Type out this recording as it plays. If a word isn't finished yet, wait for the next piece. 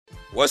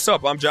What's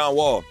up? I'm John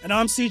Wall. And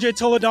I'm CJ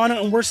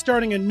Toledano, and we're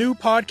starting a new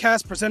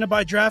podcast presented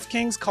by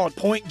DraftKings called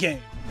Point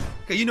Game.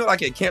 Okay, you know,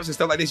 like at camps and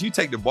stuff like this, you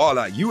take the ball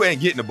out, you ain't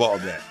getting the ball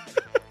back.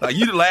 Like,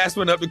 you the last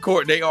one up the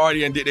court, they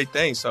already did their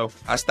thing. So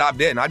I stopped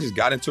that, and I just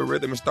got into a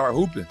rhythm and started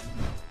hooping.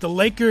 The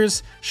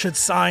Lakers should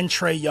sign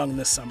Trae Young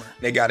this summer.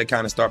 They got to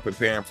kind of start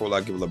preparing for,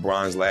 like, if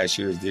LeBron's last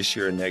year is this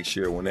year, next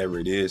year, whenever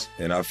it is.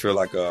 And I feel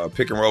like a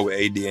pick and roll with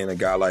AD and a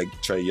guy like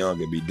Trae Young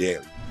would be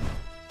deadly.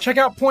 Check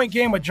out Point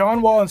Game with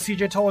John Wall and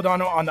CJ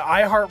Toledano on the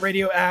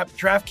iHeartRadio app,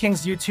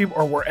 DraftKings YouTube,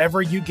 or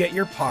wherever you get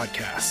your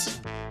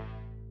podcasts.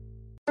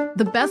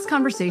 The best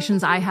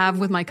conversations I have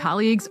with my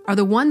colleagues are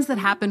the ones that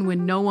happen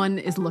when no one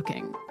is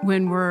looking,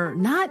 when we're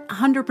not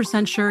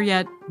 100% sure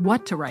yet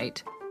what to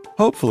write.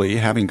 Hopefully,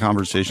 having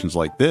conversations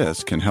like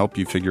this can help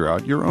you figure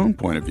out your own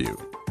point of view.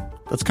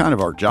 That's kind of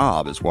our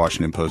job as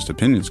Washington Post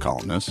opinions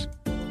columnists.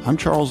 I'm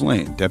Charles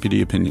Lane,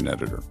 Deputy Opinion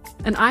Editor.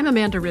 And I'm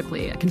Amanda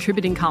Ripley, a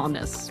contributing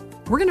columnist.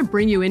 We're going to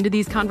bring you into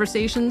these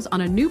conversations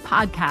on a new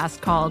podcast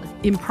called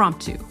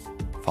Impromptu.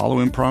 Follow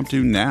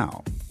Impromptu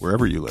now,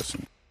 wherever you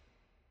listen.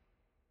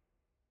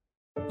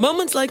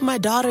 Moments like my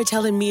daughter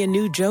telling me a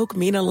new joke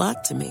mean a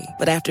lot to me.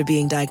 But after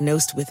being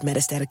diagnosed with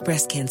metastatic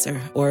breast cancer,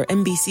 or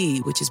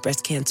MBC, which is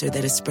breast cancer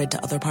that is spread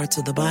to other parts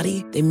of the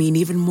body, they mean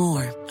even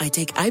more. I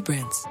take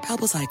Ibrance,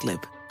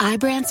 palbociclib.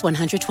 Ibrance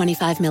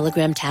 125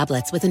 milligram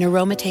tablets with an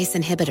aromatase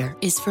inhibitor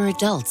is for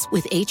adults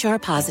with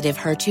HR-positive,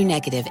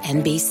 HER2-negative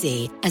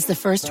MBC as the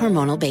first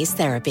hormonal-based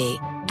therapy.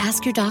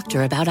 Ask your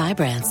doctor about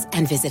Ibrance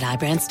and visit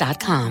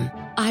Ibrance.com.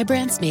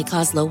 Ibrance may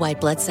cause low white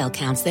blood cell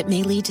counts that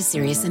may lead to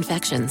serious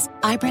infections.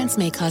 Ibrance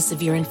may cause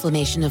severe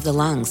inflammation of the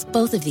lungs.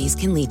 Both of these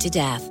can lead to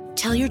death.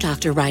 Tell your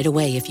doctor right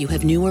away if you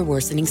have new or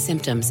worsening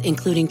symptoms,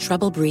 including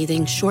trouble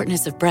breathing,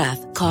 shortness of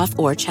breath, cough,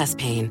 or chest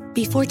pain.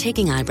 Before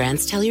taking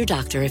Ibrance, tell your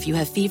doctor if you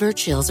have fever,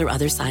 chills, or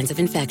other signs of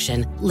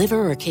infection,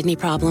 liver or kidney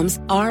problems,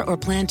 are or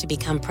plan to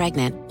become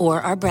pregnant,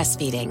 or are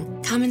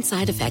breastfeeding. Common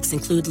side effects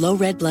include low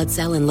red blood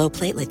cell and low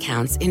platelet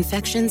counts,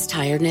 infections,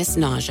 tiredness,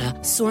 nausea,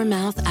 sore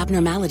mouth,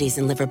 abnormalities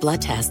in liver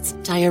blood tests,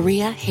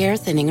 diarrhea, hair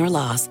thinning or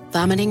loss,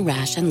 vomiting,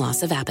 rash, and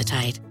loss of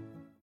appetite.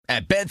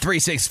 At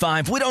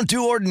Bet365, we don't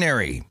do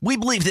ordinary. We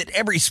believe that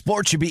every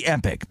sport should be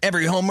epic.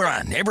 Every home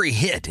run, every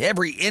hit,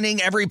 every inning,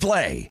 every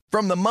play.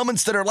 From the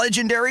moments that are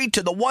legendary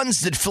to the ones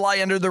that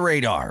fly under the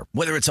radar.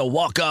 Whether it's a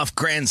walk-off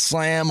grand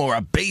slam or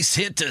a base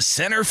hit to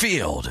center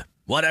field.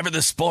 Whatever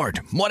the sport,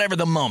 whatever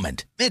the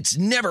moment. It's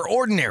never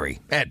ordinary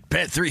at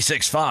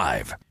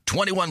Bet365.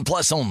 21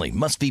 plus only.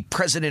 Must be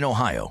present in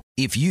Ohio.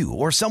 If you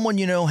or someone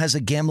you know has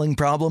a gambling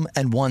problem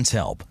and wants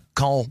help,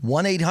 call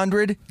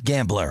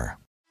 1-800-GAMBLER.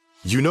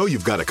 You know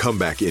you've got a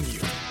comeback in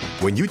you.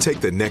 When you take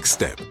the next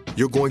step,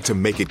 you're going to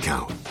make it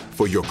count.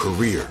 For your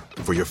career,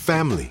 for your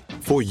family,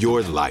 for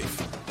your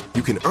life.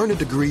 You can earn a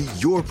degree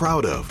you're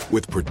proud of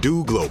with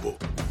Purdue Global.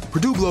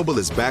 Purdue Global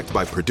is backed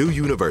by Purdue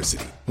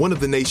University, one of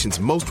the nation's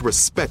most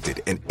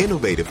respected and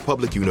innovative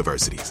public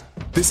universities.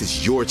 This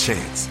is your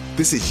chance.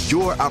 This is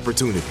your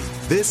opportunity.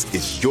 This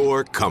is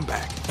your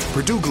comeback.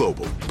 Purdue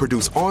Global,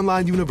 Purdue's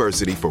online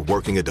university for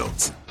working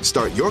adults.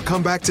 Start your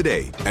comeback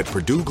today at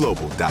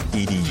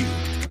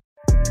purdueglobal.edu.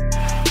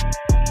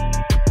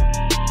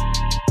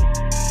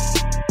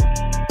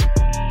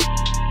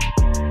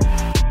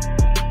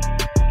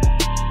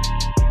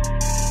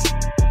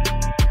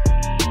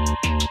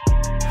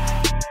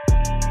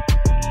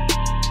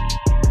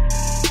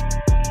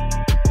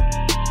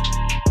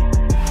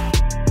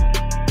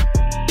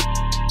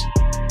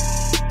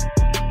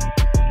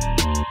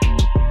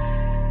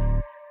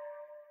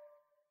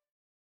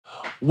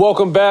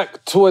 Welcome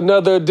back to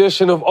another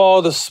edition of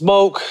All the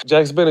Smoke.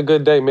 Jack, it's been a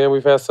good day, man.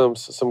 We've had some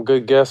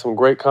good guests, some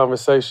great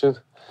conversation.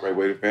 Great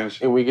way to finish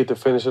it. And we get to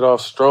finish it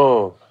off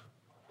strong.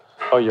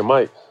 Oh, your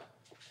mic.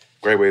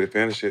 Great way to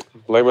finish it.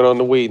 Blame it on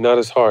the weed, not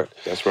his heart.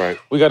 That's right.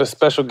 We got a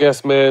special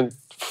guest, man,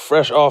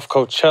 fresh off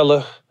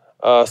Coachella,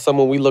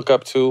 someone we look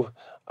up to,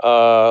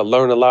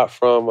 learn a lot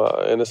from,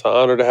 and it's an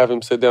honor to have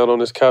him sit down on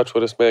this couch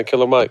with us, man.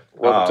 Killer Mike,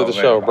 welcome to the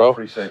show, bro. I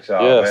appreciate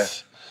y'all,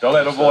 yes. Man. Don't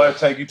let the boy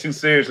take you too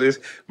seriously. It's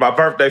my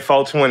birthday,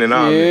 420, and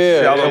I'm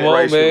in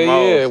celebration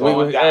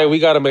mode. Yeah, we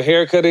got him a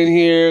haircut in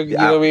here. You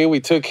know what I mean? We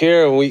took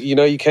care, and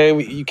you came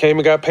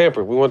and got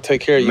pampered. We want to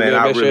take care of you,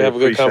 man. Make sure you have a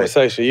good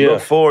conversation. Yeah.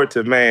 Look forward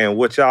to, man,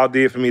 what y'all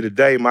did for me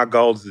today. My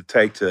goal is to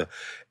take to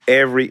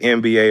every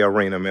NBA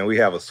arena, man. We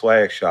have a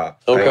swag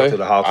shop. Okay. To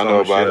the Hawks I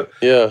know about it.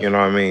 Yeah. You know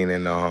what I mean?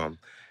 And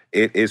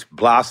it's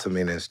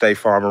blossoming in State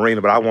Farm Arena,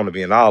 but I want to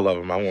be in all of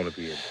them. I want to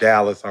be in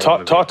Dallas.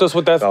 Talk to us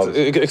what that,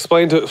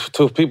 explain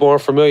to people who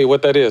aren't familiar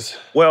what that is.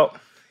 Well,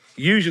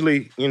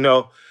 usually,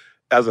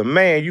 as a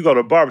man, you go to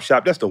a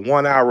barbershop, that's the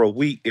 1 hour a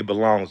week it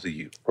belongs to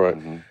you. Right.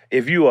 Mm-hmm.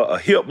 If you are a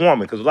hip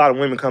woman, because a lot of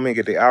women come in,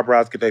 get their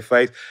eyebrows, get their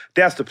face,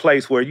 that's the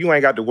place where you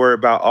ain't got to worry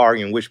about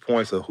arguing which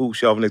points or who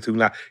shoving it to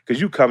not, because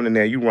you coming in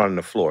there, you running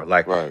the floor.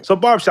 So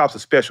barbershop's a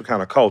special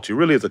kind of culture. It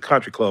really is a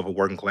country club for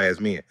working class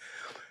men.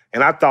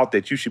 And I thought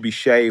that you should be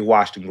shaved,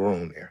 washed, and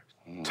groomed there.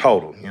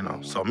 Total,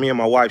 So me and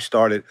my wife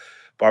started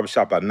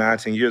barbershop about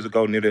 19 years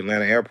ago near the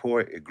Atlanta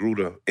airport. It grew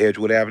to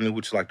Edgewood Avenue,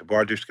 which is like the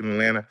bar district in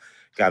Atlanta.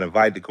 got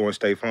invited to go on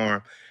State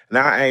Farm.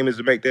 Now our aim is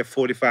to make that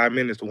 45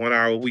 minutes to 1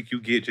 hour a week you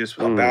get just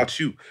about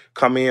you.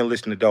 Come in,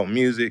 listen to dope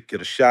music,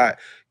 get a shot,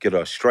 get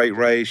a straight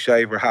razor,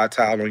 shaver, hot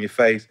towel on your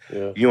face.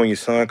 Yeah. You and your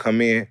son come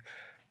in,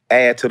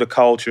 add to the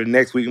culture.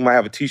 Next week, you might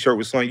have a T-shirt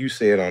with something you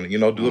said on it. You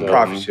know, do a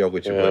profit share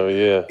with you. Hell But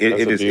yeah.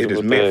 it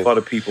is meant for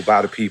the people,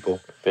 by the people.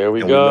 There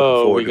we and we're looking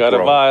go. forward We to got a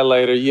growing.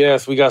 violator.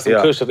 Yes, we got some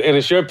cushions. And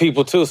it's your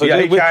people, too. So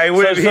Yeah, just, he came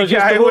with it. so He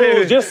just, came the with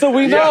rules, it. just so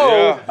we Yeah,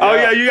 know. Oh,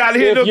 yeah, you got to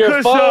hit If the your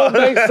cushion. phone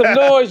makes some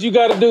noise, you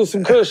got to do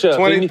some cushions.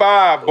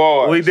 25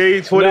 bars. We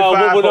need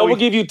 25. No, we'll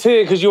give you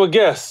 10 because you're a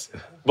guest.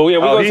 But yeah,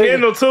 we're gonna he take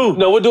hitting them too.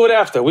 No, we'll do it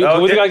after. We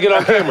gotta get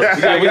on camera.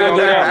 We gotta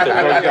do it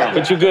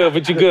after.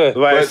 But you good.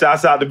 Right,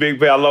 shouts out to Big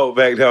Bell Low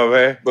back there,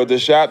 man. But the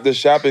shop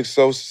is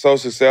so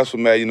successful,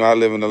 man. You know, I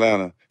live in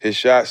Atlanta. His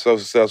shop's so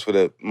successful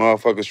that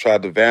motherfuckers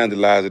tried to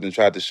vandalize it and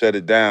tried to shut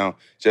it down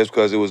just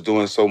because it was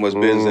doing so much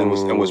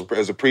business and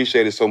was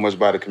appreciated so much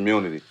by the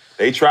community.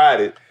 They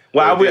tried it.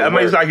 Well, I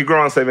mean, it's like you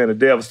grow and say, man, the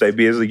devil stay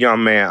busy. It's a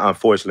young man,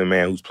 unfortunately,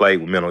 man, who's played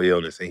with mental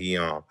illness, and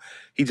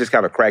he just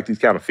kind of cracked. He's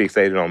kind of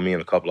fixated on me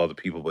and a couple other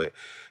people, but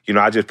you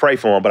know, I just pray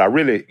for him. But I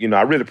really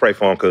pray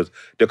for him because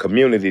the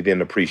community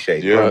didn't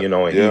appreciate him. You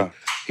know, and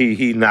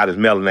he's not as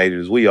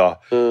melanated as we are,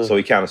 so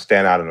he kind of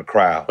stand out in the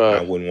crowd. Right.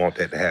 I wouldn't want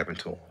that to happen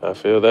to him. I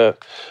feel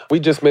that. We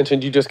just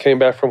mentioned you just came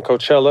back from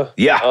Coachella.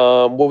 Yeah.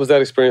 What was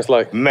that experience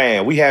like?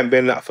 Man, we haven't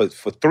been for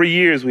 3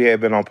 years. We had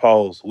been on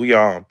pause. We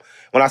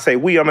when I say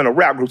we, I'm in a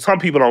rap group. Some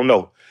people don't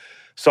know.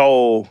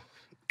 So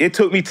it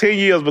took me 10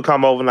 years to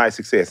become an overnight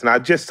success. And I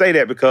just say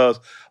that because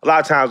a lot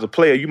of times as a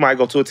player, you might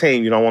go to a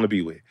team you don't want to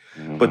be with.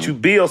 But you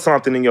build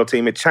something in your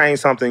team, it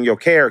changes something in your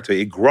character,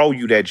 it grow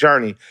you that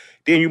journey.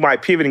 Then you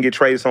might pivot and get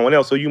traded to someone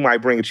else, so you might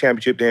bring a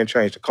championship there and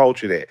change the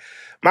culture there.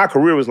 My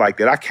career was like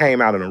that. I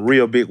came out in a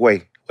real big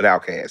way with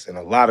Outkast, and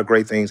a lot of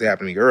great things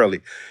happened to me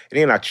early. And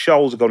then I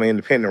chose to go the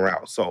independent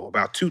route. So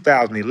about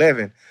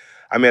 2011,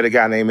 I met a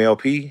guy named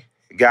LP,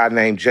 a guy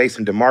named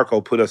Jason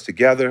DeMarco put us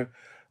together.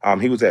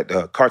 He was at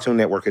the Cartoon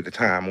Network at the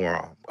time,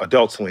 or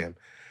Adult Swim.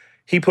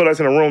 He put us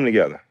in a room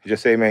together. He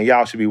just said, man,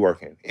 y'all should be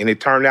working. And it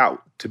turned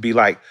out to be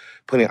like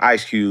putting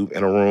Ice Cube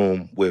in a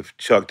room with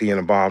Chuck D and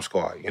the Bomb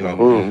Squad, you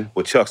know,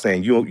 with Chuck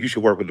saying, you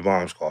should work with the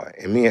Bomb Squad.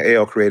 And me and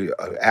L created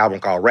an album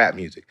called Rap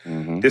Music.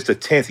 This is the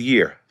 10th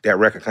year that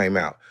record came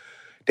out.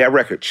 That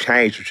record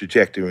changed the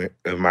trajectory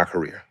of my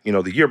career. You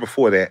know, the year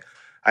before that,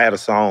 I had a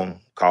song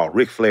called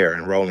Ric Flair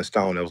and Rolling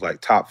Stone that was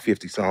like top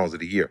 50 songs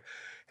of the year.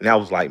 And I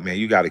was like, man,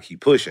 you got to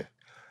keep pushing.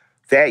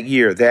 That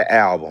year, that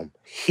album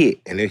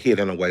hit, and it hit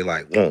in a way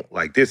like,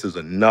 like this is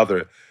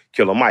another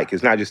Killer Mike.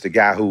 It's not just a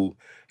guy who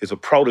is a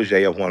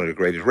protege of one of the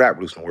greatest rap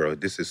groups in the world.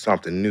 This is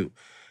something new.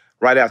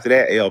 Right after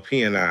that,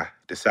 LP and I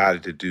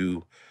decided to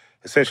do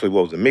essentially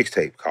what was a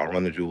mixtape called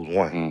Run the Jewels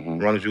 1.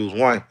 Run the Jewels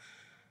 1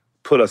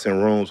 put us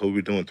in rooms where we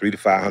were doing 300 to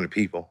 500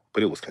 people,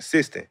 but it was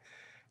consistent.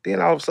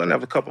 Then all of a sudden,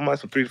 after a couple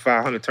months, from 300 to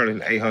 500 turned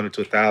into 800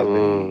 to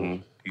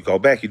 1,000. You go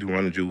back, you do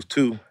Run the Jewels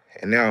 2,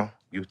 and now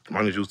you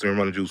Run the Jewels 3 and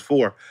Run the Jewels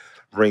 4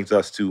 brings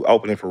us to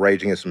opening for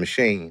Rage Against the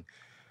Machine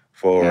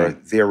for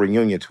their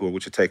reunion tour,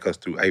 which will take us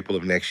through April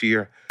of next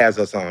year. It has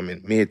us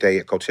in midday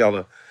at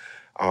Coachella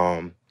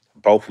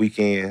both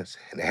weekends,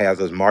 and it has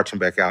us marching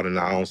back out in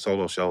our own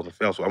solo shows and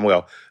festivals.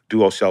 Well,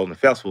 duo shows and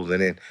festivals.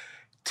 And then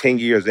 10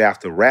 years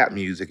after rap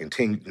music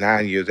and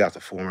 9 years after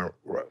forming,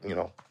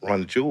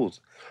 Run the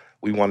Jewels,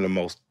 we one of the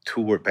most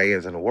toured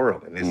bands in the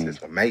world, and this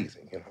is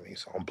amazing. You know what I mean?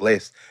 So I'm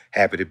blessed,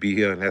 happy to be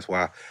here, and that's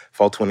why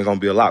 420 gonna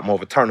be a lot more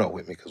of a turnout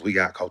with me because we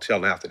got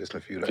Coachella after this in a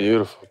few days.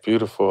 Beautiful,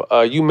 beautiful.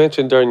 You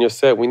mentioned during your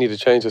set we need to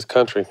change this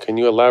country. Can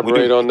you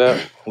elaborate on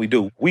that? We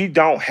do. We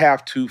don't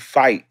have to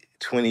fight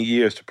 20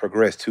 years to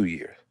progress 2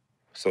 years.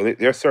 So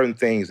there are certain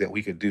things that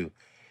we could do.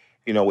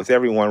 You know, with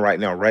everyone right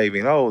now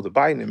raving, the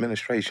Biden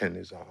administration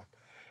is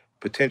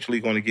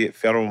potentially going to get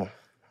federal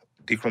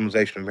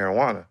decriminalization of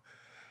marijuana.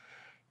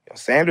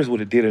 Sanders would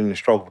have did it in the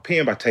stroke of a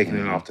pen by taking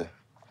it off the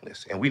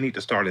list. And we need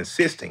to start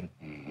insisting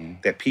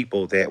that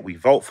people that we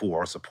vote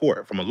for or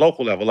support from a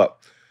local level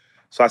up.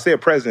 So I say a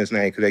president's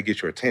name because that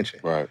gets your attention.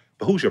 Right.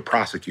 But who's your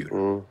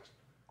prosecutor?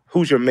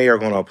 Who's your mayor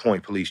going to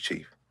appoint police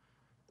chief?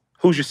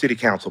 Who's your city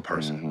council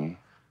person?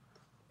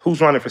 Who's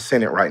running for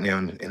Senate right now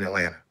in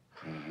Atlanta?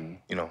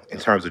 You know, in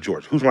terms of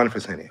Georgia. Who's running for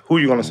Senate? Who are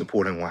you going to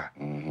support and why?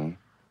 You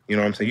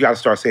know what I'm saying? You got to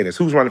start saying this.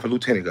 Who's running for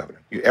lieutenant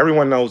governor?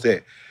 Everyone knows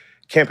that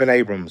Kemp and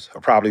Abrams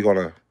are probably going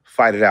to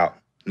fight it out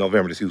in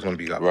November to see who's going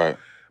to be governor. Right.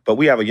 But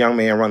we have a young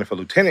man running for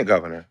lieutenant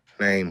governor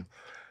named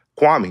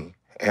Kwanzaa.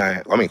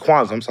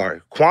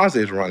 Kwanzaa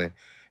is running,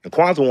 and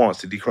Kwanzaa wants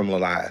to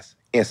decriminalize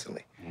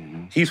instantly.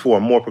 He's for a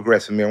more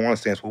progressive marijuana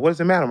stance. Well, what does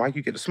it matter, Mike?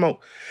 You get to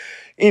smoke.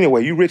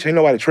 Anyway, you rich, ain't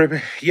nobody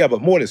tripping. Yeah,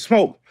 but more than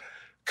smoke,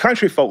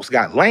 country folks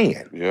got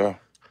land. Yeah.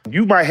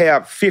 You might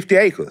have 50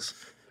 acres.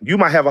 You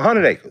might have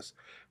 100 acres.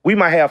 We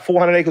might have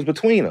 400 acres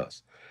between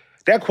us.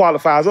 That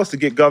qualifies us to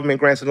get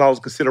government grants and laws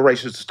and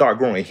considerations to start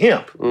growing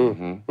hemp.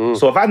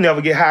 So if I never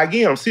get high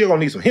again, I'm still gonna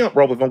need some hemp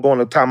rope if I'm going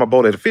to tie my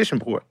boat at a fishing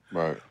port.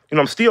 Right. You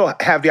know, I'm still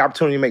have the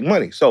opportunity to make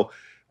money. So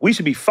we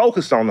should be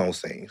focused on those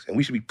things, and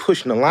we should be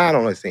pushing the line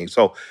on those things.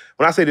 So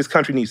when I say this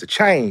country needs to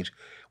change,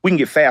 we can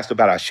get fast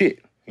about our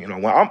shit. You know,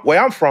 where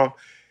I'm from,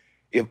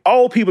 if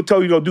old people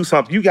told you to go do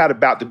something, you got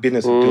about the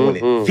business of doing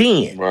it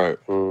then. Right.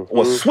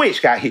 Or a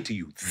switch got hit to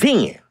you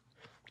then.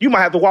 You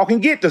might have to walk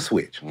and get the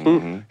switch.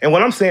 And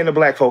what I'm saying to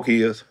black folk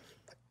is,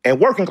 and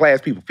working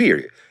class people,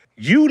 period,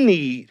 you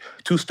need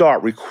to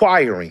start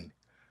requiring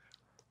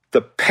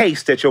the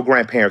pace that your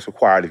grandparents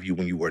required of you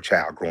when you were a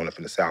child growing up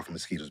in the South and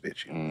mosquitoes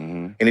bit you.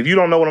 And if you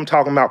don't know what I'm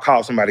talking about,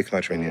 call somebody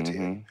country in there to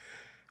you.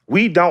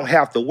 We don't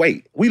have to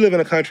wait. We live in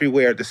a country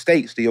where the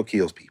state still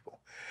kills people.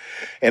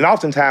 And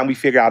oftentimes we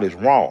figure out it's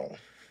wrong.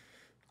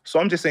 So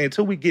I'm just saying,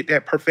 until we get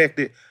that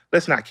perfected,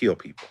 let's not kill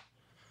people,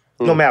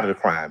 no matter the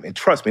crime. And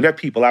trust me, there are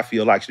people I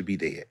feel like should be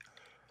dead.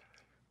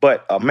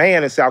 But a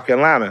man in South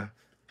Carolina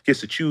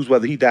gets to choose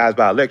whether he dies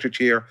by electric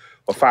chair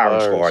or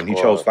firing squad, and he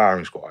chose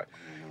firing squad.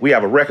 We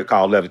have a record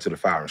called Letter to the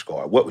Firing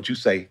Squad. What would you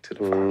say to the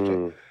firing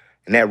squad?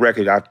 And that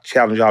record, I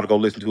challenge y'all to go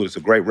listen to it. It's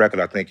a great record.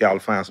 I think y'all will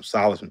find some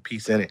solace and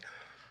peace in it.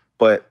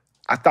 But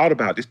I thought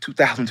about this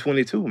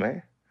 2022,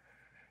 man.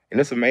 And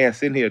there's a man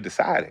sitting here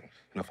deciding,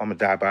 if I'm gonna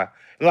die by.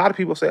 And a lot of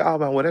people say, oh,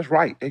 man, well, that's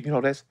right.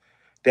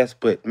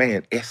 But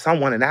man, if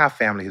someone in our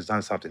family has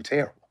done something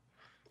terrible,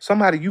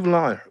 somebody you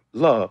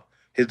love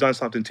has done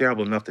something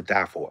terrible enough to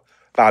die for.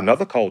 By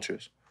another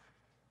cultures,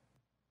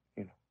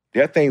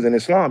 there are things in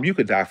Islam you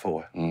could die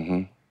for.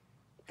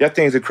 There are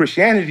things in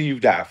Christianity you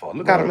die for.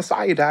 Look how the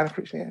Messiah died in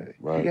Christianity.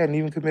 He hadn't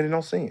even committed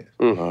no sins.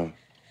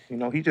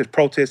 He just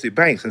protested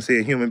banks and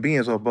said human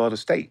beings are above the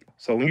state.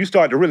 So when you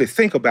start to really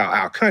think about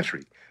our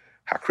country,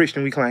 how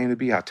Christian we claim to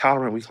be, how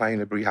tolerant we claim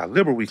to be, how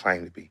liberal we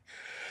claim to be,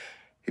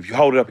 if you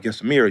hold it up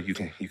against the mirror, you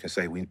can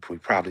say we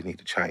probably need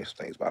to change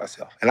some things about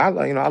ourselves. And I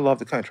love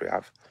the country.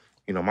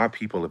 My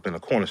people have been a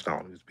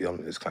cornerstone of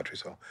building this country.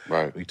 So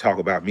when you talk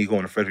about me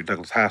going to Frederick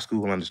Douglass High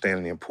School and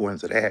understanding the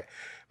importance of that,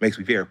 makes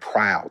me very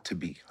proud to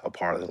be a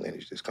part of the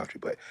lineage of this country.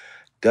 But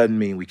doesn't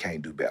mean we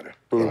can't do better.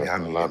 I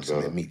mean,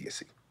 some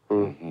immediacy.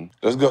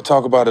 Let's go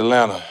talk about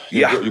Atlanta.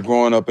 You're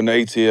growing up in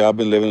ATL. I've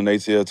been living in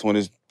ATL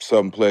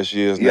 20-something plus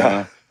years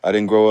now. I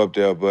didn't grow up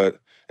there, but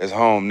it's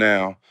home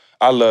now.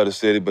 I love the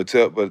city, but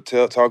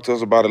talk to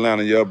us about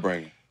Atlanta, your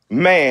upbringing.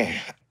 Man,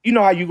 you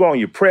know how you go on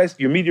your press,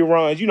 your media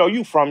runs.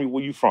 You from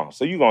where you from.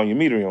 So you go on your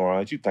media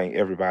runs, you think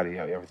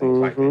everything's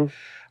like that.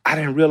 I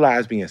didn't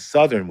realize being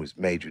Southern was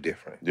major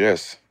different.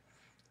 Yes.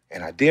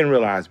 And I didn't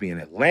realize being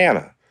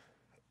Atlanta,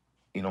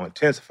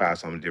 intensified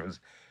some of the difference.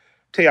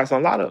 Tell y'all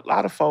something, a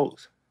lot of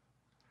folks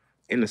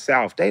in the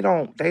South, they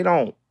don't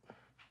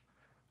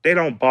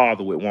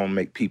bother with wanting to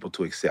make people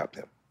to accept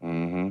them.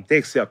 They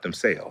accept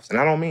themselves. And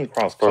I don't mean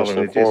cross-color. First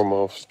and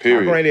foremost,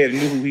 period. My granddad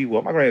knew who he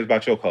was. My granddad was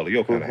about your color,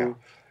 your kind of house.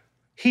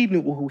 He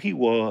knew who he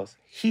was.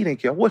 He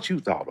didn't care what you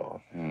thought of.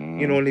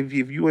 And if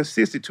you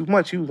insisted too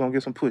much, you was going to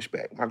get some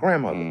pushback. My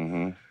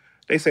grandmother,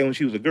 they say when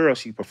she was a girl,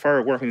 she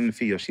preferred working in the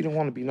field. She didn't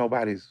want to be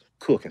nobody's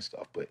cook and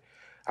stuff. But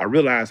I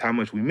realized how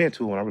much we meant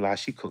to her when I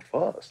realized she cooked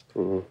for us.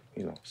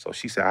 So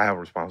she said, I have a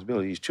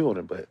responsibility to these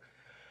children. But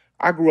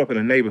I grew up in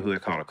a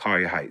neighborhood called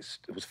Acaria Heights.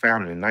 It was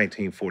founded in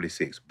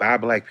 1946 by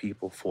black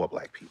people, for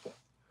black people.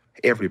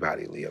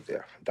 Everybody lived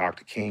there,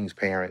 Dr. King's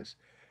parents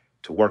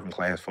to working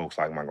class folks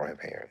like my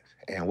grandparents.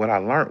 And what I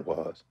learned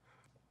was,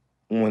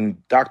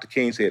 when Dr.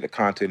 King said the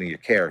content of your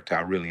character,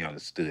 I really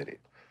understood it.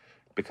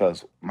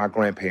 Because my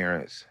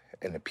grandparents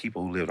and the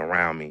people who lived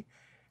around me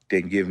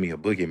didn't give me a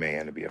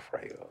boogeyman to be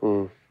afraid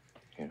of.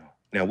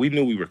 Now, we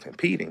knew we were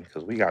competing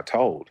because we got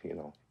told,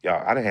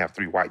 I didn't have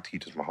 3 white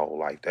teachers my whole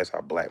life. That's how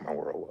black my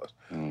world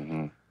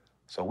was.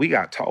 So we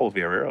got told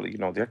very early,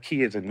 there are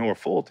kids in North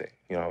Fulton,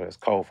 it's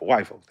called for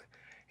white folks.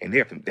 And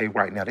they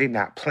right now, they're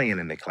not playing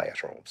in their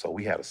classroom. So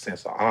we had a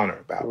sense of honor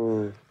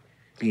about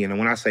being, and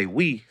when I say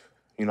we,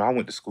 I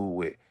went to school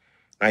with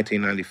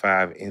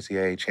 1995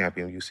 NCAA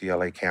champion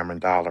UCLA Cameron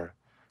Dollar,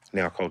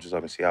 now coaches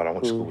up in Seattle. I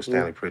went to school with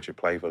Stanley Pritchard,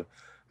 played for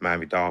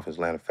Miami Dolphins,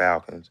 Atlanta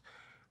Falcons.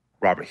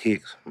 Robert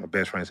Hicks, my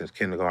best friend since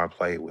kindergarten,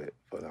 played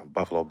for the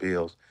Buffalo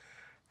Bills.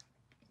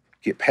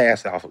 Get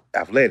past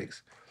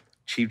athletics.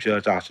 Chief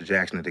Judge Oscar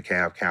Jackson of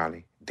DeKalb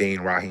County,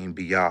 Dean Raheem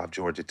Biya of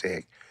Georgia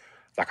Tech.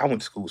 Like, I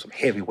went to school with some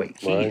heavyweight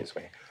kids,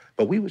 man.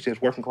 But we was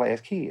just working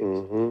class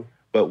kids.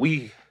 But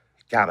we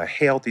got a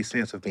healthy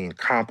sense of being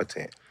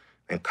competent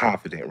and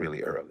confident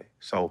really early.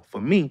 So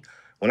for me,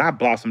 when I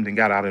blossomed and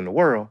got out in the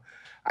world,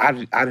 I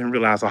didn't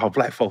realize all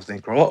black folks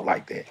didn't grow up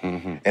like that.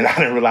 And I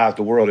didn't realize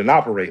the world didn't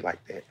operate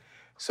like that.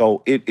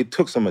 So it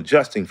took some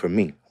adjusting for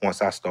me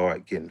once I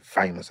started getting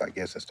famous, I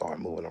guess, and started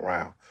moving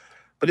around.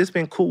 But it's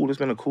been cool. It's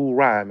been a cool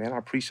ride, man. I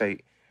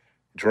appreciate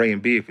Dre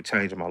and Big for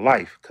changing my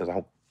life because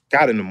I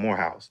got into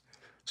Morehouse.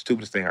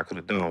 Stupidest thing I could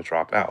have done was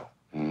drop out.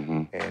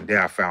 And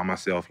there I found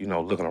myself,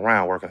 looking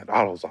around, working at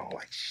AutoZone,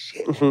 like,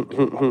 shit,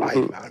 dude, my life,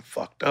 man, I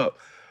fucked up.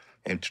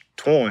 And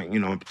Toying,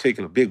 in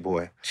particular, Big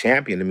Boy,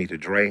 championed me to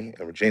Dre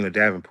and Regina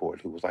Davenport,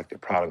 who was like their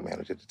product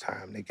manager at the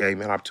time. They gave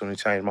me an opportunity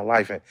to change my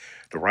life, and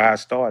the ride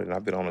started. And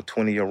I've been on a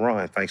 20-year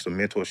run thanks to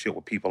mentorship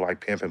with people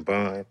like Pimp and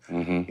Bun,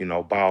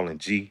 Ball and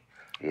G.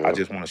 Yep. I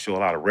just want to show a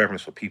lot of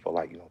reverence for people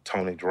like,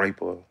 Tony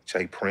Draper,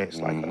 Jay Prince.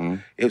 Like,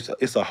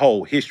 it's a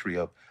whole history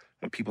of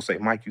when people say,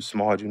 Mike, you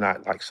smart, you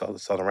not like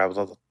Southern rappers,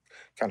 other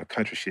kind of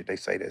country shit they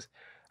say this.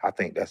 I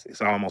think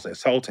it's almost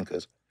insulting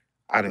because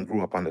I didn't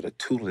grew up under the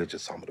tutelage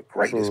of some of the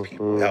greatest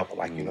people ever.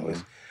 Like, you know,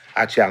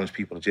 I challenge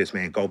people to just,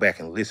 man, go back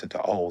and listen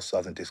to old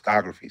Southern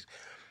discographies.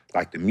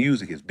 Like, the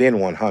music has been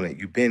 100.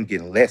 You've been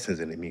getting lessons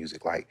in the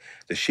music. Like,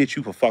 the shit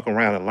you can fuck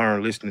around and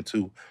learn listening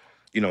to,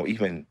 you know,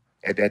 even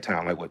at that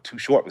time, like what Too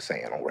Short was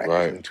saying on records.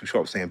 Right. And Too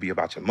Short was saying, be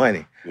about your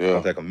money. Yeah.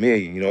 Like $1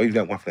 million. You know, even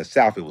that one from the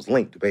South, it was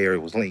linked. The Bay Area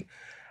was linked.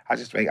 I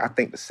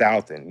think the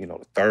South and, you know,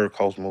 the Third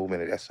Coast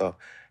movement and that stuff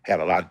had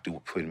a lot to do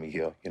with putting me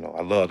here. You know,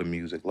 I love the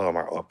music, love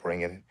my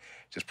upbringing.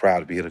 Just proud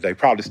to be here today.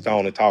 Probably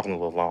stoned and talking a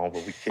little long,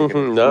 but we kicking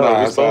it. No,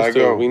 we're supposed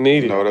to. We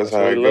need it. No, that's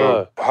how it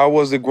goes. How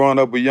was it growing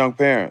up with young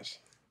parents?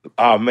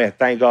 Oh, man,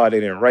 thank God they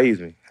didn't raise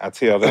me. I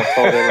told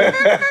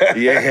that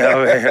lady.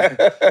 Yeah, man.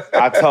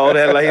 I told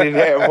that lady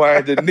that,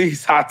 boy,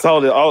 Denise. I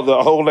told the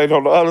old lady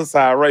on the other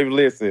side, Ray,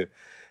 listen,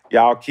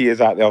 y'all kids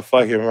out there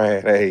fucking,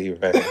 man. Hey,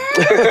 man.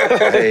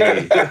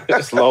 Hey,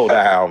 slow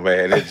down,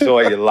 man.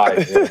 Enjoy your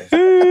life,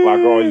 man. My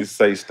girl used to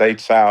say, stay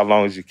child as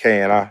long as you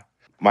can.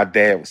 My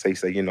dad would say,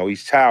 you know,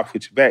 each child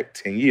puts you back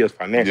 10 years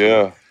financially.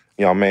 Yeah.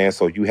 You know, man,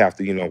 so you have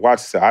to, you know, watch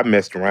yourself. I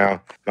messed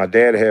around. My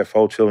dad had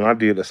 4 children. I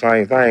did the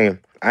same thing.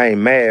 I ain't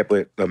mad,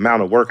 but the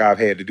amount of work I've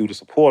had to do to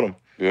support them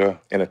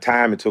and the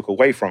time it took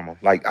away from them.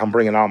 Like, I'm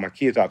bringing all my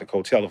kids out to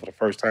Coachella for the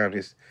first time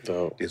this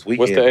weekend.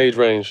 What's the age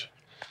range?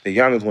 The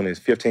youngest one is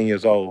 15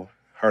 years old.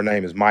 Her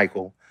name is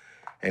Michael.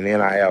 And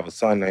then I have a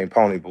son named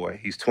Pony Boy.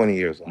 He's 20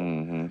 years old.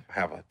 Mm-hmm. I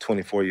have a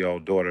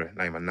 24-year-old daughter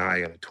named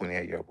Anaya and a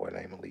 28-year-old boy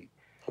named Malik.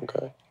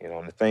 Okay. You know,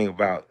 and the thing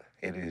about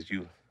it is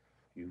you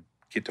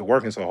get to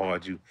working so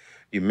hard,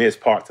 you miss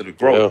parts of the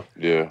growth.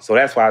 Yeah. So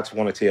that's why I just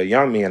want to tell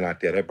young men out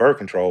there, that birth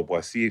control,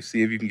 boy, see if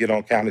you can get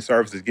on county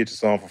services, get you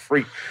some for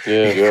free.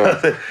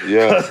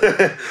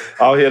 Yeah.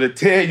 Out here to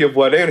tell you,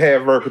 boy, they'd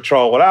have birth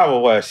control, whatever,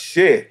 boy,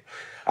 shit.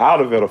 I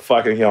would have been a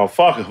fucking young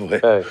fucker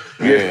with. Hey,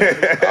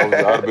 man,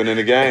 I'd have been in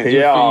the game.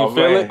 Yeah, you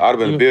feel it? I'd have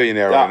been a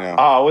billionaire right now.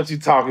 Oh, what you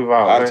talking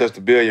about, I'd touched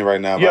 $1 billion right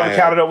now. You haven't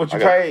counted up what you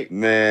paid?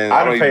 Man,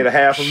 I done paid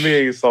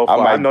 $500,000 so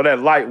far. I know that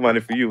light money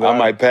for you. I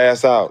might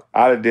pass out.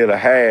 I done did a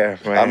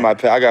half, man.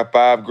 I got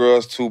 5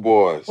 girls, 2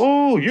 boys.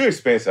 Ooh, you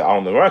expensive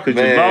on the record.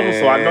 You love them,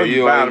 so I know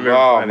you buy them everything.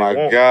 Oh,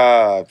 my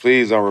God.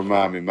 Please don't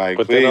remind me, Mike.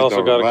 But Please then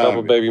also got a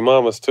couple baby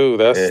mamas, too.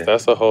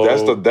 That's a whole...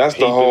 That's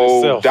the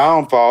whole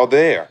downfall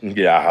there.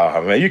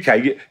 Yeah, man. You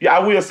can't get... Yeah, I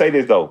will say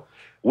this, though.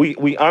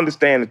 We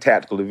understand the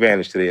tactical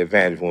advantage to the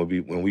advantage when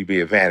we be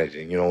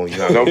advantaging, you know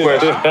no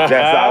question. That's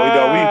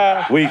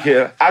how we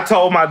can. I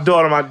told my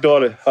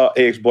daughter, her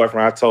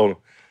ex-boyfriend, I told him,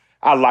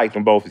 I liked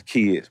them both as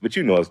kids, but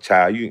you know as a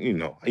child, you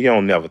know, you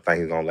don't never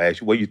think it's gonna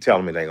last. Well, you tell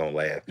them it ain't gonna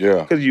last.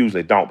 Yeah. Because you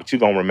usually don't, but you're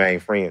gonna remain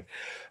friends.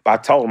 But I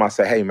told him, I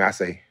said, hey man,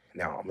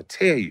 now I'm gonna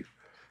tell you,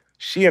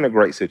 she in a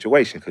great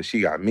situation because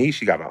she got me,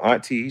 she got her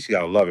auntie, she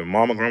got a loving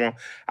mama, grandma.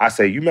 I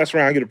say, you mess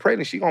around and get her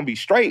pregnant, she gonna be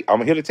straight.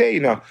 I'm here to tell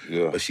you now.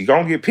 Yeah. But she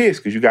gonna get pissed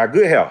because you got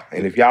good health.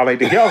 And if y'all ain't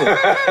together,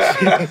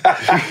 she gonna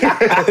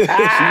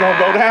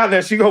go down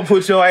there, she gonna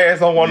put your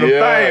ass on one of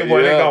them things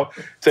where they gonna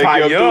tie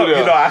you up.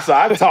 You know, I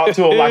talked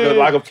to her like a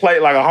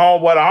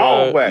homeboy to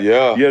homeboy.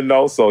 Yeah. You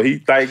know, so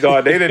thank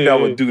God they didn't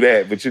never do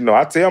that. But you know,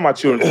 I tell my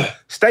children,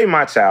 stay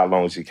my child as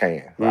long as you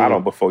can. I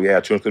don't before you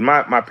have children.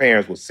 Because my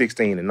parents were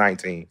 16 and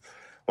 19.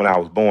 When I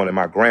was born, and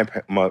my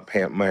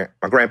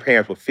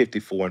grandparents were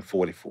 54 and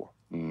 44.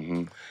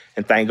 Mm-hmm.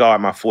 And thank God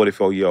my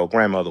 44-year-old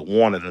grandmother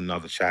wanted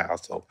another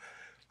child, so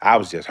I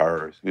was just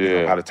hers. Yeah.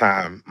 You know, by the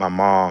time my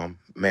mom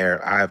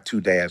married, I have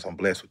 2 dads, I'm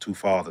blessed with 2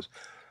 fathers.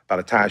 By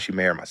the time she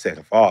married my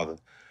second father,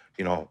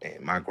 you know,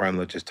 and my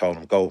grandmother just told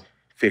him, go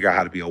figure out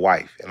how to be a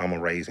wife, and I'm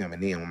going to raise him.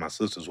 And then when my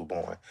sisters were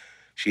born,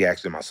 she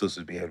asked if my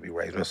sisters be able to be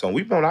raised. So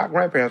we've known our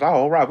grandparents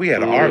all right. We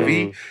had an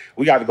RV.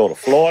 We got to go to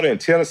Florida and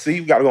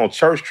Tennessee. We got to go on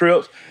church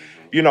trips.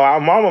 You know,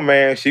 our mama,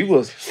 man, she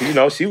was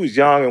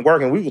young and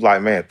working. We was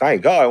like, man,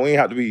 thank God we ain't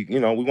have to be, you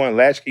know, we weren't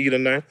latchkeyed or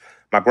nothing.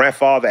 My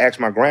grandfather asked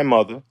my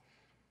grandmother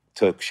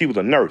she was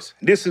a nurse.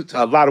 This is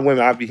a lot of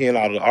women, I be hearing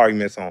all the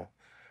arguments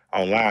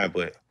online,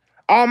 but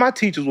all my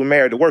teachers were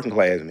married to working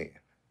class men.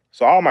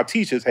 So all my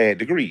teachers had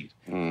degrees.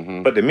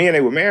 Mm-hmm. But the men they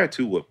were married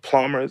to were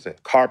plumbers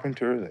and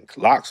carpenters and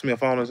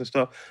locksmith owners and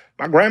stuff.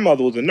 My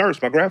grandmother was a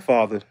nurse. My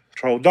grandfather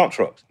drove dump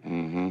trucks,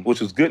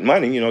 which was good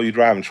money. You know, you're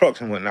driving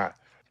trucks and whatnot.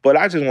 But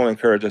I just want to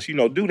encourage us, you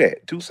know, do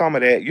that. Do some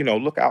of that, you know,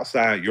 look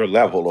outside your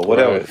level or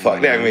whatever the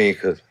fuck that means.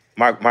 Because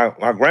my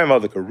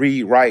grandmother could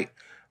read, write.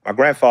 My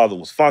grandfather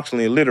was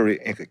functionally illiterate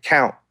and could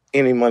count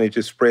any money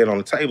just spread on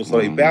the table. So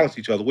they balanced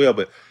each other well.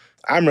 But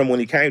I remember when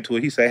he came to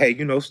it, he said, hey,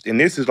 you know, and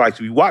this is like,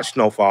 if you watch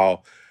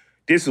Snowfall,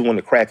 this is when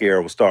the crack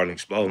era was starting to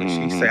explode. And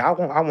she said,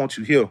 I want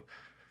you here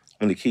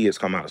when the kids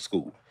come out of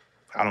school.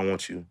 I don't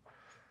want you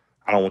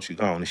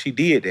gone. And she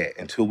did that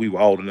until we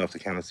were old enough to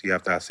kind of see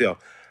after ourselves.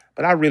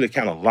 But I really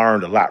kind of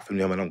learned a lot from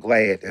them, and I'm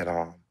glad that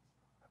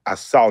I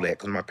saw that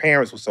because my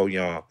parents were so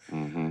young.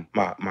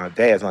 My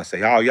dad's gonna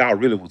say, "Oh, y'all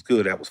really was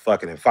good at was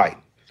fucking and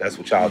fighting." That's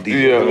what y'all did.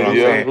 You know what I'm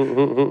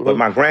saying? But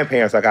my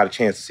grandparents, I got a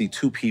chance to see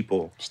two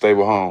people.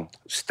 Stable home.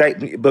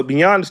 But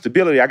beyond the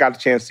stability, I got a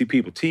chance to see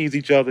people tease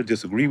each other,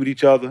 disagree with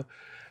each other,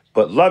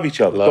 but love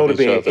each other. Go to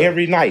bed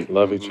every night.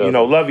 Love each other. You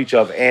know, love each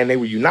other. And they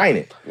were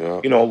united.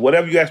 Yeah. You know,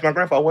 whatever you ask my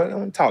grandfather, well, I'm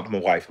going to talk to my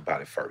wife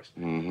about it first.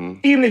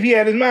 Even if he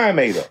had his mind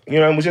made up, you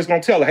know, and was just going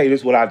to tell her, hey,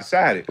 this is what I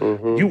decided.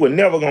 You were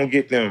never going to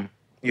get them,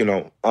 you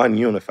know,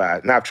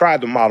 ununified. And I've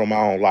tried to model my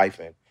own life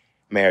and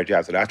marriage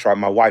after that.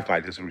 My wife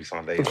might disagree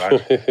some days,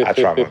 but I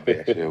try my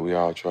best. Yeah, we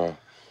all try.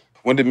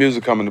 When did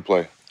music come into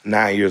play?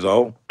 9 years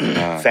old.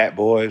 Fat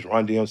Boys,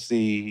 Run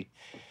DMC.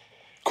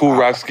 Kool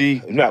Rock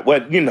Ski? No,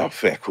 well, you know,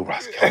 Kool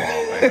Rock Ski. Come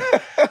on, man.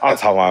 I'm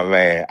talking about,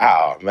 man.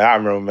 Oh, man, I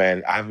remember,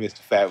 man, I missed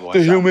the Fat Boy.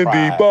 The human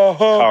being.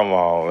 Come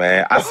on,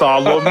 man. I saw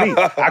Lil Me.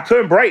 I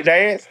couldn't break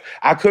dance.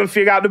 I couldn't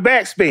figure out the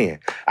backspin.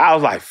 I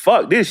was like,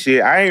 fuck this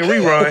shit. I ain't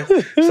rerun.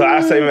 So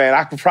I say, man,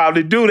 I could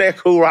probably do that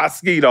Kool Rock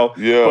Ski, though.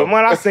 Yeah. But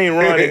when I seen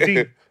Run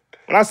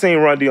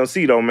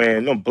DMC, though,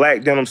 man, them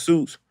black denim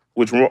suits,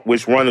 which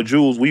Run the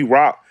Jewels we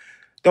rock,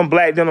 them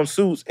black denim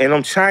suits and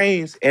them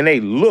chains, and they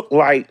look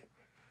like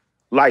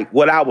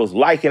what I was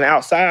liking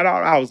outside,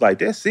 I was like,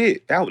 that's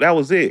it. That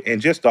was it.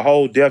 And just the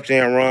whole Def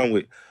Jam run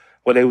with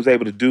what they was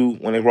able to do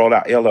when they rolled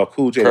out LL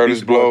Cool J.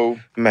 Curtis Blow.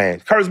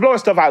 Man, Curtis Blow and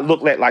stuff I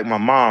looked at like my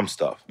mom's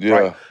stuff. Yeah,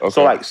 right? okay.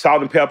 So like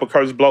Salt and Pepper,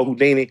 Curtis Blow,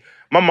 Houdini.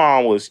 My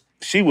mom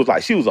she was a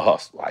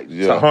hustler. Like,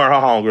 so her and her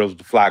homegirls,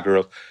 the fly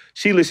girls.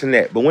 She listened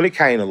to that. But when it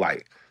came to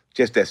like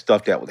just that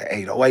stuff that was the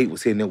 808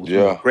 was hitting, it was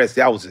more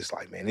aggressive. I was just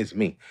like, man, it's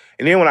me.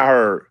 And then when I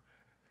heard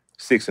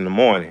 6 in the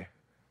morning,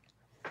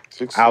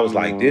 I was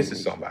like, this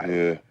is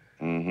somebody.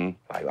 Yeah.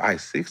 Like,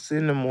 6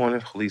 in the morning,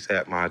 police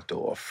at my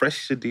door.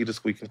 Fresh Adidas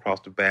squeaking across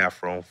the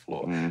bathroom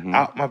floor.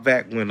 Out my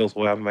back windows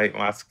where I make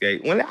my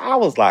skate. When I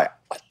was like,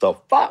 what the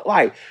fuck?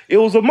 Like, it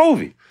was a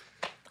movie.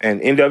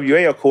 And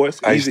NWA, of course.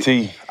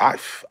 Ice-T.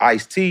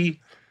 Ice-T.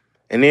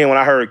 And then when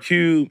I heard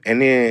Cube,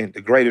 and then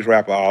the greatest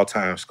rapper of all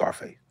time,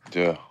 Scarface.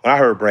 Yeah. When I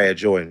heard Brad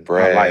Jordan,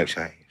 my life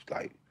changed.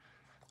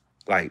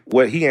 Like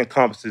what he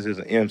encompasses as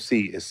an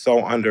MC is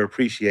so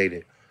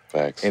underappreciated.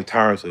 Facts. In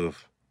terms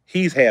of,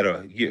 he's had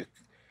a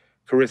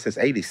career since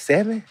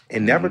 87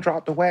 and never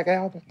dropped a whack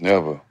album.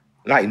 Never.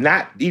 Like,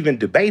 not even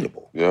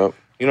debatable. Yep.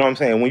 You know what I'm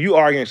saying? When you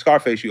arguing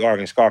Scarface, you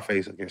arguing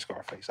Scarface against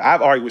Scarface.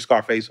 I've argued with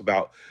Scarface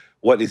about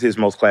what is his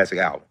most classic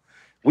album.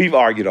 We've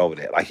argued over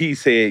that. Like, he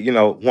said, you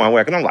know, one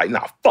record. I'm like,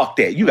 nah, fuck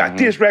that. You got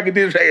this record.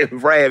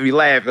 Brad be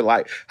laughing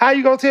like, how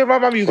you gonna tell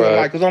about my music? I'm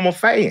like, because I'm a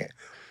fan.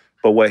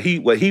 But what he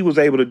was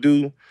able to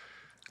do,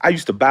 I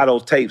used to buy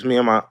those tapes, me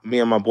and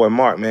my boy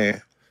Mark,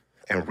 man,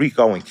 and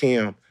Rico and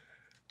Kim,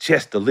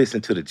 just to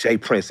listen to the J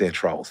Prince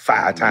intros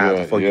 5 times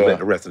before you let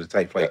the rest of the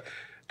tape play.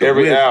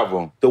 Every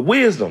album. The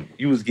wisdom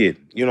you was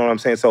getting. You know what I'm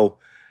saying? So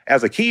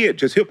as a kid,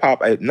 just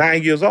hip-hop, at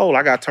 9 years old,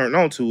 I got turned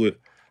on to it.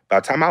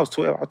 By the time I was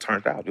 12, I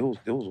turned out. It was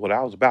what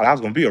I was about. I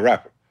was going to be a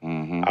rapper.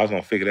 I was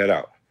going to figure that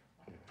out.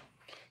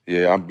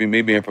 Yeah,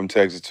 me being from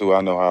Texas, too,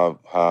 I know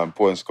how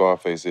important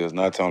Scarface is,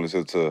 not only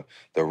to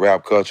the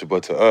rap culture,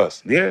 but to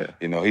us. Yeah.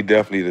 You know, he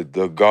definitely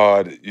the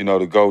god, you know,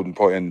 the golden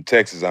part in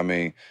Texas, I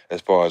mean,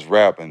 as far as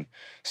rapping.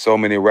 So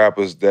many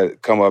rappers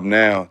that come up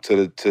now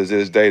to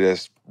this day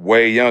that's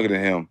way younger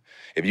than him.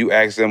 If you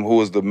ask them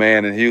who is the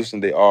man in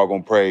Houston, they all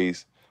gonna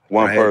praise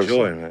one person.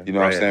 Jordan, man. You know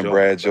what I'm saying?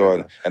 Brad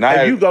Jordan.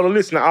 And you go to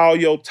listen to all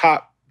your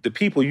the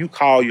people you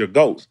call your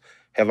GOATs,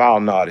 have all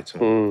nodded to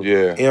him.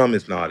 Yeah. M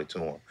is nodded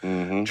to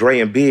him. Dre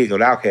and Big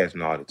of Outkast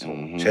nodded to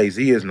him.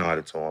 Jay-Z is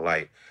nodded to him.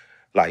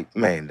 Like,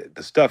 man,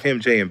 the stuff him,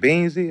 Jay, and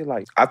Beans did,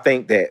 like, I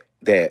think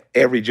that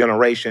every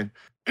generation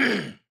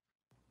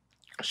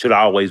should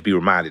always be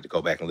reminded to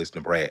go back and listen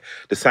to Brad.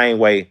 The same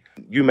way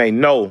you may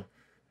know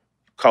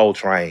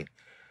Coltrane,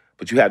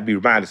 but you have to be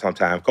reminded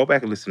sometimes, go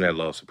back and listen to that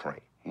Love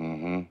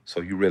Supreme.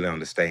 So you really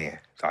understand,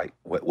 like,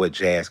 what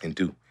jazz can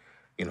do.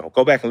 You know,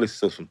 go back and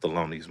listen to some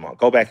Thelonious Monk.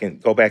 Go back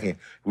and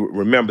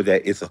remember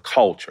that it's a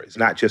culture. It's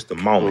not just a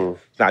moment.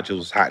 It's not just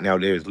what's hot now.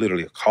 There's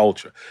literally a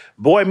culture.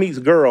 Boy Meets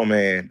Girl,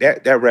 man.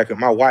 That record,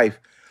 my wife,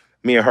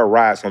 me and her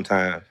ride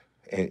sometimes,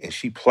 and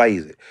she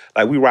plays it.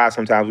 Like, we ride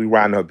sometimes. We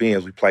ride in her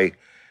Benz. We'll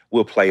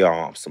play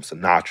some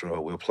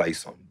Sinatra. We'll play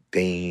some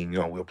Dean. You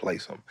know, we'll play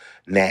some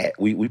Nat.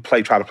 We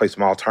try to play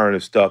some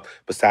alternative stuff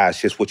besides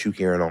just what you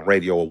hearing on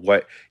radio or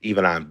what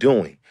even I'm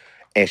doing.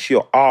 And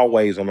she'll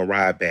always, on the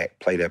ride back,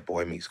 play that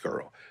Boy Meets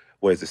Girl,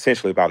 where it's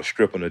essentially about a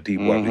stripper and a deep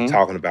web. We're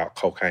talking about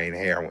cocaine,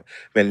 heroin.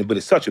 Man, but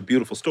it's such a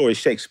beautiful story.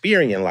 It's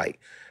Shakespearean-like,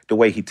 the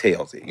way he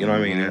tells it. You know what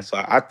I mean? And so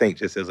I think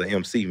just as an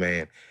MC,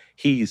 man,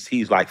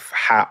 he's like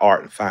high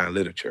art and fine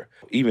literature.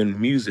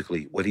 Even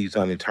musically, what he's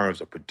done in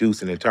terms of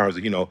producing, in terms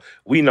of, you know,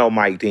 we know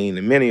Mike Dean,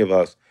 and many of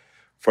us,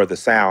 for the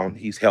sound,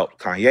 he's helped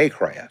Kanye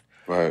craft.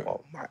 Right.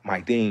 Well,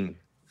 Mike Dean,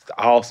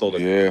 also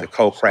the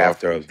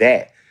co-crafter of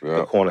that.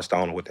 The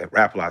cornerstone of what that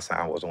Rap Lot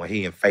sound was when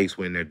he and Face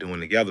were in there doing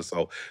together.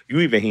 So you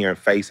even hearing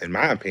Face, in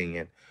my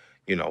opinion,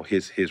 you know,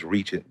 his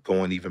reach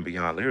going even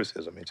beyond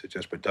lyricism into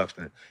just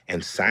production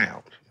and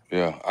sound.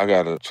 Yeah, I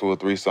got 2 or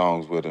 3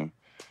 songs with him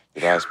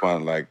that I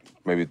spent like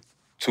maybe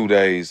 2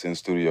 days in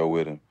studio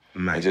with him.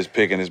 and just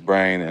picking his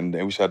brain. And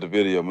then we shot the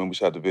video. Remember, we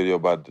shot the video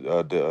about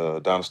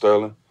Donald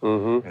Sterling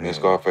and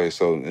Scarface.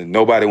 So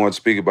nobody wanted to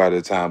speak about it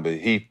at the time, but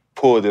he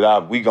pulled it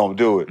out. We gonna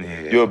do it.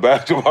 Yeah. You're a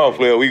basketball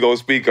player. We gonna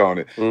speak on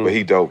it. But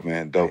he dope,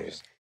 man. Dope. Yeah.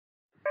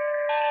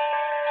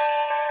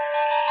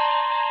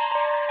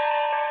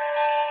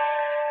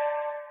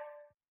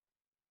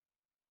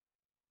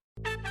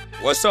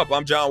 What's up?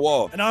 I'm John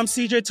Wall. And I'm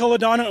CJ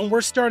Toledano, and we're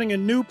starting a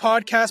new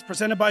podcast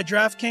presented by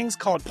DraftKings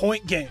called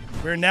Point Game.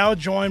 We're now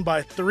joined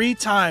by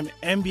 3-time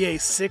NBA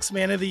Sixth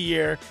Man of the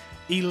Year,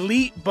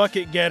 elite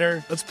bucket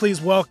getter. Let's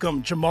please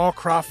welcome Jamal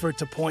Crawford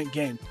to Point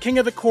Game. King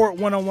of the Court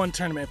one-on-one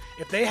tournament.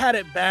 If they had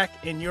it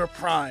back in your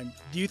prime,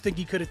 do you think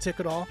you could have took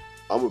it all?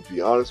 I'm going to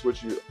be honest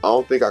with you. I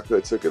don't think I could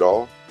have took it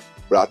all,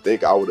 but I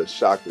think I would have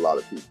shocked a lot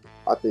of people.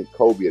 I think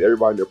Kobe and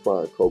everybody in their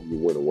prime, Kobe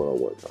would win a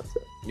one-on-one contest.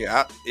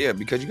 Yeah,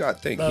 because you got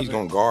to think, he's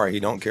going to guard.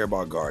 He don't care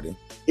about guarding.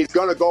 He's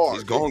going to guard.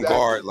 He's going to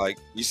guard. Like,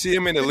 you see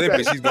him in the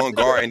Olympics, he's going to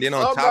guard. And then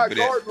on top of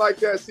that. I'm not like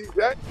that,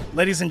 CJ.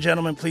 Ladies and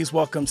gentlemen, please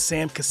welcome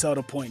Sam Cassell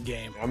to Point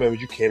Game. I remember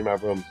you came to my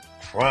room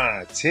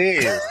crying,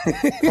 tears,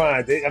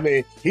 crying. I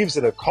mean, he was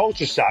in a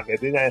culture shock. And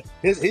then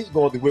he's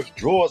going through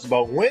withdrawals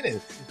about winning.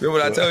 Remember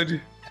what I told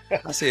you?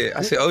 I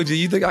said, OG,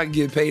 you think I can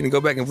get paid and go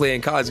back and play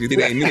in college because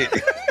it ain't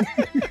it?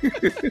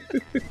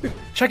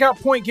 Check out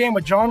Point Game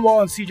with John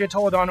Wall and CJ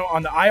Toledano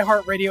on the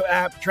iHeartRadio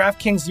app,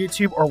 DraftKings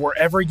YouTube, or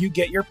wherever you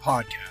get your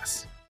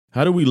podcasts.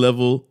 How do we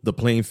level the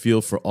playing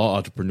field for all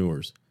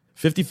entrepreneurs?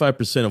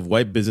 55% of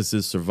white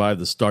businesses survive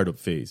the startup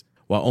phase,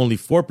 while only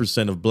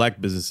 4% of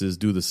black businesses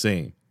do the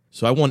same.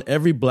 So I want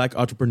every black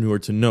entrepreneur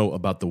to know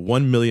about the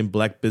 1 Million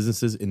Black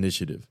Businesses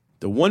Initiative.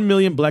 The 1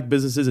 Million Black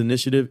Businesses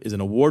Initiative is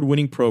an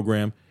award-winning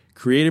program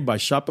created by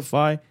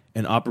Shopify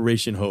and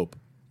Operation Hope.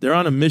 They're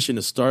on a mission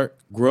to start,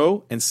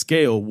 grow, and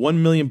scale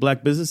 1 million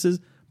black businesses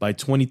by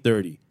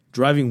 2030,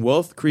 driving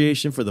wealth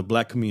creation for the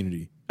black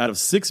community. Out of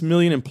 6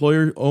 million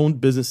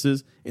employer-owned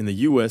businesses in the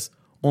U.S.,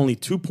 only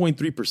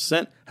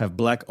 2.3% have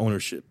black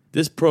ownership.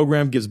 This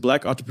program gives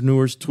black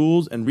entrepreneurs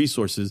tools and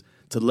resources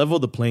to level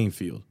the playing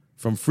field,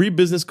 from free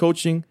business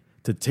coaching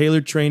to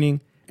tailored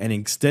training and an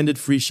extended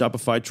free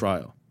Shopify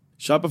trial.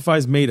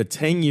 Shopify's made a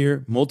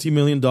 10-year,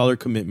 multi-million-dollar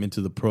commitment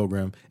to the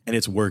program, and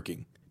it's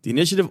working. The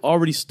initiative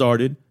already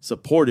started,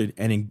 supported,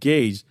 and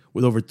engaged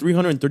with over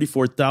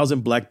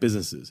 334,000 black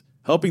businesses,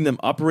 helping them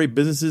operate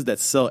businesses that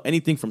sell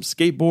anything from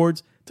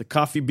skateboards to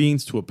coffee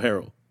beans to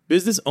apparel.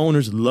 Business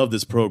owners love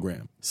this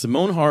program.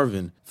 Simone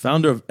Harvin,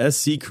 founder of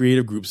SC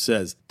Creative Group,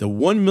 says, "The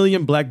 1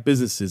 million black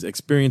businesses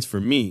experience for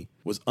me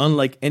was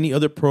unlike any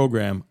other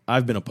program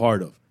I've been a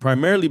part of,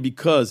 primarily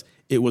because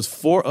it was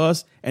for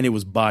us and it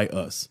was by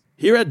us."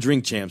 Here at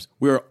Drink Champs,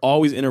 we are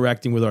always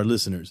interacting with our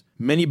listeners,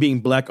 many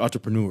being black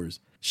entrepreneurs.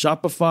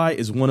 Shopify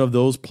is one of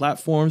those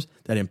platforms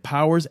that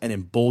empowers and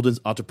emboldens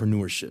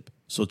entrepreneurship.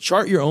 So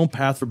chart your own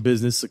path for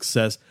business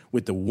success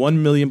with the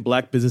 1 Million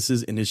Black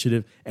Businesses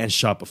Initiative and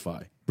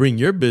Shopify. Bring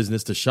your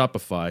business to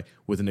Shopify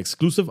with an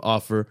exclusive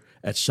offer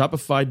at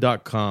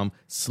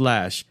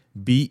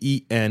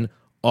shopify.com/BEN,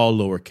 all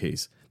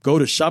lowercase. Go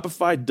to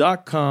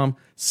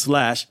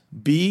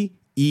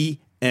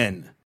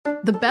shopify.com/BEN.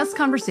 The best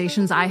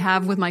conversations I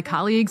have with my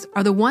colleagues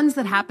are the ones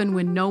that happen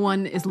when no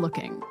one is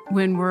looking,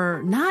 when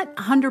we're not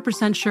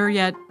 100% sure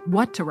yet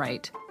what to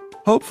write.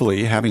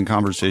 Hopefully, having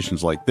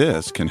conversations like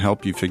this can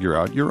help you figure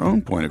out your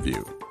own point of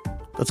view.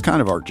 That's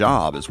kind of our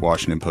job as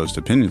Washington Post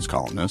opinions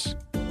columnists.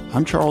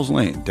 I'm Charles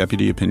Lane,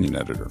 Deputy Opinion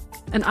Editor.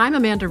 And I'm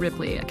Amanda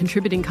Ripley, a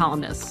contributing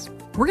columnist.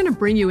 We're going to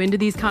bring you into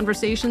these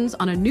conversations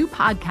on a new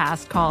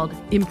podcast called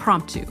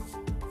Impromptu.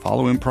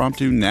 Follow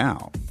Impromptu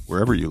now,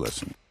 wherever you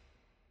listen.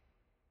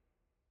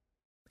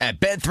 At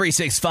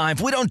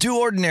Bet365, we don't do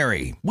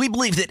ordinary. We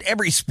believe that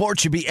every sport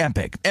should be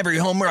epic. Every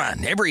home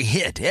run, every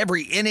hit,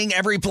 every inning,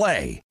 every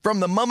play. From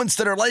the moments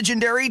that are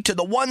legendary to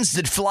the ones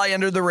that fly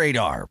under the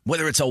radar.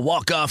 Whether it's a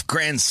walk-off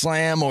grand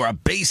slam or a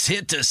base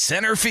hit to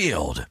center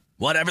field.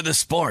 Whatever the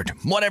sport,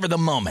 whatever the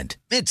moment.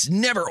 It's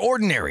never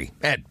ordinary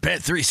at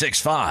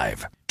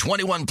Bet365.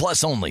 21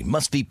 plus only.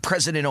 Must be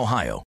present in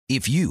Ohio.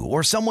 If you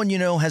or someone you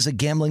know has a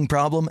gambling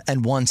problem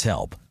and wants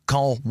help,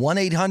 call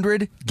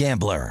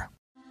 1-800-GAMBLER.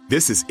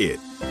 This is it.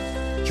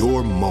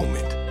 Your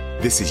moment.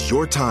 This is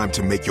your time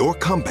to make your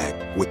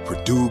comeback with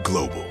Purdue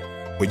Global.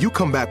 When you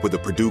come back with a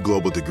Purdue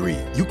Global degree,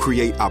 you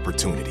create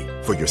opportunity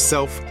for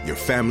yourself, your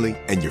family,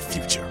 and your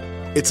future.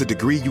 It's a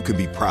degree you can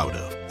be proud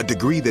of, a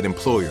degree that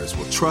employers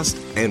will trust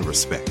and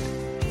respect.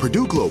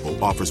 Purdue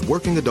Global offers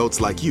working adults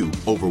like you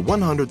over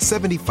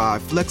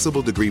 175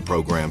 flexible degree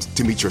programs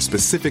to meet your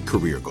specific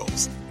career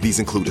goals. These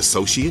include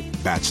associate,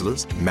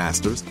 bachelor's,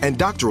 master's, and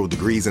doctoral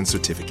degrees and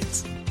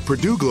certificates.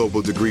 Purdue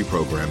Global degree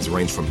programs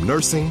range from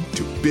nursing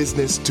to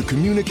business to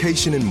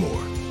communication and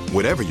more.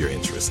 Whatever your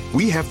interest,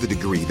 we have the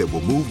degree that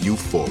will move you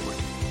forward.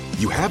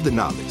 You have the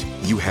knowledge,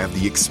 you have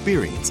the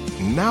experience.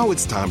 Now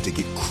it's time to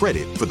get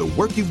credit for the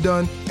work you've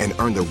done and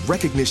earn the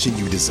recognition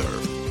you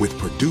deserve with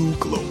Purdue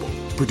Global,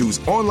 Purdue's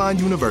online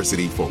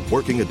university for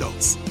working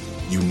adults.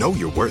 You know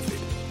you're worth it.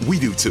 We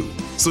do too.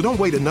 So don't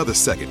wait another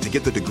second to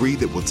get the degree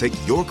that will take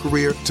your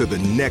career to the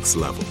next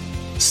level.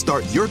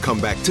 Start your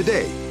comeback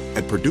today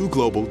at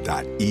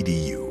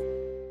purdueglobal.edu.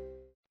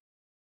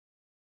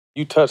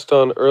 You touched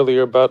on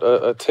earlier about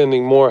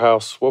attending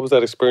Morehouse. What was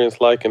that experience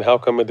like, and how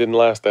come it didn't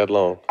last that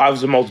long? It was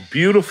the most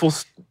beautiful,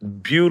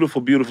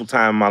 beautiful, beautiful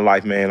time in my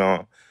life,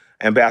 man.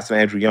 Ambassador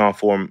Andrew Young,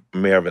 former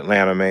mayor of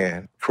Atlanta,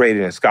 man,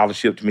 created a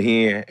scholarship to me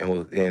here,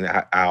 and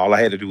all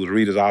I had to do was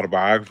read his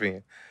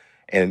autobiography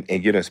and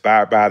get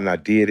inspired by it, and I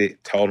did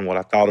it, told him what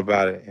I thought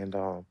about it, and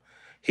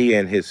he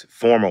and his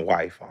former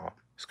wife,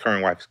 his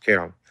current wife is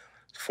Carolyn,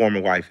 his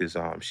former wife is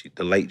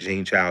the late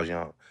Jean Charles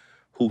Young,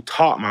 who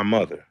taught my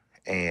mother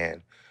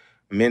and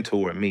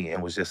mentored me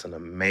and was just an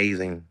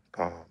amazing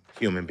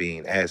human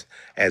being, as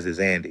is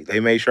Andy. They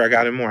made sure I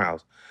got in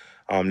Morehouse.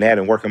 That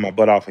and working my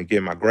butt off and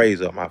getting my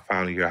grades up my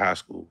final year of high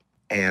school.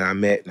 And I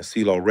met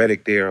Nasilo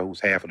Reddick there,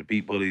 who's half of the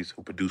Beat Bullies,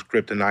 who produced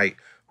Kryptonite,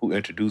 who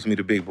introduced me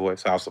to Big Boy.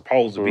 So I was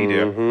supposed to be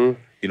there.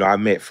 You know, I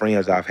met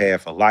friends I've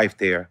had for life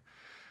there.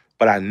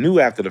 But I knew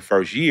after the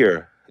first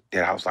year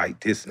that I was like,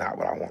 this is not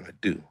what I want to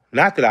do.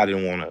 Not that I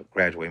didn't want to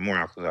graduate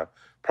Morehouse, because I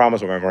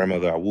promised my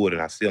grandmother I would,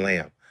 and I still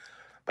am.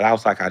 But I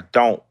was like, I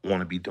don't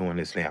want to be doing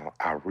this now.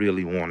 I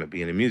really want to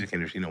be in the music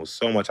industry. You know, there was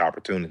so much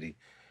opportunity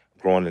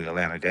growing in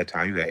Atlanta at that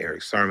time. You got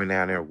Eric Sermon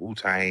down there,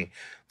 Wu-Tang,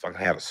 fucking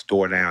had a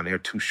store down there,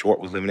 Too Short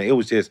was living there. It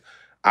was just,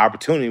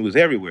 opportunity was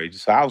everywhere.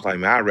 So I was like,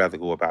 man, I'd rather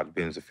go about the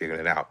business of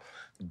figuring it out.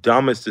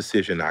 Dumbest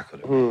decision I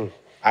could have made.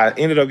 I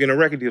ended up getting a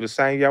record deal the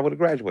same year I would have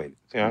graduated.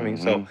 You know what I mean?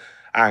 So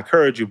I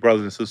encourage you,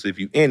 brothers and sisters, if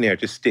you're in there,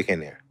 just stick in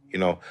there, you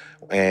know?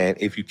 And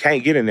if you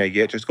can't get in there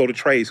yet, just go to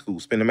trade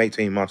school, spend them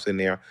 18 months in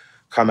there,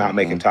 come out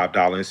making top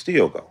dollar and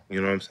still go. You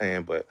know what I'm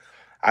saying? But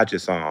I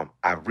just, I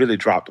really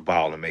dropped the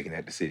ball in making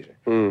that decision.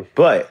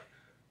 But,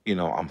 you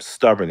know, I'm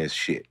stubborn as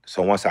shit.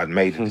 So once I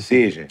made the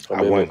decision,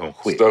 I wasn't going to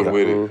quit. Stuck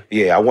with it.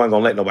 Yeah, I wasn't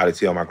going to let nobody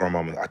tell my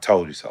grandmama, I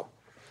told you so.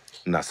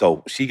 Now,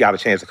 so she got a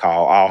chance to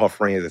call all her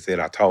friends and said,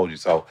 I told you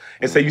so.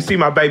 And say, you see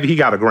my baby, he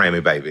got a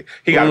Grammy, baby.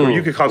 He got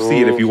you can come see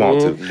it if you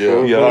want to.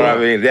 Yeah. You know what I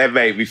mean? That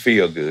made me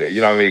feel good.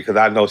 You know what I mean? Because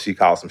I know she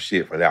called some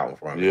shit for that one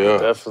from me. Yeah,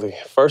 definitely.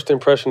 First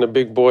impression of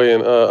Big Boy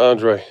and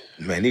Andre.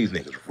 Man, these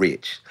niggas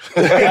rich.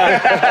 Big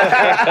had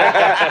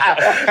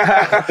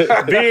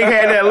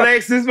that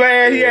Lexus,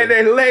 man. He had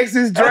that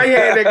Lexus. Dre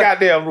had that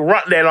goddamn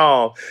run that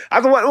on.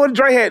 I said, what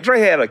Dre had?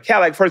 Dre had a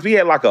Cadillac first. He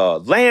had like a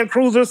Land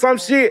Cruiser or some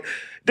shit.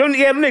 Them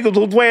niggas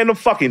was wearing them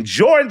fucking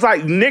Jordans.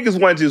 Like,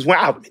 niggas wasn't just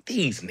wearing,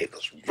 these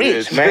niggas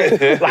rich,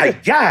 man.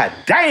 Like, god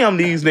damn,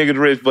 these niggas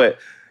rich. But,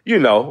 you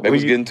know. They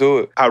was getting to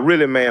it. I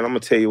really, man, I'm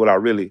going to tell you what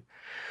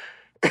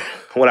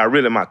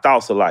my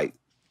thoughts are like.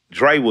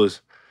 Dre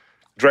was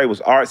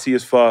artsy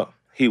as fuck.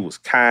 He was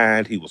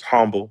kind. He was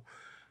humble.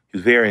 He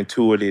was very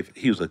intuitive.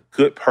 He was a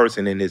good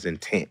person in his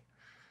intent.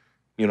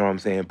 You know what I'm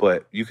saying?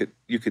 But you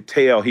could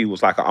tell he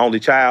was like an only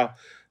child.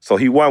 So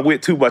he wasn't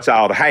with too much of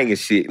all the hanging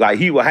shit. Like,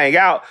 he would hang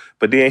out,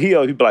 but then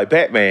he'd be like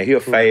Batman.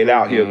 He'll fade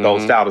out. He'll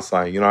ghost out or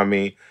something. You know what I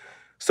mean?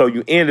 So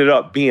you ended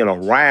up being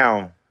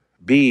around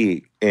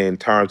Big in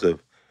terms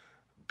of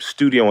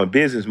studio and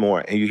business more.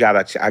 And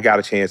I got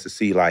a chance to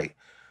see, like,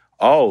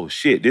 oh,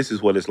 shit, this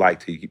is what it's like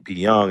to be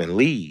young and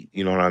lead.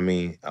 You know what I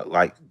mean?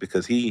 Like,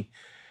 because he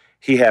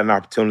had an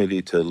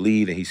opportunity to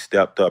lead, and he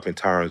stepped up in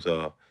terms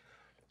of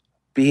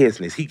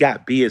business. He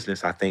got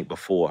business, I think,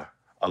 before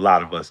a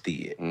lot of us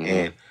did.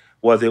 And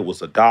whether it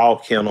was a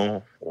dog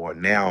kennel or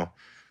now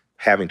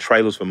having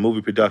trailers for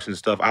movie production and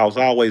stuff, I was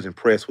always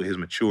impressed with his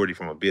maturity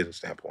from a business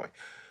standpoint.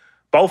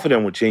 Both of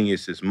them were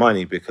geniuses,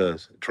 money,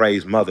 because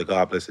Dre's mother,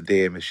 God bless her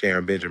dead, Miss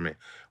Sharon Benjamin,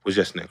 was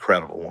just an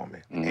incredible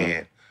woman.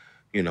 And,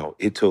 you know,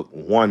 it took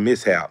one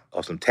mishap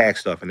of some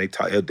tax stuff, and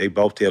they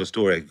both tell the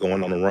story of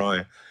going on a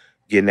run,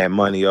 getting that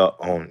money up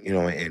on, you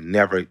know, and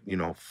never, you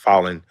know,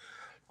 falling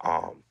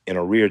in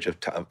arrears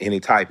of any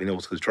type. And it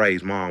was because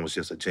Dre's mom was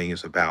just a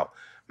genius about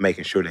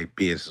making sure their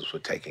business were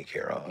taken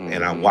care of.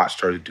 And I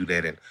watched her to do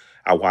that, and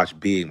I watched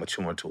Big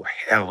mature into a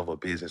hell of a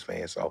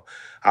businessman. So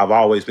I've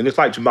always been, it's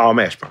like Jamal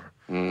Mashburn.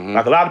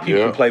 Like, a lot of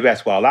people can play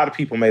basketball. A lot of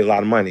people made a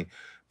lot of money.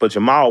 But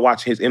Jamal,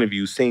 watching his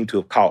interviews, seemed to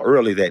have caught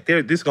early that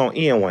this is going to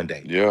end one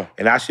day. Yeah.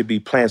 And I should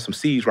be planting some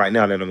seeds right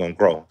now that are going to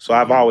grow. So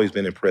I've always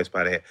been impressed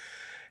by that.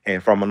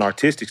 And from an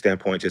artistic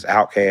standpoint, just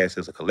Outkast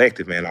as a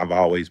collective, man, I've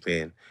always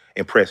been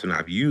impressed, and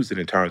I've used it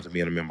in terms of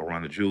being a member of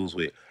Run the Jewels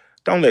with,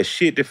 don't let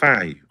shit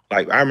define you.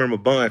 Like, I remember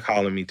Bun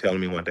calling me, telling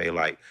me one day,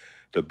 like,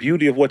 the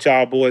beauty of what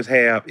y'all boys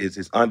have is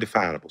it's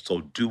undefinable.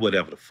 So do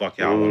whatever the fuck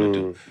y'all want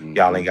to do.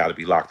 Y'all ain't got to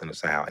be locked in the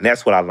sound. And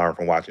that's what I learned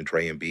from watching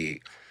Dre and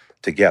Big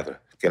together.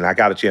 And I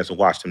got a chance to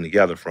watch them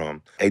together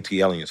from A.T.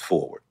 Aliens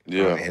forward.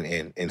 Yeah.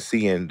 And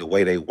seeing the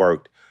way they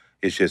worked,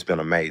 it's just been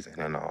amazing.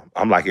 And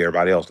I'm like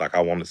everybody else. Like, I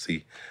want to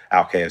see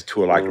Outkast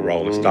tour like the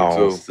Rolling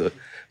Stones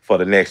for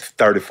the next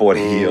 30, 40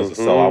 years or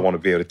so. I want to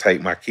be able to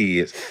take my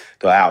kids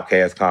to an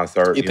Outkast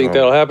concert. You think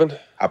that'll happen?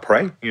 I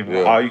pray. You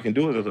know, all you can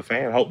do is as a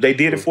fan. Hope they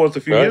did it for us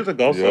a few years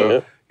ago.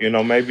 So, you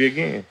know, maybe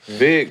again.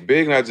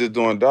 Big not just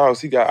doing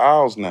dogs. He got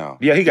owls now.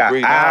 Yeah, he got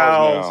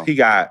owls.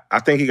 I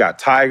think he got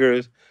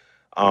tigers.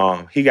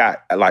 He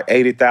got like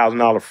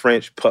 $80,000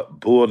 French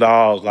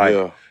bulldogs.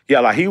 Like, Yeah,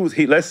 like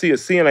let's see,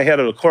 seeing ahead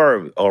of the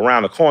curve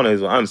around the corner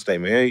is an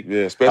understatement.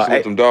 Yeah, especially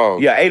with them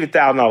dogs. Yeah,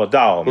 $80,000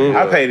 dog, man.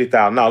 I pay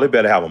 $80,000, they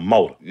better have a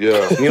motor.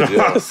 Yeah. You know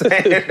what I'm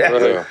saying?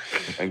 Yeah.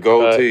 And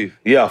gold teeth.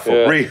 Yeah,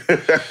 for real.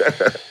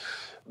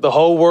 The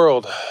whole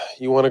world,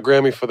 you won a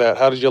Grammy for that.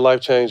 How did your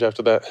life change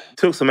after that?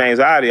 Took some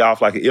anxiety off,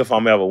 like if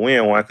I'm ever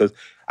win one, because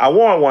I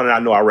won one and I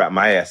know I rapped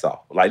my ass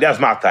off. Like, that's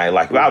my thing.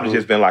 Like, if I would have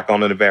just been like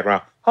on in the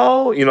background,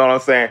 oh, you know what I'm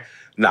saying?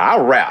 Nah, I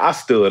rap. I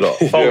stood up.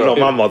 Folding up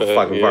my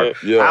motherfucking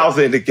verse. Yeah. I was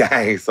in the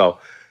game, so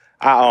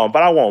but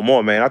I want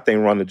more, man. I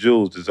think Run the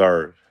Jewels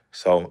deserve.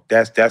 So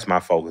that's my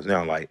focus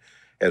now. Like,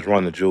 as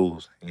Run the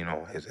Jewels, you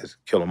know, as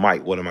Killer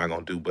Mike, what am I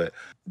gonna do? But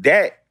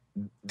that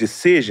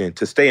decision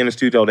to stay in the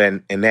studio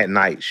that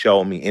night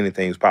showed me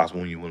anything's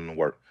possible when you're willing to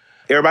work.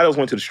 Everybody else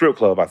went to the strip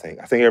club, I think.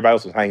 I think everybody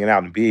else was hanging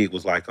out, and Big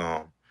was like,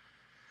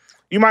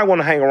 you might want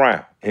to hang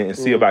around and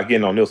see about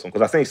getting on this one,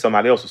 because I think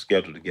somebody else was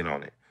scheduled to get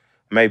on it.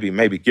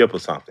 Maybe Gip or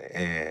something.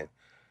 And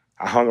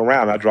I hung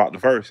around, I dropped the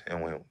verse.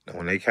 And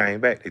when they came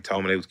back, they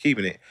told me they was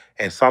keeping it.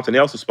 And something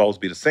else was supposed to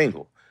be the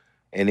single.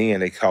 And then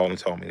they called and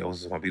told me it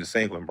was going to be the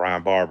single. And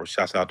Brian Barber,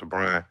 shouts out to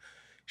Brian,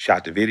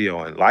 shot the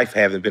video. And life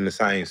hasn't been the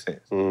same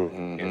since.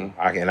 Mm-hmm. You know,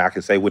 I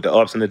can say with the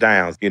ups and the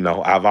downs, you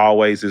know,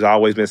 there's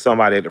always been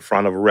somebody at the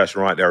front of a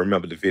restaurant that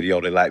remembered the video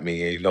they liked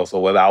me. And, you know, so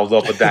whether I was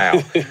up or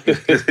down,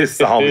 this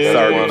song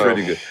served me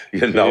pretty good,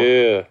 you know.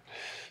 Yeah.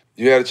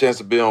 You had a chance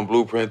to be on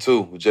Blueprint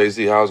too with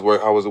Jay-Z. How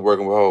was it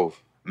working with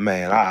Hov?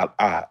 Man,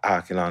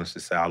 I can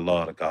honestly say I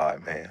love the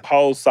God, man.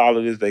 Hov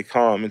solid as they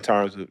come in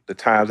terms of the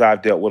times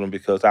I've dealt with him,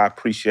 because I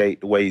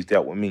appreciate the way he's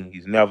dealt with me.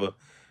 He's never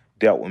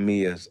dealt with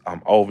me as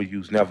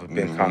overused, never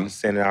been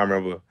condescending. I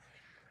remember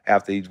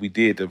after we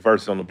did the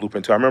verses on the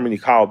Blueprint tour, I remember when he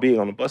called Big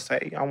on the bus, say,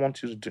 hey, I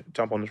want you to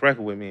jump on this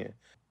record with me. And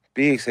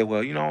Big said,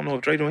 well, you know, I don't know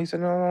if Dre doing. He said,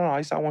 no.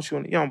 He said, I want you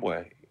and the young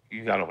boy.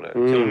 You got over there.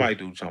 Killer Mike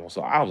do jump.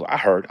 So I was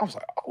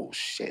like, oh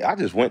shit. I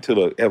just went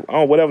to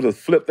whatever the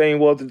flip thing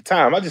was at the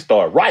time. I just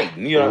started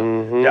writing, you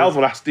know. That was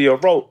when I still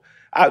wrote.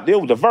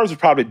 The verse was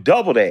probably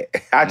double that.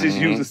 I just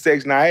used the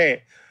section I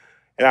had.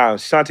 And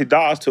Shanti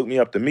Dawes took me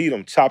up to meet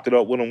him, chopped it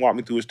up with him, walked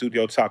me through his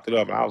studio, chopped it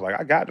up. And I was like,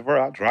 I got the verse.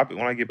 I'll drop it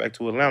when I get back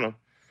to Atlanta.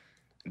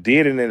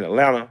 Did it in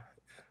Atlanta.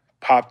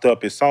 Popped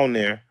up. It's on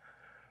there.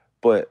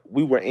 But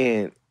we were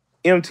in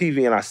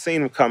MTV, and I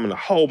seen him coming, a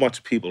whole bunch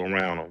of people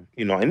around him,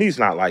 you know. And these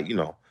not like, you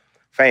know,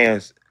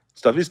 fans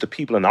stuff. It's the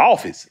people in the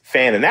office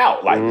fanning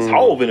out, like this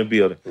Hov in the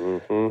building.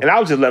 And I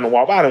was just letting him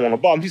walk by. I didn't want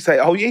to ball him. He say,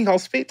 oh, you ain't gonna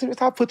speak to me?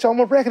 I'll put you on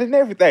my record and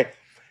everything.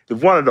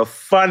 It's one of the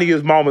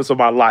funniest moments of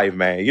my life,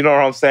 man. You know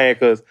what I'm saying?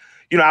 Because,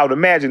 you know, I would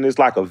imagine it's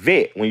like a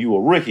vet when you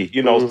a rookie,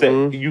 you know,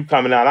 you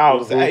coming out, I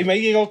was like, hey, man,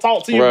 you ain't gonna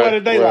talk to you boy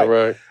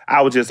today?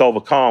 I was just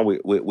overcome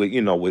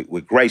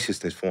with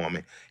graciousness for him.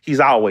 And he's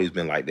always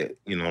been like that,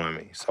 you know what I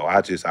mean? So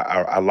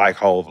I like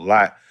Hov a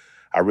lot.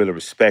 I really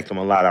respect him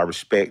a lot. I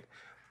respect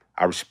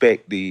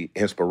the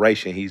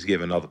inspiration he's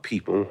given other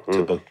people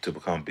to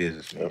become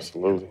businessmen.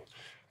 Absolutely.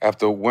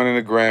 After winning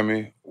a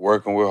Grammy,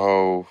 working with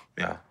Hov,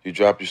 you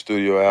dropped your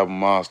studio album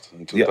Monster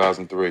in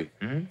 2003.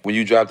 When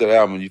you dropped that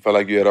album, you felt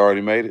like you had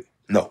already made it?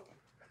 No.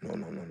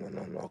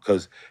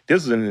 Because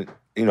this is in,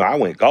 you know, I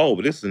went gold,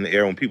 but this is in the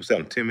era when people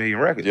selling 10 million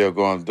records. Yeah,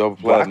 going double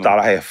But platinum. I thought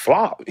I had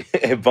flopped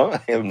and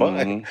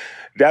Bun.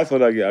 That's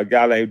when a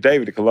guy named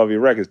David at Columbia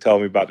Records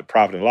told me about the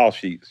profit and loss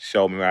sheets,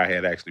 showed me where I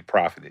had actually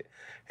profited.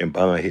 And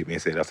Bun hit me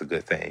and said, that's a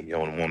good thing. You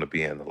don't want to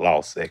be in the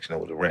loss section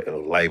or the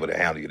label to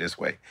handle you this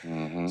way.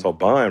 So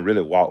Bun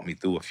really walked me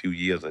through a few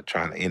years of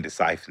trying to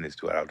indecisiveness.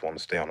 Do I want to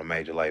stay on a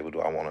major label?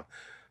 Do I want to?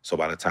 So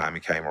by the time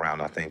it came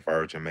around, I think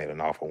Virgin made an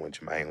offer when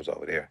Jermaine was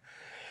over there.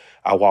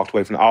 I walked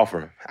away from the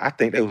offer. I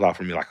think they was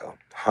offering me like a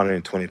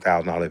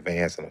 $120,000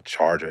 advance and a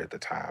charger at the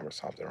time or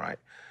something, right?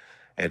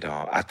 And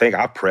I think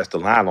I pressed the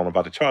line on them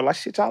about the charge. Like,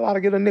 shit, y'all ought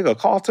to get a nigga a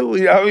car too.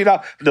 You know what I mean?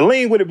 The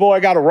lean with it boy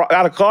got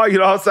a car, you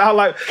know what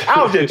I'm saying?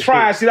 I was just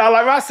trying shit. I was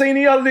like, I seen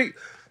the other nigga.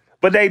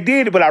 But they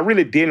did it, but I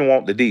really didn't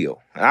want the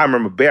deal. And I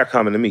remember Bear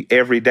coming to me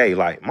every day,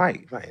 like,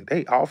 Mike, man,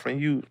 they offering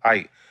you,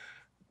 like,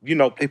 you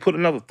know, they put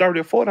another 30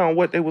 or 40 on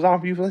what they was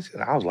offering you.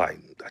 And I was like,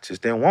 I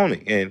just didn't want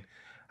it. And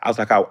I was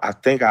like, I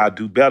think I'd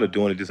do better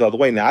doing it this other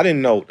way. Now, I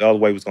didn't know the other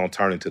way was going to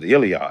turn into the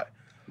Iliad.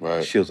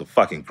 Right. She was a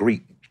fucking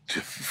Greek,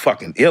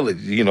 fucking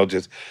Iliad, you know,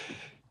 just...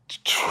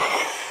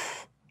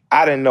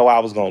 I didn't know I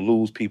was going to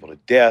lose people to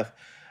death.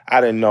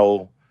 I didn't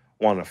know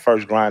one of the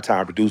first grind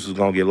time producers was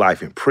going to get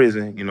life in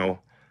prison, you know.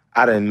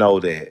 I didn't know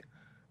that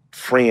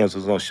friends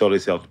was going to show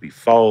themselves to be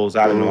foes.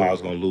 I didn't know I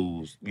was going to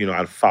lose, you know,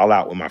 I'd fall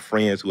out with my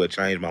friends who had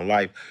changed my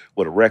life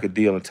with a record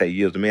deal and take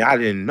years to me. I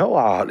didn't know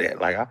all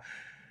that.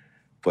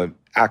 But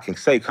I can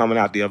say coming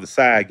out the other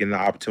side, getting the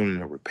opportunity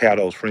to repair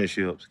those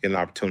friendships, getting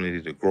the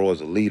opportunity to grow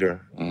as a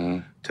leader,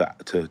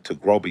 to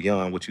grow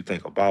beyond what you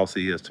think a boss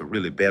is, to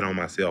really bet on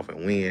myself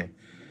and win,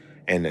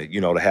 and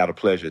to have the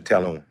pleasure of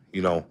telling,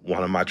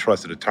 one of my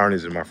trusted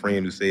attorneys and my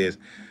friend who says,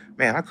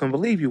 man, I couldn't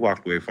believe you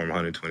walked away from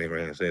 120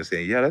 grand. And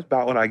saying, yeah, that's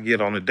about what I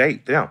get on a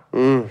date now.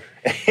 And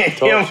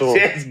him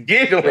just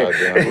giggling.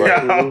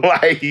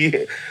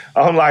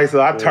 I'm like,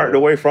 so I turned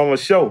away from a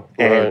show.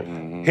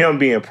 And him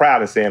being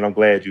proud and saying, I'm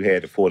glad you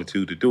had the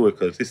fortitude to do it,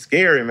 because it's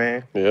scary,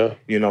 man. Yeah.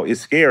 You know,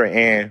 it's scary.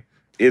 And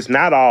it's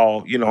not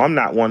all, you know, I'm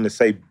not one to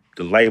say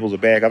the labels are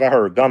bad, because I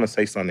heard Gunna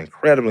say something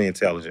incredibly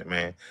intelligent,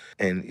 man.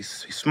 And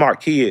he's a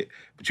smart kid,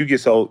 but you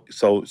get so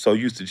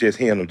used to just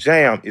hearing him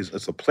jam.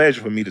 It's a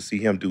pleasure for me to see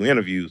him do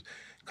interviews,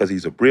 because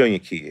he's a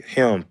brilliant kid.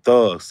 Him,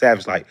 Thug,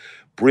 Savage, like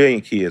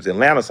brilliant kids.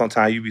 Atlanta,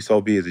 sometimes you be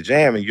so busy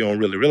jamming, you don't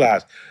really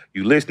realize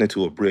you listening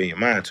to a brilliant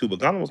mind too. But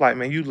Gunna was like,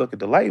 man, you look at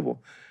the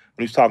label.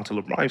 When he was talking to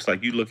LeBron, he's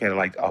like, you look at it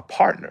like a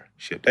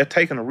partnership. They're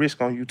taking a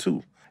risk on you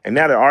too. And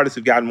now the artists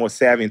have gotten more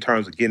savvy in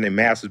terms of getting their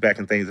masters back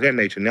and things of that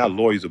nature. Now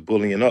lawyers are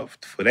bullying up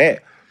for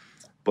that.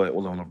 But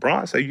when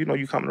LeBron say, you know,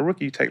 you come to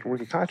rookie, you take the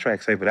rookie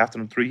contract, say, but after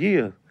them 3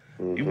 years,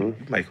 you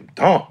make them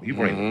dump. You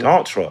bring the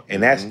dump truck.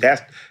 And that's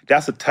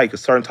to take a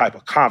certain type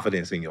of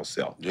confidence in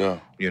yourself. Yeah.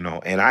 You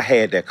know, and I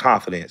had that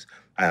confidence.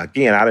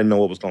 Again, I didn't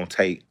know it was going to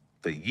take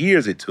the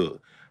years it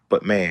took.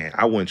 But man,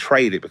 I wouldn't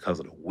trade it because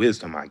of the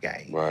wisdom I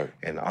gained. Right.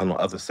 And on the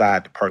other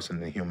side, the person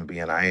and the human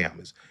being I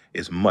am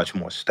is much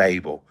more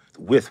stable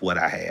with what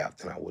I have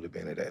than I would have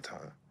been at that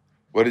time.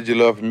 Where did your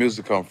love for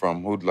music come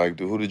from? Who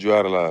did you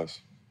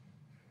idolize?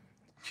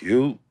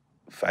 Cute,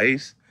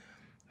 Face,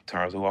 in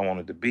terms of who I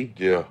wanted to be.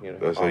 Yeah. You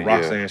know,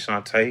 Roxanne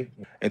Shante.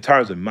 In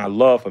terms of my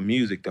love for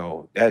music,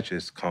 though, that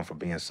just come from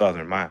being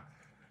Southern. My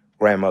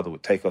grandmother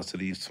would take us to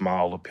these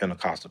small little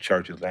Pentecostal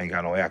churches. They ain't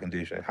got no air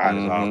conditioning, hot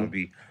as all can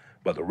be.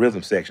 But the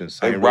rhythm section, the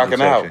same rhythm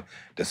section.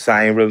 The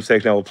same rhythm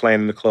section that was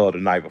playing in the club the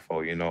night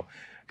before, you know.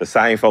 The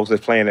same folks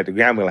that's playing at the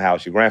gambling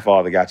house. Your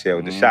grandfather got you at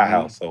with the shot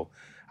house. So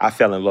I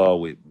fell in love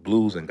with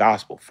blues and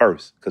gospel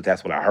first, because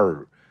that's what I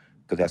heard,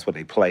 because that's what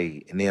they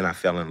played. And then I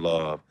fell in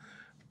love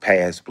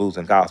past blues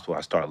and gospel.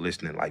 I started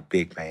listening like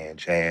big band,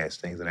 jazz,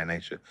 things of that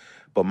nature.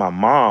 But when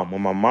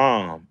my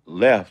mom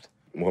left,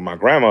 with my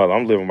grandmother,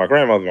 I'm living with my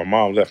grandmother, my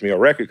mom left me a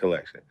record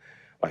collection.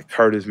 Like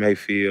Curtis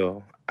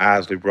Mayfield,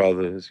 Isley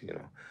Brothers, you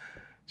know,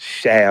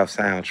 Shaft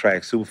soundtrack,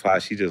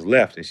 Superfly. She just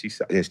left and she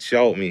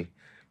showed me,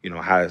 you know,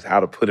 how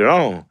to put it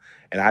on.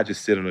 And I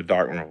just sit in a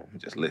dark room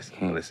and just listen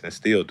and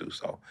still do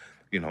so.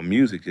 You know,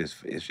 music is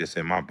just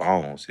in my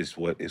bones. It's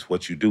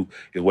what you do.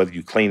 It's whether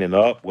you cleaning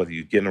up, whether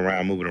you're getting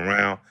around, moving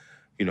around.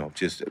 You know,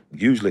 just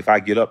usually if I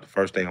get up, the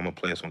first thing I'm gonna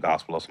play is some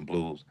gospel or some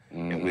blues,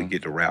 and we'll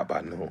get to rap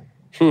by noon.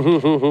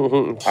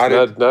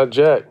 Not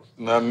Jack.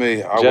 Not me.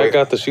 Jack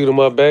got the Shoot 'em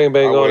Up Bang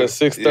Bang on at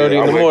 6:30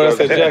 in the morning. I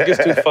said, Jack,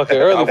 it's too fucking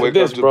early for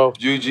this, bro.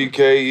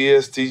 UGK,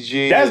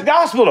 ESTG. That's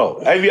gospel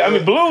though. I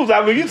mean blues.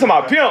 I mean, you talking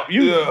about pimp?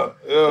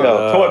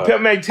 Poet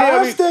Pimp may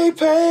tell me. I stay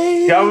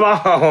paid. Come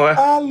on.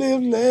 I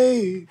live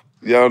late.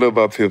 Y'all know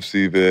about Pimp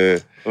C,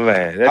 man.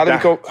 Man, how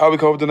we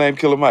come up with the name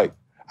Killer Mike?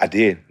 I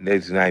did. They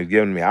just not even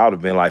giving me. I would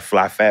have been like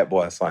Fly Fat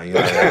Boy or something. You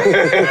know what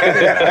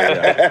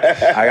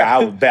I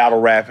was battle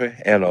rapping,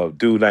 and a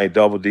dude named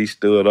Double D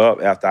stood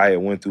up after I had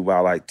went through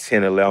about like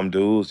 10, 11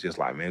 dudes, just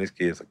like, man, this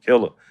kid's a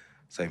killer.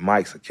 Say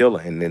Mike's a killer.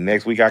 And then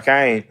next week I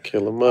came.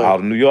 Killer Mike. All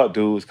the New York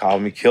dudes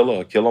called me Killer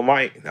or Killer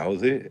Mike. And that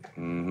was it.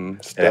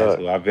 That's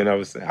what I've been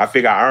ever since. I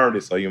figure I earned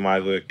it, so you might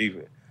as well keep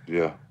it.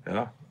 Yeah.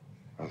 Yeah.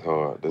 That's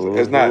hard.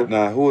 It's not,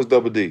 who was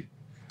Double D?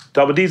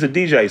 Double D's a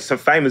DJ, some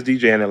famous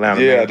DJ in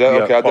Atlanta. Yeah,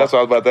 that's what I was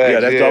about to ask. Yeah,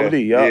 that's Double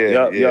D.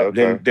 Yep.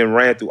 Okay. Then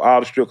ran through all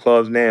the strip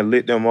clubs, man,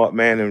 lit them up,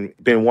 man, and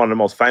been one of the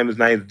most famous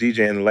names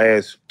DJ in the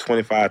last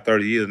 25,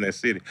 30 years in that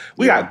city.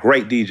 We got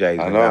great DJs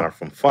in Atlanta,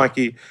 from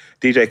Funky,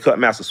 DJ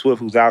Cutmaster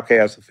Swift, who's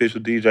Outkast's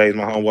official DJ, is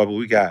my homeboy, but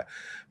we got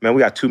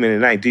too many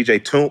names. DJ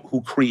Toomp, who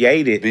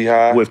created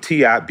with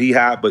T.I.,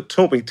 Beehive, but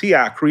Toomp and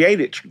T.I.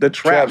 created the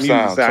trap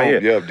music sound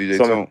here. Yep, DJ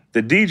Toomp.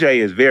 The DJ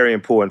is very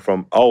important,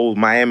 from old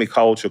Miami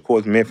culture, of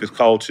course, Memphis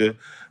culture,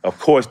 of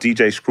course,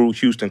 DJ Screw,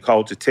 Houston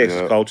culture,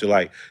 Texas culture.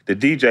 Like, the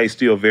DJ is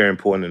still very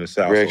important in the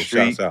South. Greg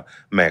Street.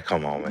 Man,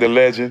 come on, man. The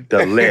legend.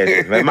 The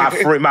legend, man.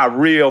 My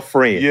real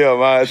friend. Yeah,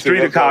 man.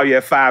 Street will call you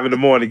at 5 in the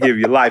morning to give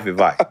you life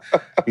advice.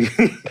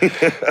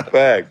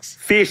 Facts.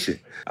 Fishing.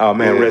 Oh,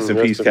 man, rest in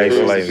peace, K.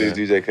 Slay. Rest in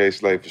peace, DJ K.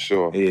 Slay, for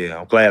sure. Yeah,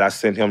 I'm glad I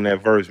sent him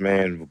that verse,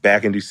 man,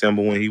 back in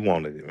December when he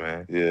wanted it,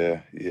 man.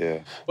 Yeah.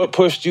 What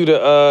pushed you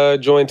to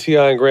join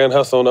T.I. and Grand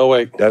Hustle in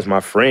 08? That's my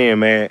friend,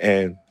 man,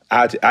 and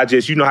I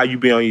just, you know how you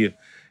be on your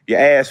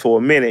ass for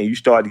a minute and you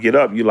start to get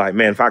up, you like,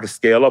 man, if I can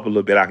scale up a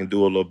little bit, I can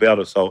do a little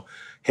better. So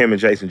him and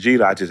Jason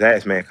Jeter, I just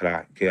asked, man,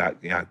 can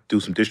I do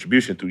some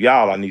distribution through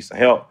y'all? I need some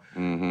help.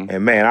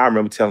 And man, I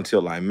remember telling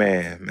Till, like,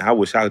 man, I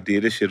wish I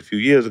did this shit a few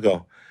years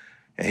ago.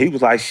 And he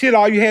was like, shit,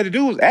 all you had to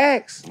do was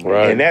ask.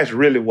 Right. And that's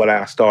really what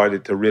I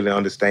started to really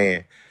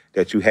understand,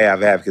 that you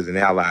have advocates and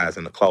allies,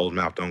 and the closed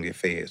mouth don't get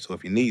fed. So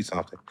if you need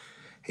something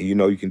and you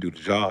know you can do the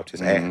job,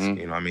 just ask.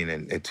 You know what I mean?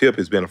 And Tip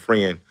has been a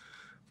friend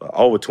for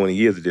over 20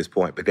 years at this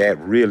point, but that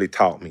really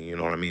taught me, you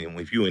know what I mean? And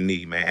if you in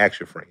need, man, ask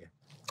your friend.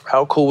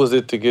 How cool was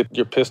it to get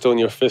your pistol and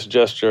your fist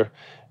gesture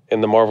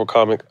in the Marvel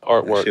comic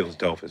artwork? That shit was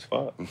dope as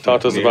fuck.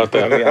 Talk to us about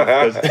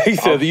that. He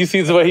said, you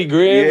see the way he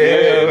grinned?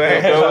 Yeah,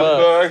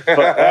 man.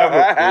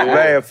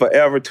 Forever,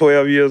 forever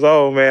 12 years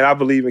old, man. I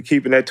believe in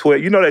keeping that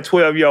 12. You know that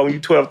 12-year-old, when you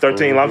 12,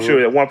 13, I'm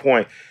sure at one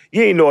point,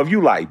 you ain't know if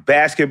you like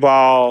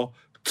basketball,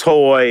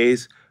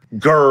 toys,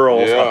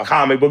 girls or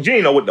comic books. You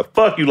didn't know what the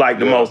fuck you like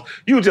the most.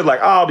 You was just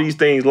like, all these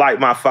things light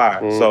my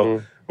fire.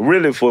 So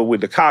really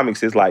with the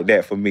comics, it's like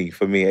that for me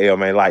and L,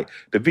 man. Like,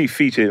 to be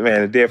featured,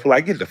 man, and therefore,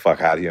 like, get the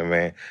fuck out of here,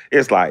 man.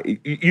 It's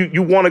like,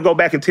 you want to go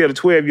back and tell the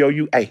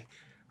 12-year-old hey,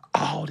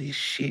 all this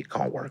shit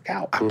gonna work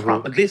out. I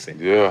promise. Listen,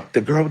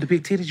 the girl with the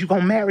big titties, you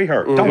gonna marry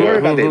her. Don't worry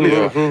about that.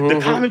 Listen, the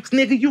comics,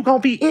 nigga, you gonna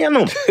be in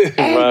them.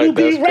 And you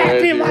be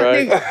rapping, my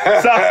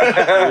nigga. So,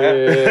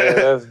 yeah,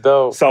 that's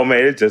dope. So,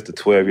 man, it's just a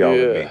 12-year-old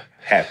with me.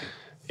 Happy.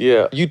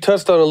 Yeah. You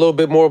touched on it a little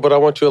bit more, but I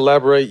want you to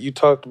elaborate. You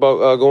talked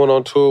about going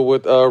on tour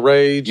with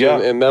Rage,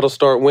 and that'll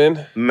start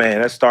when?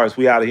 Man, that starts,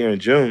 we out of here in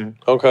June.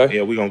 Okay.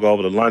 Yeah, we're gonna go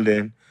over to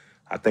London.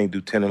 I think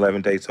do 10,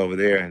 11 dates over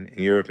there in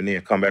Europe, and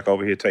then come back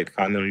over here, take the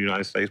continental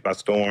United States by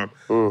storm,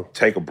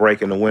 take a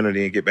break in the winter,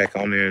 then get back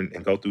on there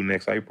and go through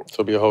next April. So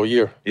it'll be a whole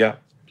year. Yeah.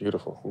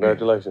 Beautiful.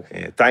 Congratulations.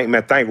 Yeah.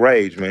 Thank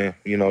Rage, man.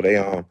 You know, they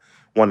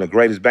one of the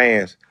greatest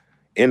bands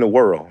in the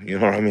world. You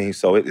know what I mean?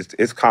 So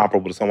it's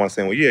comparable to someone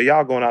saying, well, yeah,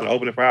 y'all going out and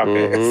opening for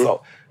Outkast.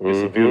 So it's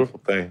a beautiful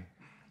thing.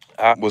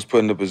 I was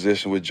put in a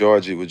position with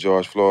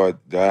George Floyd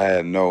that I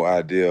had no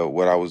idea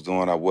what I was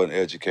doing. I wasn't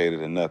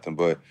educated or nothing,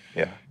 but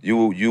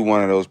you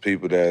one of those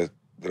people that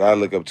I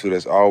look up to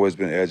that's always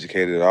been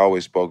educated, that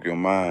always spoke your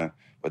mind,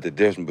 but the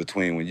difference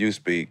between when you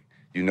speak,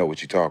 you know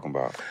what you're talking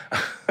about.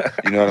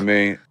 You know what I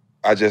mean?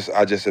 I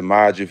just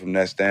admired you from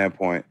that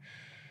standpoint.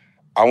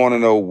 I want to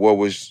know what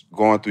was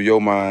going through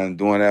your mind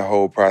during that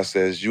whole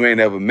process. You ain't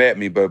ever met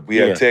me, but we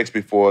had text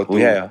before through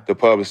the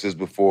publicist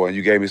before, and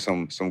you gave me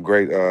some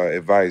great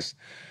advice.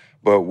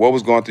 But what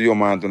was going through your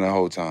mind during that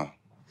whole time?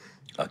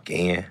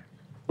 Again.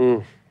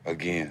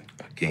 Again.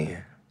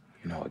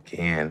 You know,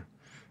 again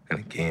and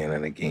again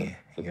and again.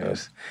 You know,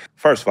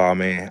 first of all,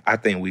 man, I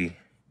think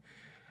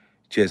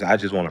I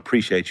just want to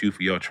appreciate you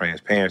for your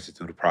transparency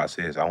through the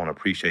process. I want to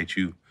appreciate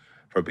you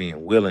for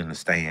being willing to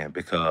stand,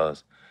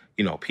 because,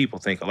 you know, people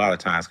think a lot of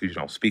times because you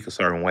don't speak a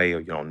certain way or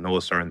you don't know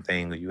a certain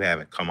thing or you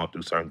haven't come up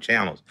through certain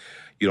channels,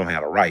 you don't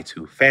have a right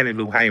to. Fannie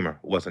Lou Hamer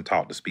wasn't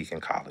taught to speak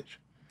in college.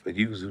 But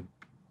you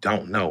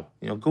don't know,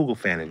 you know, Google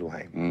Fannie Lou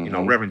Hamer. You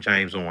know, Reverend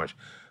James Orange,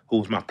 who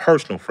was my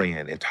personal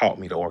friend and taught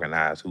me to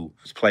organize, who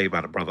was played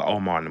by the brother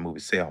Omar in the movie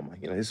Selma.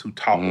 You know, this is who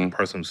taught me, the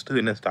person who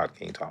stood next to Dr.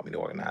 King taught me to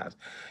organize.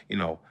 You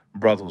know,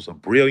 brother was a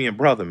brilliant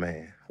brother,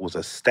 man, was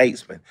a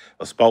statesman,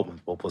 a spokesman,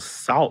 but was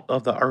salt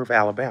of the earth,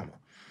 Alabama.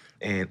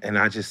 And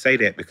I just say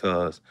that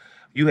because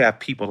you have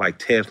people like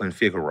Teslyn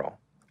Figaro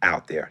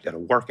out there that are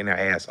working their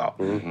ass off.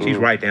 She's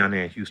right down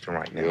there in Houston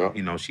right now. Yeah.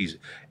 You know, she's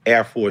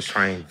Air Force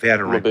trained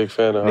veteran. I'm a big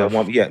fan of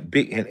her.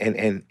 Big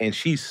and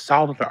she's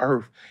salt of the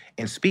earth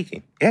and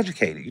speaking,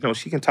 educated. You know,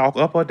 she can talk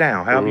up or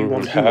down, however you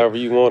want to do it. However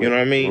you want it. You know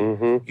what I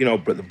mean? You know,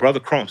 but the brother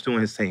Crump's doing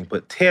his thing.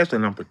 But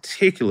Teslyn, I'm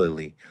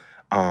particularly,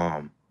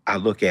 I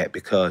look at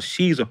because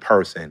she's a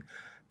person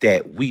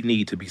that we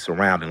need to be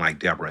surrounding like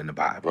Deborah in the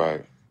Bible.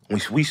 Right. When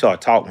she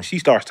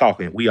starts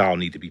talking, we all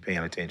need to be paying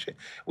attention.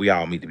 We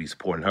all need to be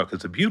supporting her.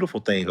 Because the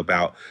beautiful thing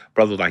about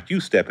brothers like you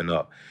stepping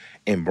up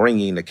and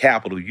bringing the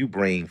capital you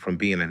bring from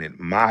being an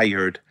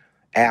admired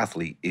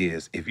athlete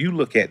is, if you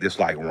look at this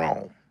like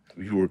Rome,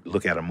 if you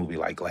look at a movie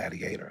like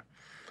Gladiator,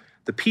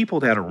 the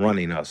people that are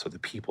running us are the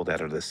people that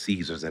are the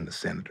Caesars and the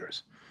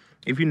senators.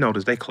 If you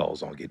notice, their clothes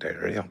don't get there.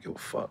 They don't give a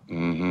fuck.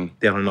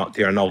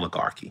 They're an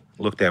oligarchy.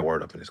 Look that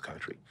word up in this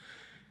country.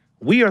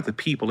 We are the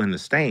people in the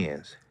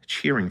stands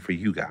cheering for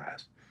you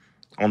guys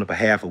on the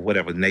behalf of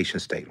whatever nation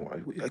state.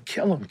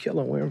 Kill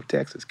them, we're in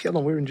Texas. Kill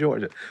them, we're in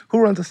Georgia. Who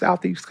runs the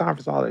Southeast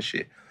Conference, all that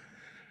shit.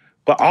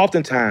 But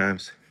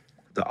oftentimes,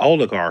 the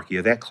oligarchy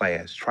of that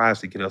class tries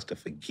to get us to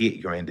forget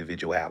your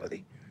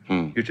individuality.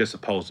 You're just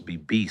supposed to be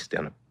beast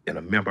and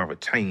a member of a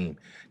team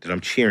that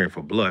I'm cheering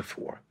for blood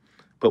for.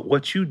 But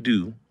what you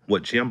do,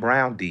 what Jim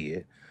Brown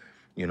did,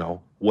 you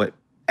know, what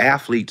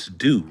athletes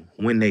do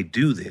when they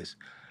do this,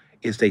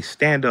 is they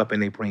stand up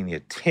and they bring the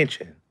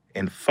attention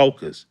and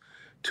focus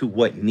to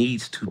what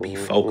needs to be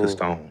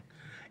focused on.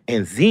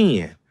 And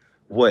then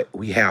what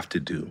we have to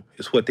do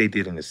is what they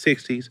did in the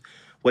 60s,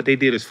 what they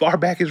did as far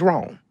back as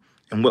Rome,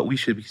 and what we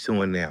should be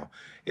doing now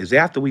is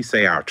after we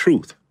say our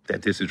truth,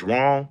 that this is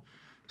wrong,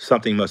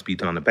 something must be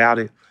done about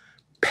it,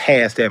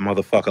 pass that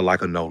motherfucker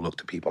like a no-look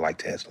to people like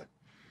Tesla.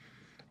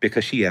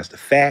 Because she has the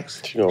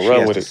facts, she has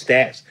the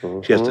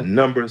stats, she has the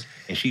numbers,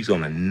 and she's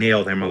gonna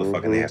nail their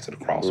motherfucking ass to the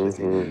cross with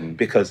you.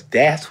 Because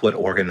that's what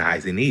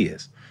organizing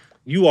is.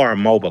 You are a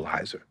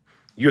mobilizer.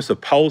 You're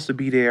supposed to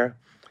be there.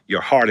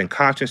 Your heart and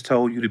conscience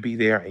told you to be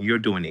there, and you're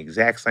doing the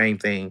exact same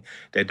thing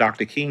that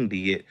Dr. King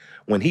did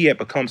when he had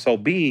become so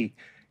big.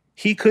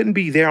 He couldn't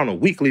be there on a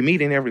weekly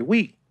meeting every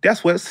week.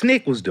 That's what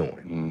SNCC was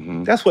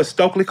doing. That's what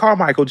Stokely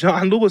Carmichael,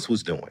 John Lewis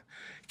was doing.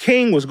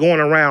 King was going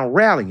around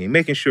rallying,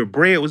 making sure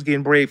bread was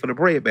getting bread for the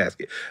bread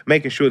basket,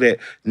 making sure that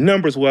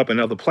numbers were up in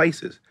other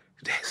places.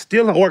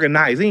 Still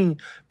organizing,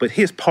 but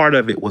his part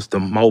of it was the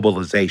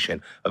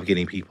mobilization of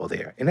getting people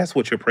there. And that's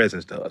what your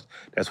presence does.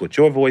 That's what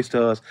your voice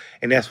does.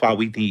 And that's why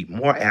we need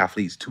more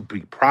athletes to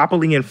be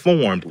properly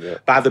informed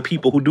by the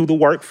people who do the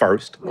work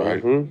first.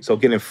 So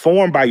get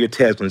informed by your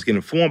Teslans, get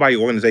informed by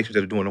your organizations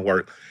that are doing the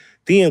work.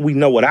 Then we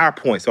know what our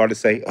points are to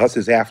say, us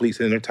as athletes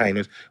and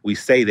entertainers, we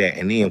say that,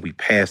 and then we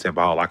pass that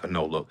ball like a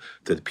no-look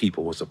to the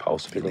people who are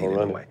supposed to be leading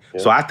the way.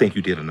 Yeah. So I think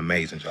you did an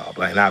amazing job.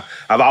 Like, and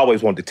I've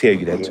always wanted to tell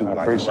you that too.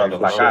 I appreciate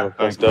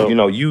it. You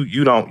know,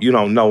 you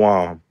don't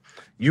know,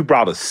 you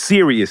brought a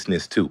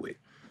seriousness to it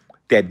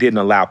that didn't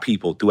allow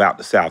people throughout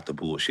the South to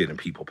bullshit, and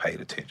people paid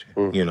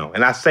attention. You know,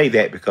 and I say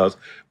that because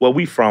where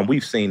we've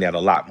seen that a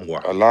lot more.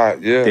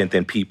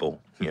 Than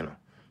people, you know.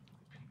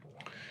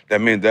 That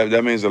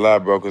means a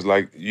lot, bro. Cause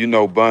like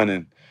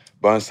Bun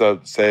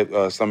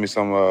sent me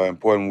some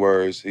important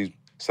words. He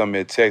sent me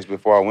a text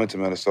before I went to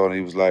Minnesota. And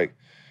he was like,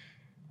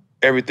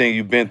 "Everything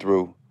you've been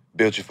through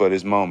built you for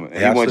this moment."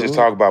 And he wasn't just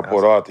talking about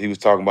Port Arthur. He was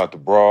talking about the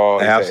brawl.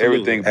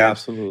 Everything.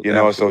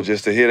 So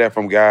just to hear that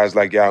from guys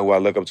like y'all who I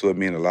look up to, it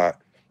mean a lot.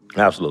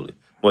 Absolutely.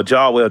 Well,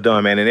 y'all well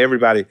done, man. And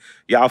everybody,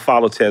 y'all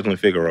follow Teslin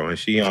Figaro. And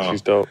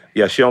she's dope.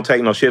 Yeah, she don't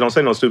take no shit. Don't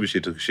say no stupid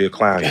shit to her. She'll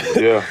clown you.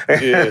 Yeah.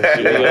 She on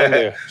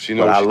there. She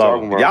knows what she's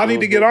talking about. Y'all need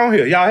to get on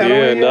here. Y'all have on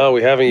here? No,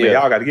 we haven't yet.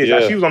 Y'all got to get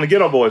y'all. She was on the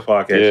Ghetto Boys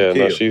podcast.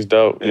 Yeah, she's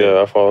dope.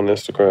 Yeah, I follow on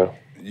Instagram.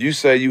 You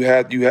say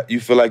you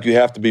feel like you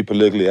have to be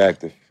politically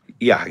active.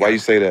 Yeah. Why you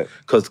say that?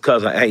 Cause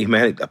hey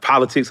man,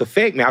 politics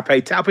affect me. I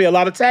pay a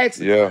lot of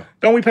taxes. Yeah.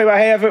 Don't we pay about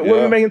half of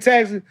what we making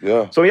taxes?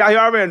 Yeah. So y'all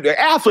already, the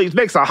athletes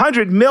makes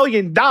 $100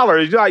 million.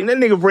 You're like, that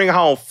nigga bring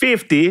home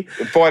 50.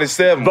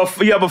 47.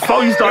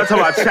 Before you start talking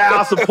about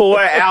child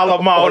support,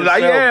 alimony.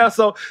 Like,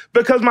 so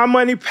because my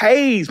money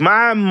pays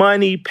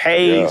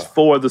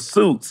for the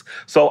suits.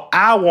 So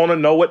I want to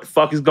know what the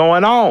fuck is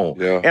going on.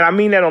 Yeah. And I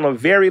mean that on a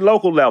very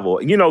local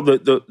level. You know,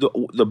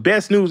 the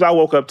best news I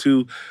woke up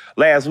to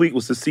last week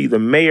was to see the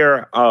mayor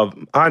of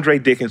Andre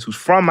Dickens, who's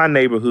from my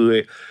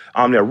neighborhood.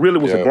 There really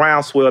was a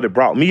groundswell that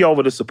brought me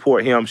over to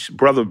support him.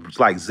 Brothers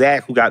like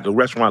Zach, who got the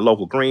restaurant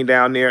Local Green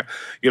down there.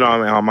 You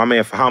know, my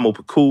man Fahamo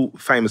Paku,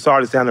 famous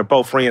artist down there,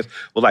 both friends,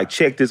 was like,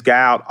 check this guy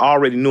out.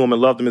 Already knew him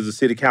and loved him as a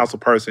city council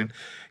person.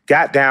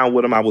 Got down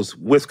with him. I was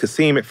with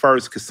Kasim at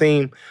first.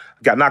 Kasim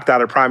got knocked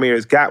out of the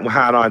primaries, got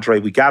behind Andre.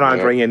 We got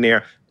Andre in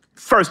there.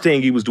 One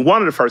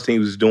of the first things he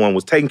was doing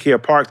was taking care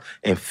of parks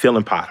and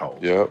filling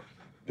potholes. Yep.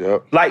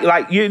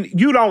 Like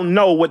you don't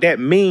know what that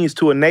means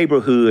to a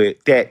neighborhood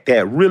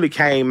that really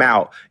came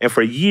out and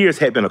for years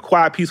had been a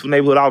quiet, peaceful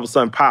neighborhood. All of a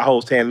sudden,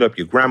 potholes standing up.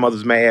 Your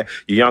grandmother's mad.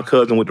 Your young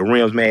cousin with the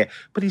rims mad.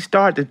 But he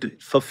started to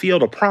fulfill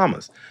the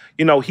promise.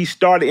 You know, he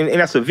started,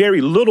 and that's a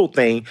very little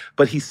thing,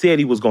 but he said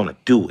he was going to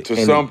do it.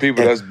 To some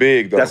people, that's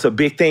big, though. That's a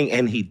big thing,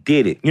 and he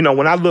did it. You know,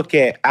 when I look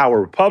at our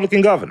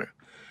Republican governor,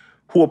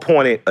 who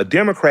appointed a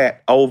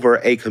Democrat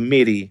over a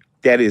committee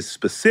that is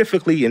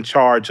specifically in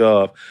charge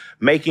of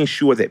making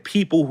sure that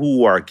people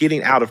who are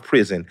getting out of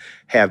prison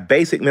have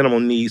basic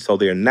minimum needs so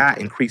they're not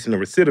increasing the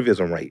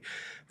recidivism rate.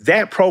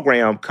 That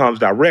program comes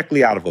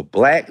directly out of a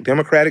black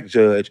Democratic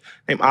judge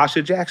named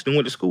Asha Jackson, who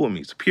went to school with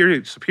me,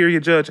 superior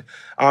judge in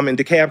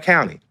DeKalb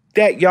County.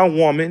 That young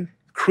woman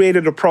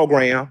created a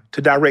program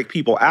to direct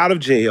people out of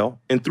jail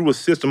and through a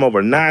system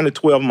over 9 to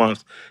 12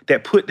 months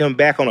that put them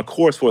back on a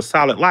course for a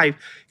solid life.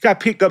 Got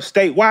picked up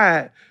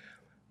statewide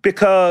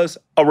because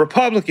a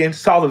Republican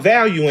saw the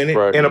value in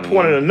it and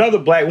appointed another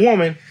black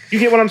woman. You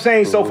get what I'm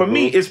saying? So for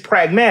me, it's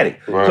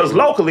pragmatic. Because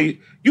locally,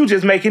 you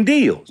just making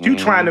deals. You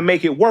trying to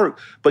make it work,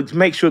 but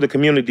make sure the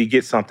community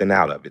gets something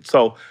out of it.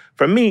 So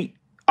for me,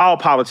 all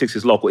politics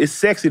is local. It's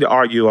sexy to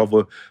argue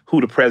over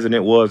who the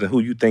president was and who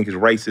you think is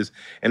racist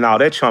and all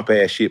that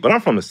chump-ass shit. But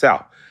I'm from the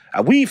South.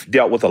 We've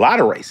dealt with a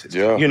lot of racists.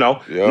 You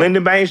know,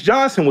 Lyndon Baines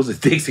Johnson was a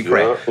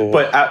Dixiecrat.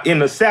 But in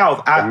the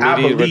South, I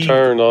believe...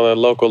 return on that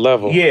local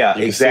level. Yeah,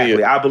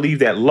 exactly. I believe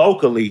that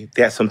locally,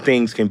 that some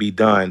things can be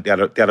done that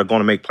are going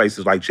to make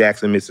places like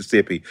Jackson,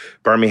 Mississippi,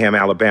 Birmingham,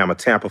 Alabama,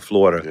 Tampa,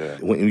 Florida.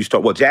 When you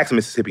start, Jackson,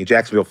 Mississippi, and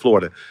Jacksonville,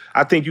 Florida,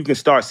 I think you can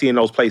start seeing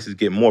those places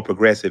get more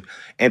progressive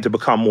and to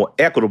become more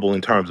equitable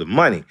in terms of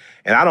money.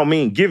 And I don't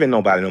mean giving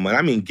nobody no money.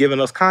 I mean giving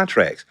us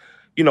contracts.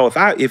 You know, if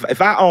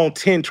I own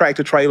 10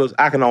 tractor trailers,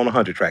 I can own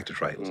 100 tractor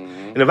trailers.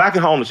 And if I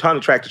can own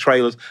 100 tractor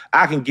trailers,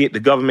 I can get the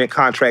government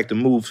contract to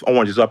move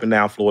oranges up and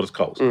down Florida's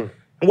coast. And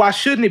why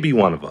shouldn't it be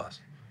one of us?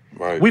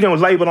 Right. We done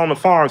was labeled on the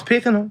farms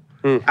picking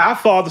them. Our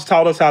fathers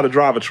taught us how to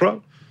drive a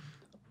truck.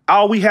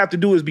 All we have to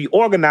do is be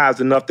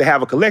organized enough to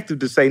have a collective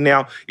to say,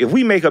 now, if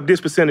we make up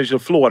this percentage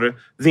of Florida,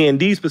 then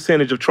these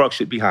percentage of trucks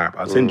should be higher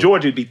by us. In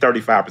Georgia, it'd be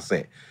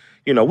 35%.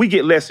 You know, we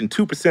get less than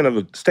 2% of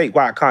the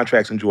statewide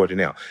contracts in Georgia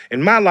now.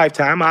 In my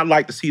lifetime, I'd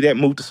like to see that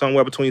move to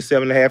somewhere between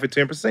 7.5%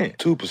 and 10%.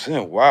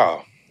 2%,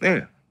 wow.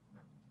 Yeah.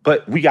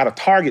 But we got to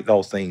target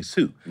those things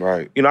too.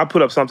 Right. You know, I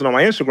put up something on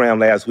my Instagram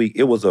last week.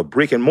 It was a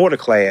brick and mortar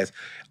class.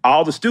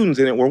 All the students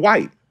in it were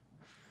white.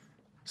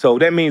 So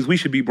that means we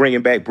should be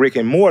bringing back brick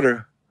and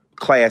mortar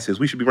classes.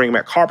 We should be bringing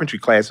back carpentry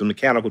classes and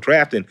mechanical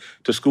drafting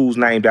to schools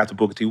named after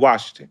Booker T.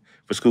 Washington,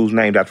 for schools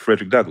named after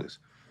Frederick Douglass,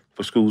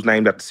 for schools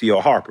named after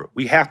C.L. Harper.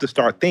 We have to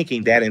start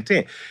thinking that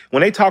intent.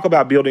 When they talk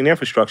about building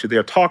infrastructure,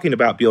 they're talking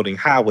about building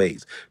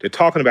highways. They're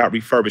talking about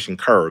refurbishing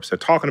curbs. They're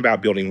talking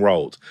about building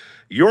roads.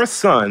 Your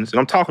sons, and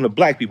I'm talking to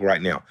black people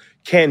right now,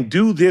 can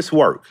do this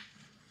work.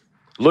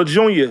 Lil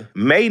Junior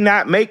may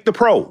not make the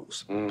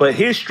pros, but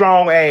his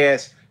strong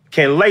ass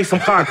can lay some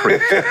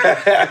concrete.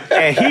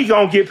 And he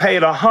gonna get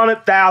paid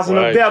 $100,000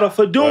 or better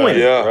for doing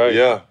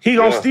it. He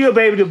gonna still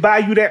be able to buy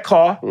you that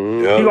car. He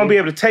gonna be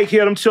able to take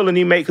care of them children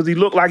he make because he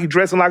look like he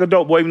dressing like a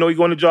dope boy even though he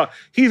going to job.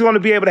 He's gonna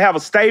be able to have a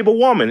stable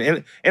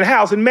woman and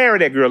house and marry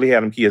that girl he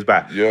had them kids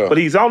by. But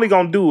he's only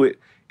gonna do it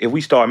if we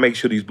start making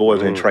sure these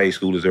boys are in trade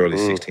school as early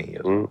as 16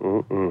 years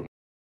old.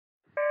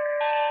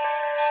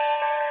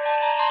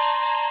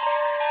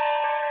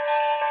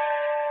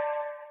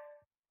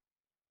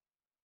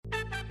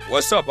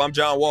 What's up? I'm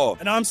John Wall.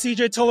 And I'm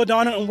CJ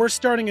Toledano, and we're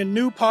starting a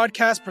new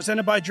podcast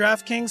presented by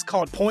DraftKings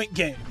called Point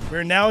Game.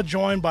 We're now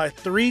joined by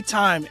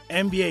three-time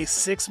NBA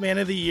Sixth Man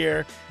of the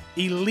Year,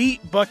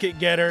 elite bucket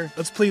getter.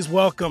 Let's please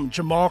welcome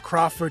Jamal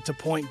Crawford to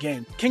Point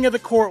Game. King of the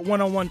Court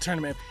one-on-one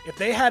tournament. If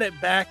they had it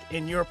back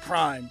in your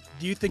prime,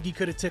 do you think you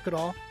could have took it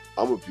all?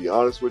 I'm going to be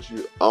honest with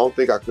you. I don't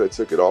think I could have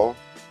took it all,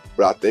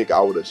 but I think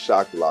I would have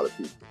shocked a lot of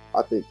people.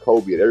 I think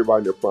Kobe and everybody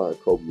in their prime,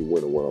 Kobe would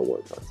win a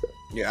one-on-one contest.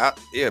 Yeah,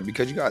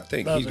 because you got to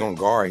think, he's going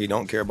to guard. He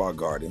don't care about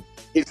guarding.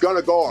 He's going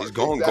to guard. He's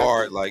going to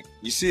guard. Like,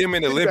 you see him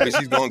in the Olympics,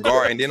 he's going to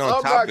guard. And then on top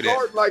of that. I'm not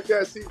guarding like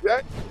that,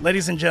 CJ.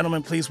 Ladies and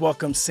gentlemen, please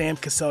welcome Sam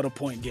Cassell to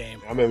Point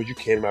Game. I remember you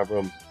came to my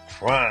room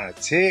crying,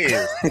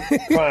 tears,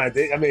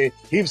 crying. I mean,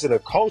 he was in a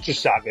culture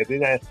shock. And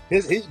then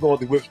he's going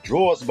through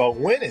withdrawals about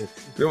winning.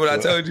 Remember what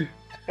I told you?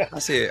 I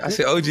said,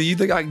 OG, you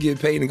think I can get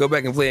paid and go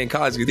back and play in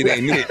college because it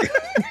ain't it?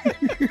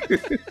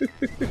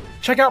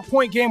 Check out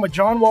Point Game with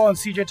John Wall and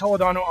CJ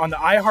Toledano on the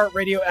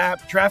iHeartRadio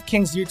app,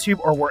 DraftKings YouTube,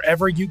 or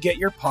wherever you get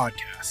your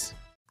podcasts.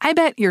 I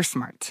bet you're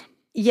smart.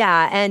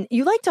 Yeah, and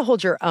you like to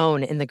hold your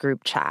own in the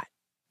group chat.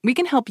 We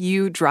can help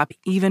you drop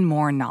even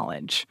more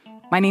knowledge.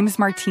 My name is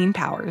Martine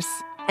Powers.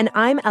 And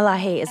I'm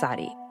Elahe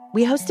Izadi.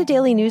 We host a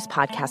daily news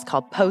podcast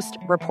called Post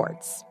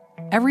Reports.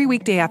 Every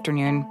weekday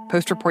afternoon,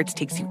 Post Reports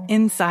takes you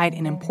inside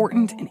an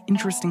important and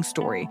interesting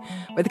story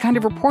with the kind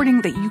of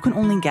reporting that you can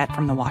only get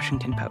from the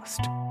Washington Post.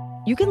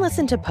 You can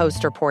listen to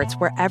Post Reports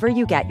wherever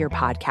you get your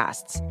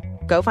podcasts.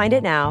 Go find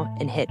it now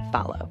and hit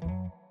follow.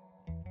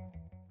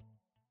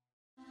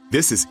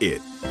 This is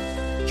it.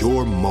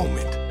 Your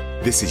moment.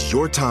 This is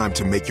your time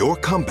to make your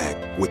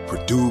comeback with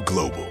Purdue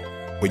Global.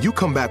 When you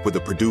come back with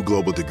a Purdue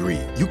Global degree,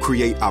 you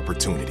create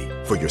opportunity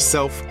for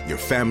yourself, your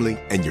family,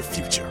 and your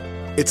future.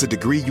 It's a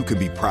degree you can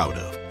be proud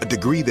of, a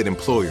degree that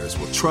employers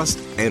will trust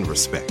and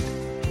respect.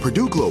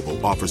 Purdue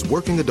Global offers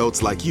working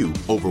adults like you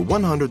over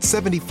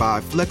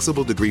 175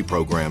 flexible degree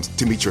programs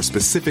to meet your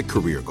specific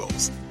career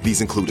goals.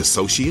 These include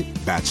associate,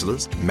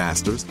 bachelor's,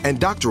 master's, and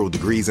doctoral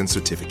degrees and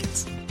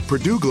certificates.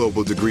 Purdue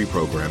Global degree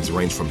programs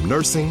range from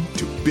nursing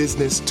to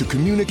business to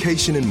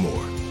communication and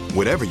more.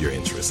 Whatever your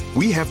interest,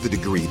 we have the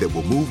degree that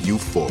will move you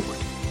forward.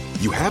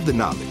 You have the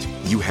knowledge,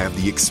 you have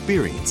the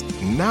experience.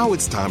 Now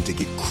it's time to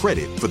get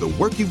credit for the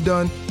work you've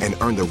done and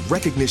earn the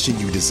recognition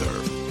you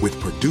deserve with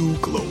Purdue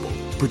Global.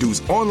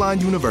 Purdue's online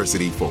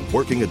university for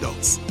working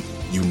adults.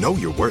 You know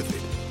you're worth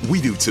it.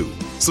 We do too.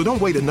 So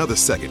don't wait another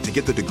second to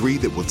get the degree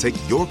that will take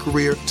your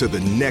career to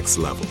the next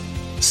level.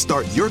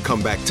 Start your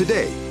comeback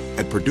today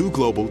at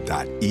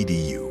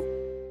purdueglobal.edu.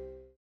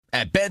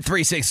 At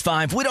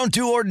Bet365, we don't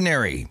do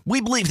ordinary. We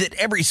believe that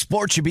every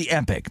sport should be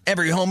epic.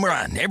 Every home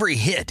run, every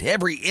hit,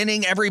 every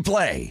inning, every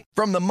play.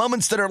 From the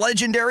moments that are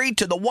legendary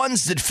to the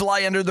ones that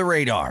fly under the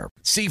radar.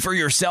 See for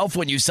yourself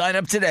when you sign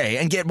up today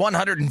and get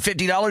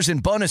 $150 in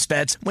bonus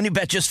bets when you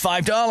bet just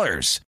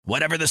 $5.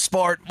 Whatever the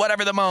sport,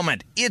 whatever the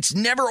moment, it's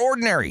never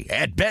ordinary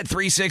at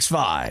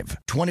Bet365.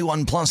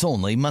 21 plus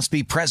only. Must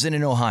be present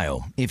in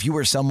Ohio. If you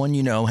or someone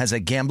you know has a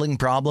gambling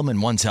problem and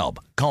wants help,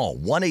 call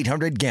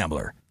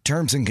 1-800-GAMBLER.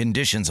 Terms and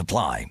conditions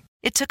apply.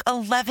 It took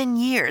 11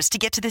 years to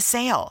get to this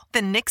sale.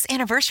 The Knix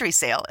Anniversary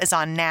Sale is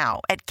on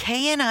now at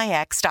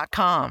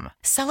knix.com.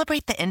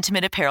 Celebrate the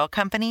intimate apparel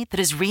company that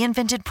has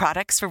reinvented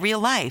products for real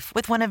life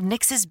with one of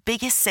Knix's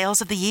biggest sales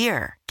of the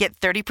year. Get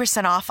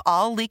 30% off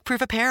all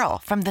leak-proof apparel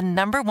from the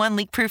 #1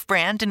 leak-proof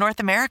brand in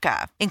North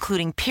America,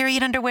 including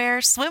period underwear,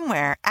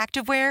 swimwear,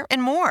 activewear,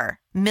 and more.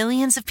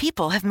 Millions of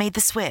people have made the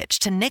switch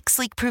to Knix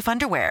leak-proof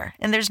underwear,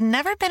 and there's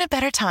never been a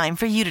better time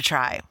for you to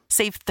try.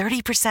 Save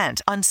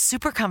 30% on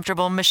super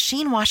comfortable,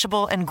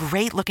 machine-washable, and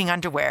great-looking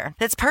underwear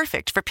that's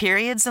perfect for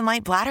periods and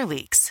light bladder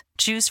leaks.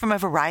 Choose from a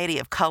variety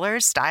of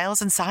colors,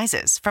 styles, and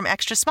sizes, from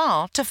extra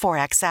small to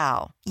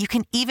 4XL. You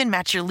can even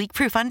match your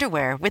leak-proof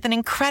underwear with an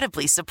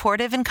incredibly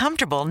supportive and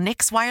comfortable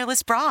Knix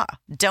wireless bra.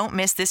 Don't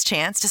miss this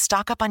chance to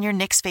stock up on your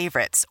Knix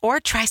favorites or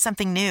try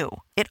something new.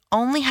 It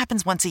only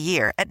happens once a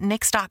year at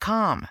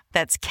Knix.com.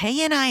 That's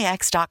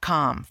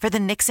knix.com for the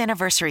Knix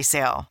Anniversary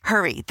Sale.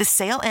 Hurry, the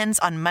sale ends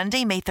on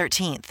Monday, May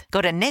 13th.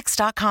 Go to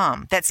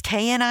Knix.com. That's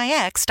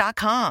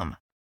knix.com.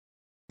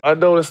 I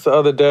noticed the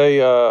other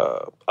day,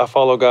 I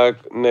follow a guy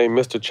named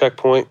Mr.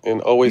 Checkpoint and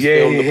always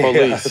film the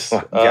police.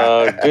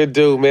 Good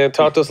dude, man.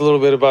 Talk to us a little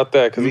bit about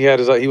that,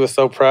 because he was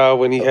so proud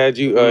when he had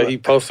you. He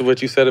posted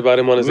what you said about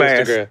him on his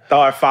Instagram.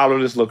 Started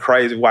following this little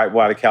crazy white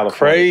boy out of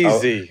California.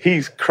 Crazy.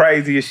 He's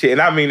crazy as shit,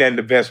 and I mean that in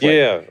the best way.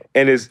 Yeah.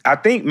 And I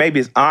think maybe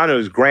his aunt or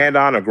his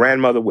grand-aunt or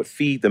grandmother would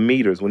feed the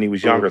meters when he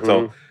was younger.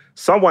 So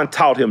someone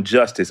taught him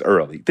justice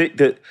early.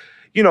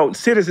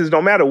 citizens,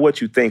 no matter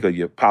what you think of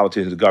your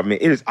politicians, the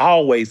government, it is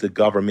always the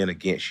government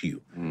against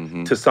you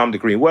to some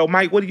degree. Well,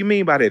 Mike, what do you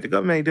mean by that? The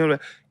government ain't doing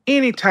that.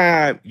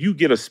 Anytime you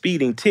get a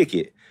speeding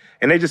ticket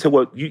and they just say,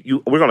 well,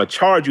 we're going to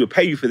charge you or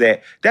pay you for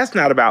that, that's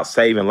not about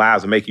saving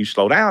lives and making you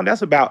slow down.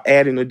 That's about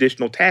adding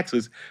additional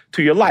taxes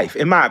to your life,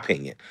 in my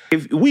opinion.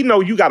 If we know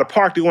you got to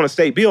park to go in a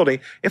state building,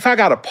 if I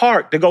got to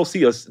park to go see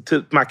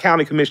to my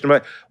county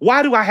commissioner,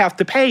 why do I have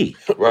to pay?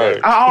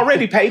 Right. I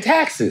already pay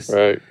taxes.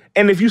 Right.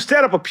 And if you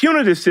set up a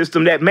punitive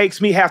system that makes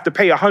me have to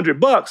pay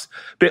 $100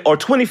 or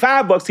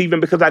 $25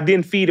 even because I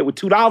didn't feed it with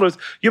 $2,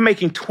 you're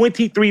making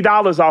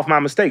 $23 off my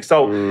mistake.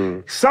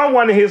 So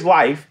someone in his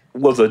life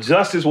was a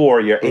justice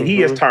warrior, and he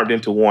has turned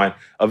into one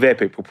of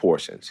epic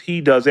proportions.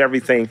 He does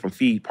everything from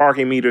feed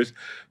parking meters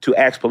to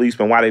ask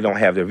policemen why they don't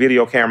have their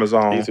video cameras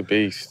on. He's a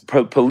beast.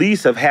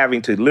 Police have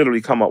having to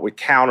literally come up with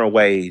counter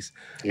ways.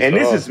 And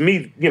this is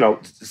me,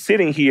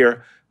 sitting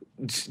here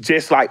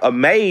just like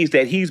amazed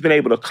that he's been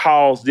able to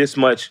cause this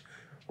much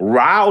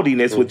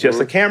rowdiness with just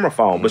a camera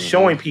phone, but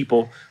showing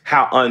people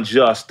how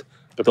unjust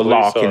the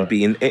law can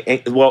be.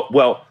 And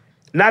well,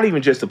 not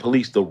even just the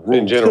police, the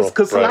rules.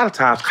 Because a lot of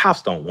times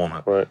cops don't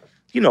want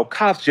to.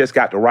 Cops just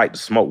got the right to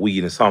smoke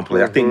weed in some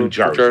place. I think New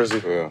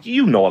Jersey.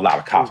 Yeah. A lot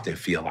of cops didn't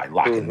feel like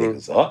locking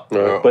niggas up.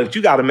 But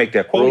you got to make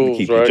that quota to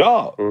keep your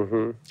job.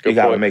 You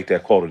got to make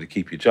that quota to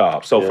keep your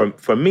job. So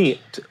for me,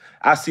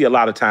 I see a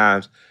lot of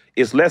times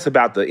it's less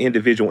about the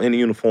individual in the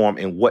uniform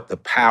and what the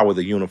power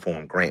the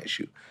uniform grants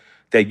you.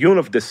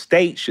 The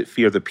state should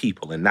fear the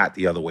people and not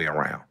the other way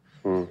around.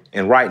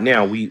 And right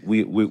now,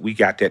 we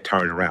got that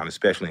turned around,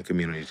 especially in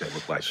communities that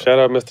look like that. Shout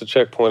out Mr.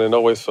 Checkpoint and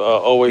always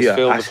film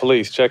the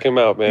police. Check him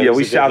out, man. Yeah,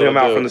 we shout him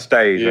out from the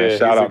stage, man.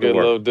 Shout out he's a good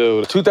little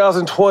dude.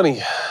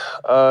 2020,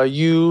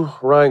 you,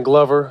 Ryan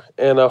Glover,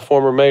 and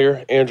former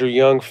mayor Andrew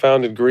Young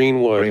founded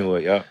Greenwood.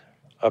 Greenwood, yeah.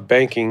 A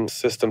banking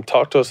system.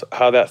 Talk to us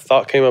how that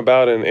thought came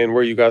about and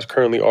where you guys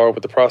currently are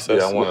with the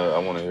process. Yeah, I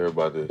want to hear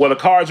about this. Well, the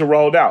cards are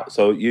rolled out.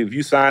 So if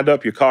you signed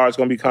up, your card's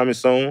going to be coming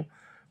soon.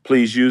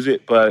 Please use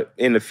it. But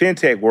in the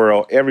fintech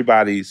world,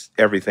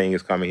 everything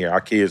is coming here.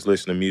 Our kids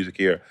listen to music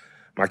here.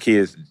 My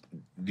kids,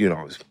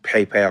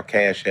 PayPal,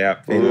 Cash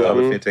App, and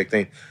other fintech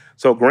things.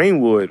 So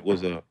Greenwood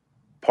was a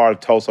part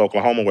of Tulsa,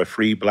 Oklahoma, where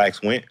free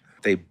blacks went.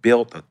 They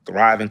built a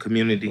thriving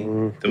community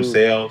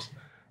themselves,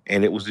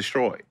 and it was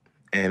destroyed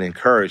and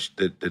encouraged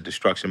the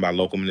destruction by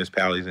local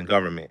municipalities and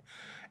government.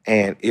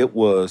 And it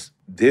was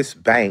this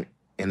bank,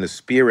 in the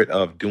spirit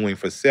of doing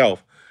for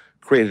self,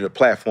 created a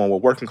platform where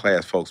working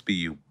class folks, be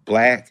you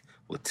Black,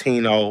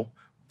 Latino,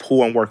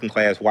 poor and working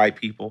class white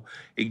people,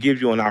 it gives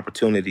you an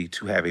opportunity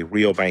to have a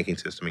real banking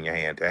system in your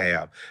hand, to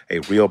have a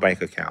real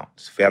bank account.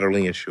 It's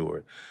federally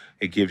insured.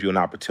 It gives you an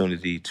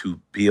opportunity to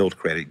build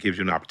credit. It gives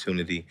you an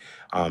opportunity.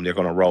 They're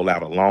going to roll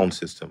out a loan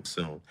system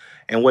soon.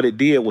 And what it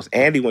did was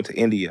Andy went to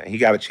India, and he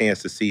got a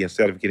chance to see,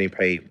 instead of getting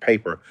paid in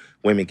paper,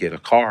 women get a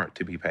card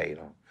to be paid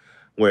on.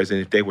 Whereas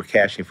if they were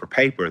cashing for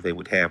paper, they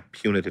would have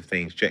punitive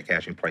things, check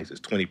cashing places,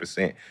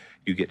 20%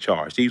 you get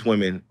charged. These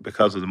women,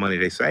 because of the money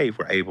they saved,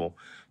 were able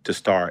to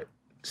start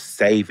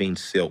saving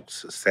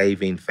silks,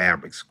 saving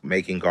fabrics,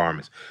 making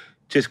garments,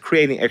 just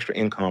creating extra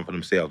income for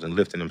themselves and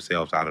lifting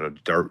themselves out of the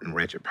dirt and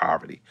wretched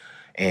poverty.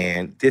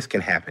 And this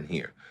can happen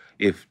here.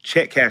 If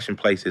check cashing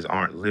places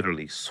aren't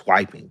literally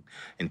swiping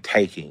and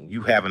taking,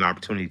 you have an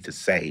opportunity to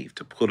save,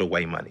 to put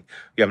away money.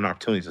 You have an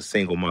opportunity as a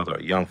single mother,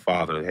 a young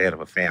father, the head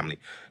of a family,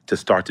 to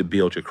start to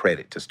build your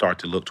credit, to start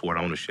to look toward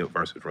ownership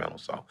versus rental.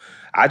 So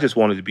I just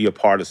wanted to be a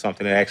part of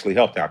something that actually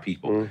helped our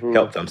people,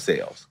 help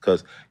themselves.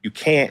 Because you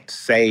can't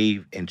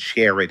save and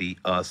charity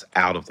us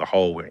out of the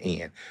hole we're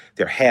in.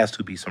 There has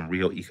to be some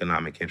real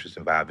economic interest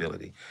and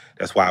viability.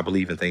 That's why I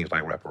believe in things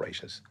like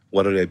reparations.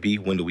 What will they be?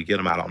 When do we get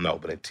them? I don't know.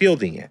 But until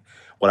then,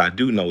 what I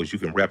do know is you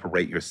can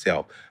reparate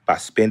yourself by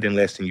spending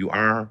less than you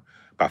earn,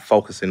 by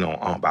focusing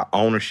on by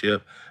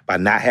ownership, by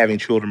not having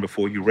children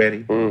before you're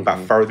ready,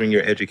 by furthering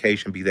your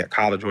education, be that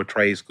college or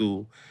trade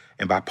school,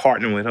 and by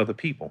partnering with other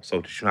people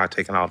so that you're not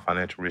taking all the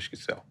financial risk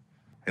yourself.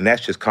 And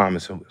that's just common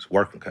sense,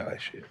 working class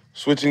shit.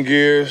 Switching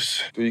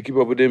gears, do you keep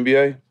up with the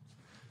NBA?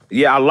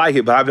 Yeah, I like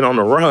it, but I've been on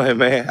the run,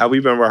 man.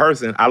 We've been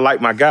rehearsing. I like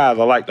my guys.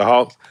 I like the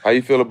Hawks. How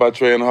you feel about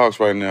Trey and the Hawks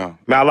right now?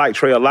 Man, I like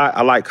Trey a lot.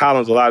 I like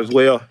Collins a lot as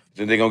well.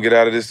 Think they gonna get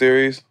out of this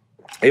series?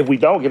 If we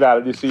don't get out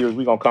of this series,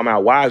 we're gonna come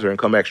out wiser and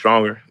come back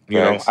stronger. You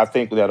know, I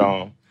think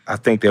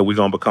that we're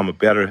gonna become a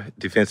better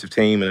defensive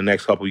team in the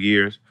next couple of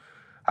years.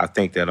 I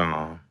think that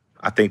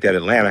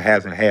Atlanta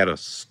hasn't had a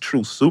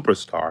true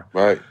superstar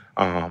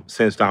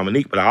since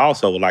Dominique. But I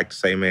also would like to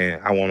say,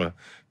 man, I want to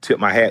tip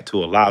my hat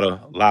to a lot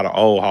of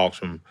old Hawks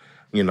from,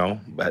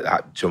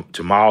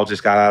 Jamal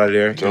just got out of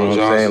there. You know what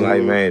I'm saying?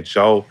 Like, man,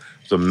 Joe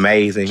was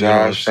amazing. You know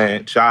what I'm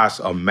saying? Josh,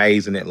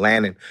 amazing.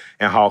 Atlanta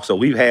and Hawks. So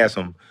we've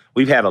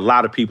had a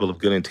lot of people of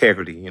good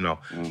integrity.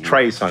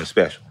 Trey's something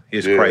special.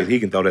 It's crazy. He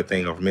can throw that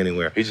thing over from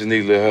anywhere. He just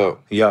needs a little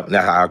help. Yep,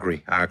 I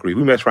agree.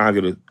 We mess around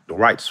and get the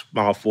right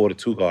small forward,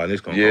 2 guard, and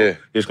it's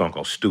gonna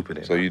go stupid.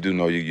 In so you do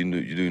know you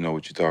do know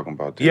what you're talking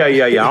about. There.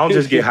 Yeah. I don't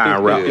just get high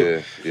and rap.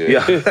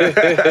 Yeah.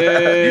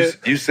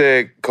 you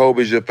said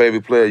Kobe's your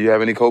favorite player. You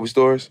have any Kobe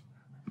stories?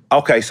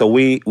 Okay, so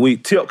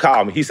Tip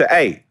called me. He said,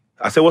 "Hey,"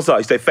 I said, "What's up?"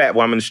 He said, "Fat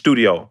boy, I'm in the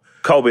studio.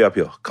 Kobe up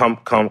here. Come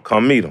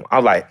meet him." I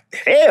was like,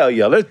 "Hell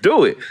yeah, let's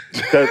do it."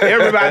 Because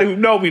everybody who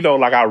know me know,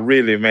 like I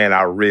really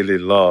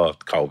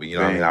loved Kobe. You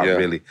know what I mean?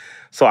 Really.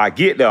 So I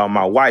get there,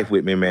 my wife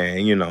with me,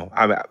 man. You know,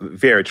 I'm a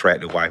very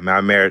attractive wife, man.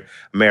 I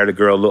married a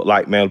girl looked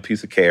like, man, a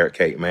piece of carrot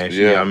cake, man.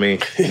 You know what I mean?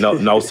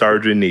 No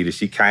surgery needed.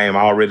 She came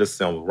already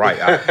assembled, right?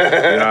 You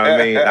know what I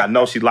mean? I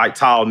know she like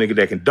tall nigga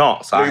that can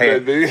dunk, so I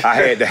had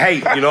to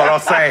hate, you know what I'm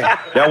saying?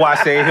 That's why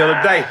I ain't here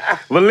today.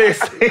 But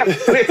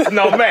listen,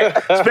 no, man.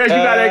 Especially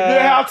you got that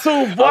good how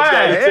too, boy.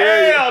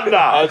 Hell no.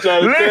 I'm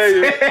trying to tell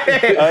you.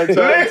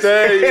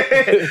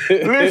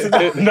 Listen.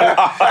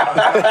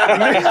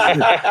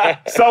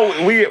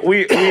 So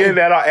we in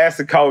that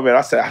asking Kobe, man.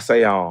 I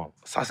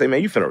say,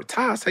 man, you finna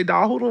retire? I say,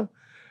 dog, who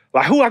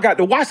I got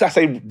to watch? I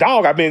say,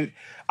 dog,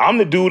 I'm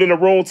the dude in the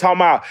room talking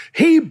about,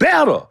 he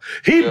better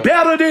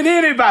than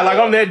anybody. Like,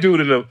 I'm that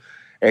dude in the,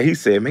 and he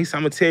said, man,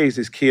 I'm gonna tell you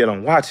this kid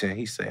I'm watching.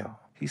 He said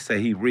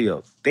he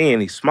real thin,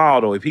 he's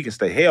small though, if he can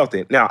stay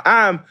healthy. Now,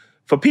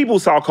 for people who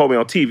saw Kobe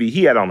on TV,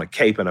 he had on a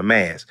cape and a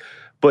mask.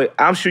 But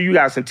I'm sure you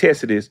guys can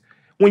test this.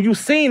 When you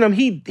seen him,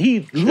 he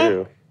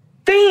looked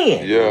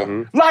thin.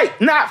 Yeah. Like,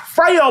 not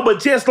frail,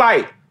 but just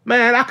like,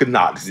 man, I could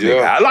knock this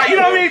nigga out. Like, you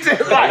know what I mean?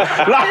 Just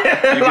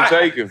like you can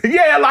take him.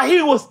 Yeah, like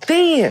he was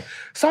thin.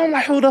 So I'm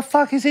like, who the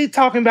fuck is he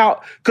talking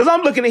about? Because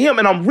I'm looking at him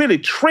and I'm really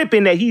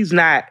tripping that he's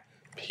not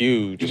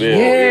huge.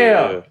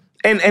 Yeah.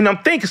 And I'm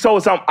thinking, so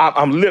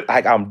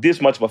I'm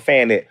this much of a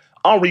fan that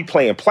I'm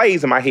replaying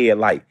plays in my head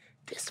like,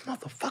 this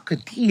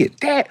motherfucker did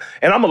that.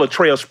 And I'm a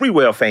Latrell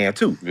Sprewell fan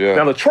too. Yeah.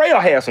 Now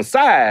Latrell has some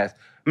size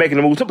making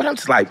the move too, but I'm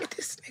just like,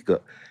 this nigga,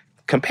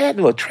 compared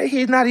to Latrell,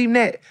 he's not even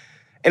that.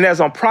 And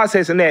as I'm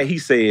processing that, he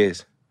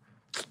says,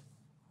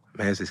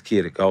 man, it's this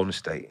kid at Golden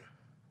State,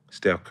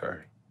 Steph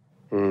Curry.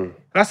 And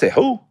I said,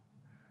 who?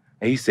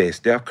 And he said,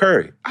 Steph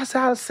Curry. I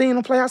said, I've seen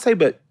him play. I say,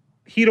 but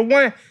he the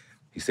one?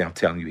 He said, I'm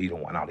telling you, he the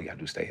one. All he got to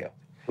do is stay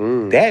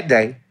healthy. That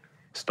day,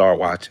 start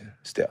watching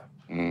Steph.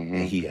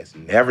 And he has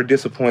never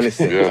disappointed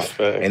since.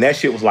 And that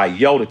shit was like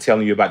Yoda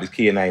telling you about this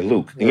kid named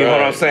Luke. You know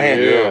what I'm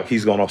saying? Yeah.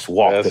 He's going to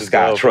walk the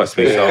sky, trust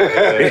me.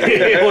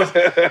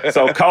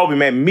 So Kobe,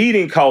 man,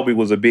 meeting Kobe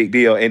was a big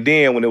deal. And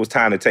then when it was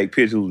time to take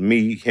pictures, it was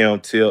me, him,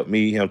 Tip,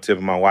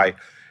 and my wife.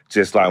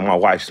 Just like my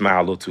wife smiled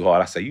a little too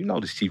hard. I said, you know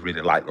that she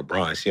really like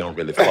LeBron. She don't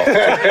really fuck with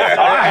you.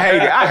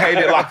 I hate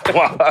it like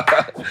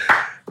LeBron.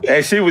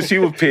 And she was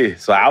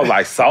pissed. So I was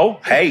like, so?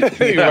 Hey.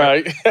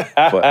 Right.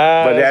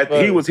 But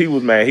he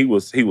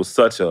was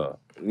such a,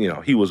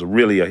 he was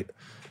really a,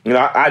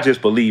 I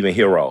just believe in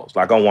heroes.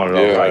 Like I'm one of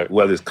those, like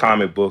whether it's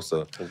comic books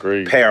or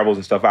parables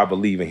and stuff, I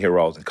believe in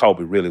heroes. And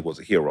Kobe really was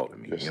a hero to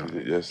me.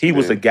 He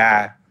was a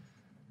guy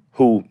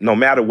who, no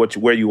matter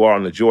where you are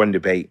on the Jordan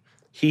debate,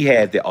 he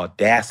had the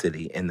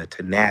audacity and the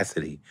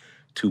tenacity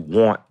to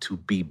want to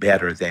be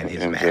better than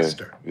his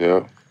master.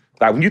 Yeah.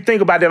 Like when you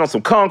think about that on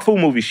some Kung Fu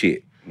movie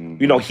shit,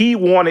 he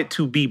wanted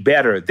to be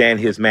better than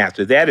his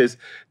master. That's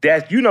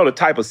the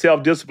type of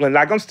self-discipline.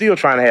 Like I'm still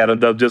trying to have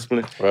enough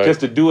discipline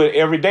just to do it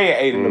every day at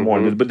 8 in the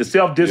morning. But the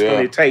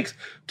self-discipline it takes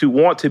to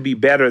want to be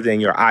better than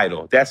your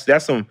idol. That's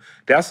some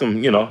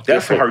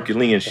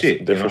Herculean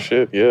shit. Different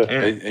shit, yeah.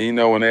 And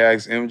when they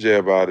asked MJ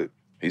about it,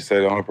 he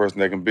said the only person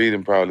that can beat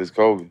him probably is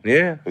Kobe.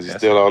 Yeah. Because he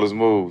steals all his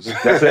moves. Who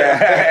you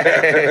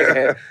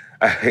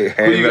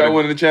got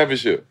winning the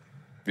championship?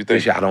 You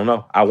think? I don't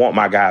know. I want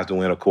my guys to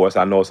win, of course.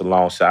 I know it's a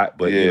long shot,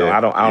 but I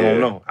don't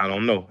know. I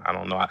don't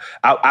know.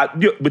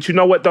 But you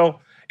know what though?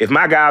 If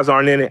my guys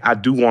aren't in it, I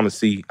want to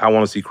see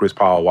Chris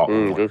Paul walk.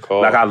 Good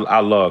call. Like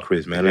I love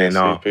Chris, man. Yeah,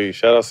 CP.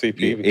 Shout out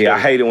CP. Yeah, I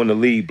hate it when the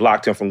league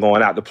blocked him from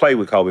going out to play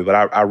with Kobe,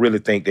 but I really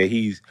think that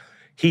he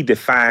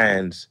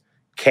defines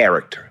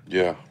character.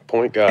 Yeah.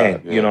 Point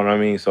guard. You know what I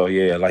mean? So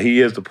yeah, like he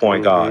is the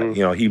point guard.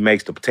 He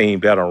makes the team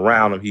better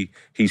around him.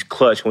 He's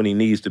clutch when he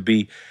needs to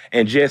be.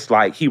 And just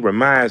like he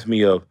reminds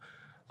me of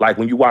like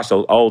when you watch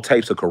those old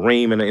tapes of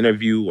Kareem in an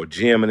interview or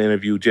Jim in an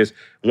interview, just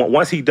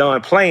once he done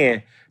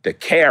playing, the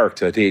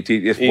character,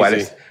 it's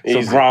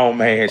some grown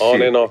man shit.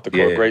 On and off the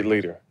court, great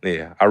leader.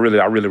 Yeah, I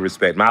really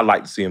respect him. I'd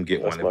like to see him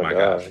get That's one of my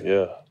guy. guys.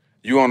 Yeah.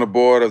 You on the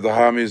board of the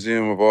High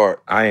Museum of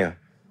Art. I am.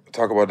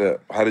 Talk about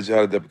that. How did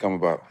that become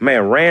about?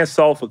 Man, Rand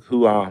Sulfur,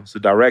 who is the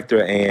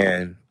director,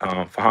 and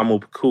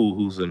Fahamu Paku,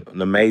 who's an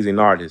amazing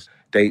artist,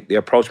 they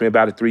approached me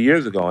about it 3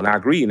 years ago, and I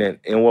agreed.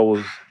 And what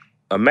was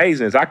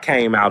amazing is I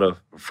came out of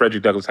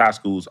Frederick Douglass High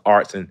School's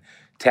Arts and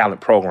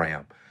Talent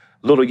program.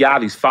 Little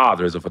Yachty's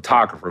father is a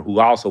photographer who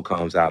also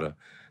comes out of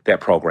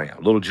that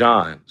program. Little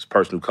John is a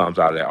person who comes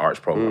out of that arts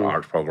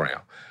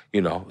program.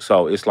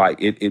 So it's like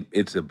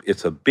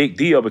it's a big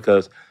deal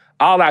because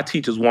all our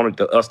teachers wanted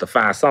us to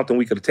find something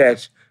we could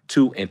attach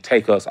to and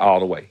take us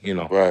all the way,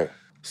 Right.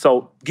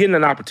 So getting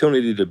an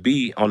opportunity to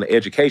be on the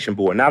education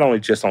board, not only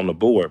just on the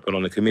board, but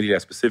on the committee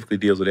that specifically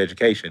deals with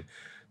education,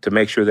 to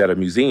make sure that a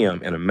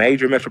museum in a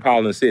major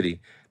metropolitan city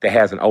that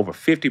has an over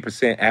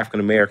 50%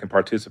 African-American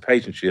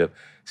participation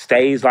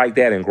stays like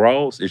that and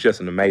grows is just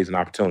an amazing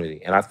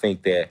opportunity. And I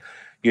think that,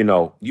 you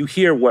know, you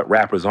hear what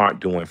rappers aren't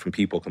doing from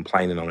people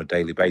complaining on a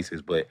daily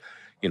basis, but,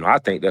 you know, I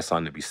think that's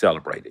something to be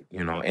celebrated,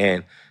 you know.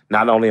 And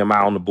not only am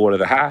I on the board of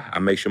the High, I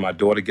make sure my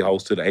daughter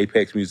goes to the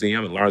Apex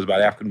Museum and learns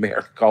about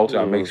African-American culture.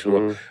 I make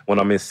sure when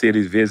I'm in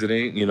cities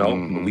visiting, you know,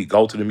 we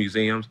go to the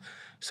museums.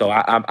 So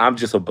I'm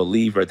just a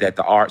believer that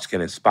the arts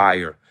can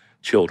inspire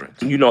children.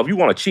 You know, if you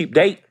want a cheap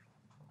date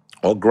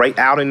or great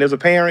outing as a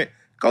parent,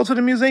 go to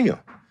the museum.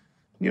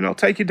 You know,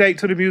 take your date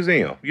to the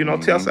museum. You know,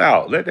 test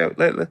out. Let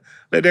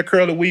that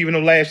curly weave and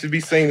them lashes be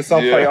seen in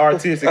some play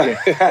artistic.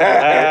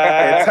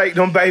 And take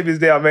them babies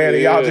there, man.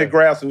 And y'all just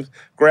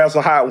grab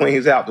some hot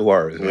wings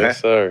afterwards, man.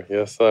 Yes, sir.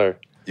 Yes, sir.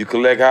 You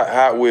collect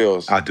Hot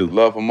Wheels. I do.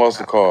 Love for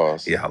muscle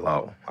cars. Yeah, I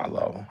love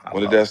them.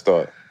 When did that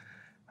start?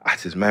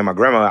 My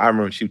grandma, I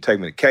remember she would take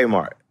me to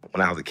Kmart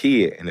when I was a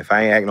kid, and if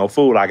I ain't act no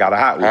fool, I got a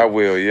Hot Wheel. Hot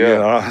Wheel, yeah. You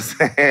know what I'm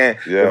saying?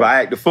 Yeah. If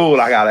I act the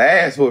fool, I got an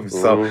ass whooping.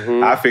 So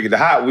I figured the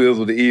Hot Wheels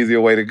was the easier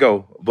way to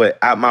go. But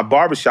at my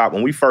barbershop,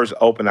 when we first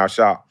opened our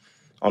shop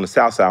on the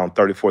south side on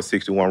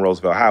 3461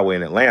 Roosevelt Highway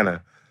in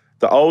Atlanta,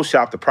 the old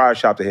shop, the prior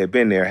shop that had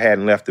been there,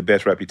 hadn't left the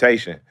best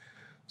reputation.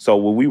 So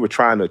when we were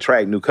trying to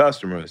attract new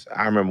customers,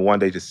 I remember one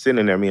day just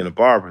sitting there, me and the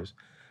barbers,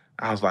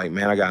 I was like,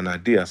 man, I got an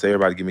idea. I said,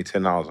 everybody give me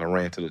 $10. I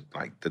ran to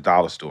the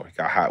dollar store,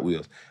 got Hot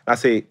Wheels. And I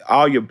said,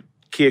 all your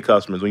kid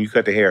customers, when you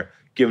cut their hair,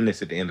 give them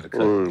this at the end of the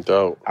cut.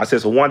 Dope. I said,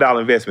 it's a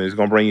 $1 investment. It's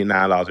going to bring you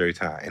 $9 every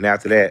time. And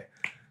after that,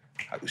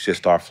 I just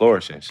start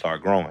flourishing,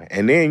 start growing.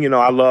 And then, you know,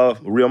 I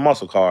love real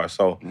muscle cars.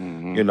 So,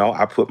 you know,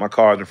 I put my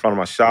cars in front of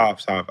my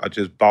shops. I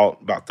just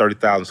bought about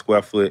 30,000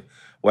 square foot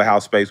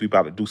warehouse space. We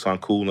about to do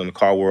something cool in the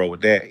car world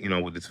with that, you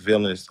know, with its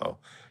villains. So,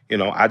 you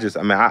know,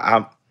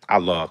 I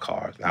love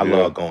cars. I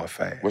love going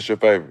fast. What's your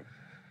favorite?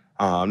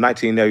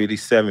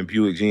 1987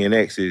 Buick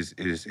GNX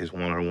is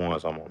one of the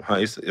ones I'm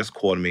on. It's a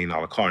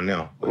 $250,000 car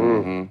now. But,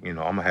 you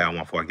know, I'm going to have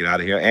one before I get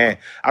out of here. And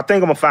I think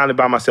I'm going to finally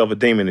buy myself a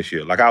Demon this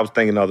year. Like I was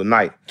thinking the other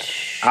night.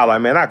 I was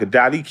like, man, I could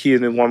die. These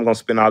kids and one I'm going to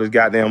spend all this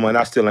goddamn money.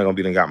 I still ain't going to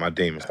be done got my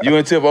Demons. You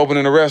and Tip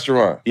opening a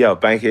restaurant? Yeah,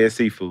 Bankhead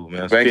Seafood,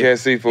 man. Bankhead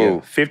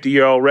Seafood. Yeah,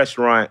 50-year-old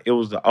restaurant. It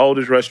was the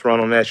oldest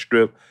restaurant on that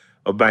strip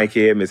of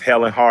Bankhead. Miss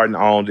Helen Harden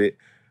owned it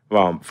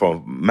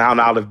from Mount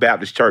Olive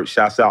Baptist Church.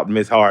 Shouts out to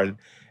Miss Harden.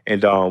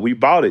 And we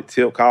bought it.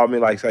 Tip called me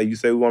like, say, you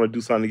say we want to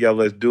do something together,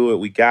 let's do it.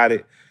 We got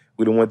it.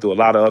 We done went through a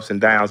lot of ups and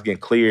downs getting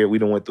cleared. We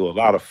done went through a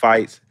lot of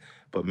fights.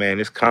 But, man,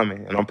 it's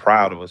coming, and I'm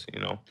proud of us,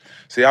 you know.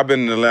 See, I've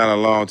been in Atlanta a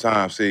long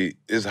time. See,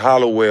 it's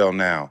Hollowell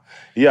now.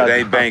 Yeah. It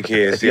ain't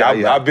Bankhead. See,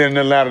 Yeah, I've been in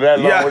Atlanta that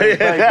long. Yeah. It's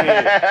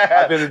Bankhead.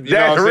 I've been, you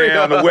know what I'm saying,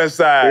 on the west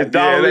side. It's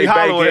Dolly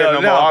Hollowell no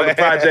more. now. All the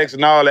projects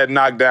and all that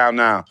knocked down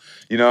now.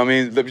 You know what I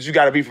mean? But you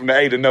got to be from the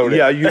A to know that.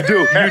 Yeah, you do.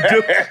 You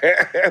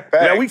do.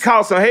 Now, we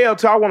caught some hell,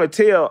 too. I want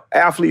to tell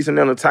athletes and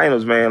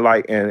entertainers, man,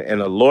 like, and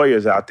the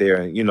lawyers out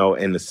there, you know,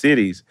 in the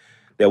cities,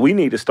 that we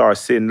need to start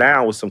sitting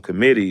down with some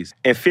committees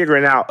and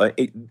figuring out,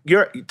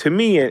 to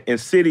me, in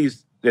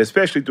cities,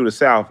 especially through the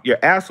South, your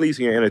athletes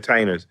and your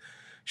entertainers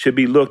should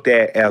be looked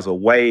at as a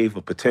wave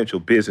of potential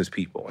business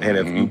people. And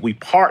if we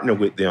partner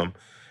with them,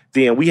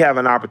 then we have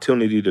an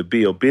opportunity to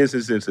build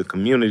businesses and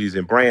communities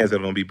and brands that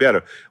are going to be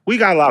better. We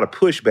got a lot of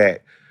pushback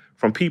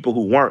from people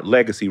who weren't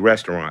legacy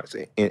restaurants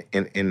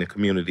in the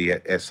community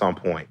at some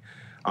point.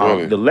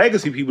 Really? The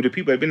legacy people, the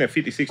people that have been there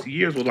 50, 60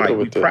 years, were like,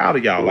 we proud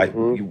of y'all. Like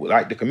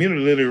the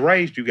community literally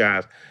raised you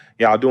guys.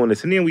 Y'all doing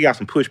this. And then we got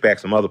some pushback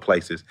from other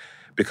places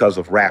because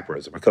of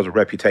rappers, because of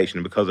reputation,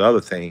 and because of other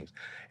things.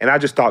 And I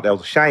just thought that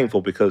was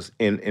shameful because,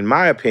 in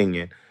my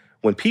opinion,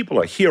 when people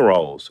are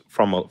heroes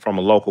from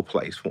a local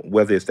place,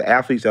 whether it's the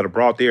athletes that are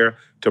brought there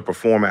to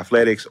perform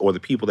athletics or the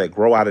people that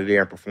grow out of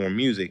there and perform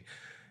music,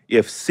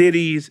 if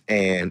cities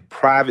and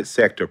private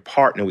sector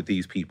partner with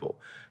these people,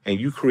 and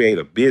you create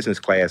a business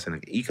class and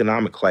an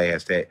economic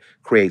class that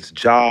creates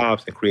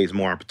jobs and creates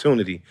more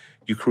opportunity,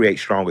 you create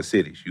stronger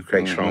cities. You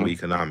create stronger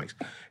economics.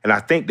 And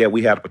I think that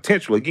we have the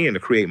potential, again, to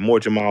create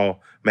more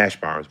Jamal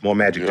Mashburns, more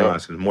Magic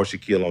Johnsons, more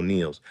Shaquille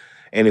O'Neals.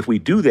 And if we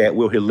do that,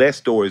 we'll hear less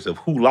stories of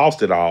who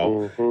lost it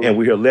all, and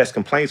we'll hear less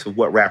complaints of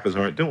what rappers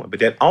aren't doing. But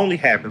that only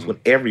happens when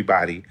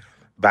everybody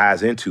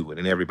buys into it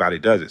and everybody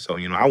does it. So,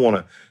 you know, I want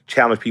to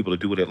challenge people to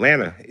do what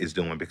Atlanta is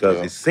doing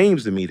because it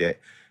seems to me that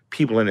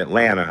people in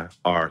Atlanta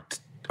are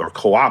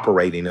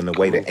cooperating in the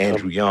way that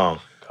Andrew Young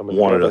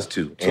wanted us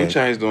to. 2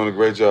 Chainz doing a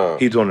great job.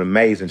 He's doing an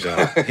amazing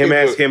job. Him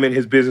and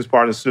his business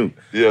partner Snoop.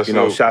 Yeah, you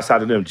know, shouts out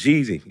to them.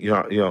 Jeezy, you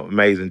know,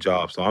 amazing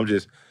job. So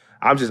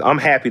I'm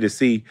happy to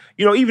see,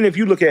 you know, even if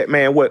you look at,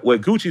 man, what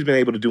Gucci's been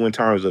able to do in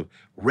terms of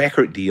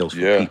record deals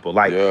for people.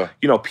 Like,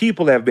 you know,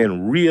 people have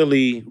been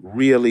really,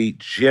 really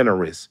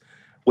generous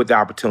with the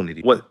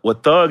opportunity.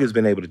 What Thug has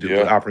been able to do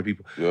with operating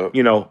people,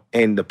 you know,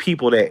 and the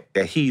people that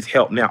he's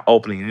helped now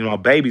opening, you know,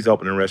 Baby's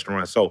opening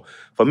restaurants. So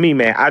for me,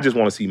 man, I just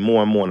want to see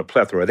more and more in the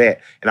plethora of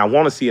that. And I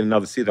want to see it in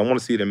another city. I want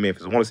to see it in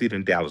Memphis. I want to see it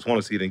in Dallas. I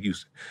want to see it in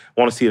Houston.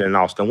 I want to see it in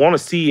Austin. I want to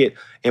see it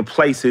in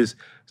places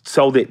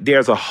so that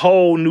there's a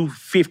whole new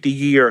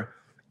 50-year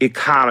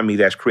economy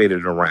that's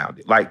created around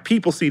it. Like,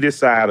 people see this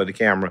side of the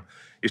camera,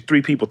 it's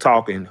 3 people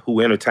talking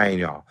who entertain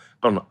y'all.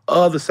 But on the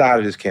other side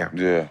of this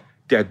camera,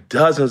 there are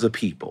dozens of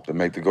people that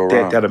make it go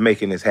round, that are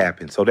making this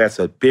happen. So that's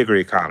a bigger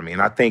economy.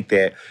 And I think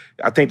that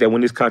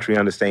when this country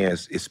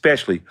understands,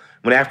 especially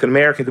when the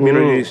African-American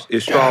community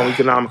is strong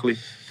economically,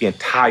 the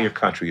entire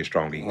country is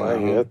strong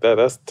economically.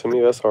 That's to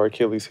me, that's our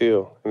Achilles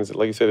heel. And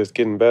like you said, it's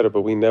getting better,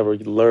 but we never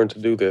learned to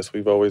do this.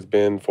 We've always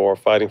been for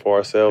fighting for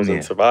ourselves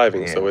and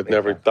surviving. So it's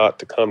never thought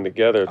to come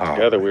together.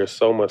 Together, we're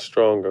so much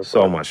stronger.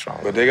 So much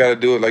stronger. But they got to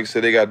do it, like you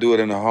said, they got to do it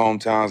in the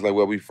hometowns like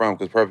where we from.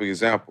 Because perfect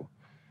example,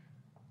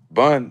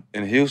 Bun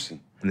in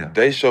Houston.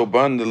 They show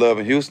Bun the love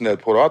in Houston that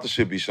Port Arthur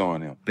should be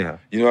showing him.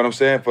 You know what I'm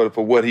saying? For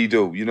what he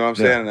do. You know what I'm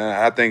saying? And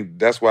I think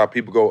that's why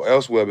people go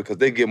elsewhere, because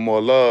they get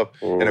more love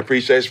and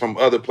appreciation from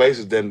other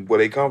places than where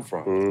they come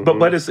from.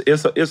 But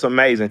it's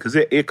amazing because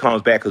it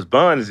comes back because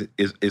Bun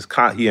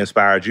he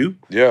inspired you.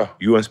 Yeah.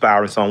 You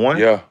inspiring someone.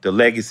 Yeah. The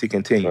legacy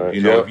continues.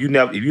 You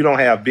know, if you don't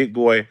have Big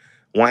Boy,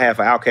 one half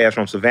of Outkast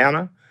from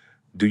Savannah,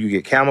 do you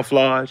get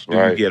Camouflage? Do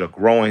you get a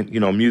growing,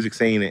 music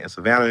scene in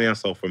Savannah then?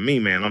 So for me,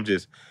 man,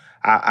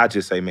 I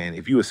just say, man,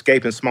 if you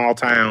escape in small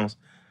towns,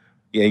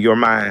 in your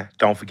mind,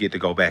 don't forget to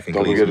go back and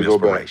glean some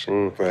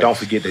inspiration. Don't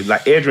forget that.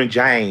 Like, Edgerrin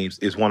James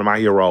is one of my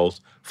heroes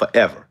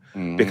forever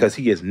because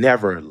he has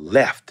never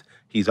left.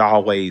 He's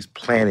always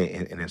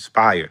planted and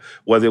inspired.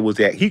 Whether it was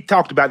he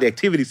talked about the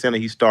activity center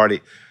he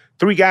started.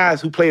 3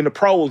 guys who play in the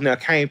pros now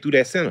came through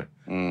that center.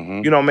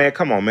 You know, man,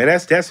 come on, man.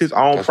 That's his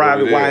own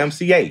private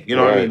YMCA. You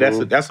know what I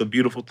mean? That's a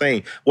beautiful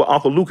thing. What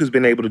Uncle Luke has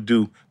been able to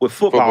do with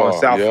football in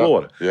South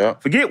Florida. Yeah.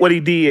 Forget what he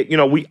did. You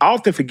know, we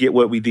often forget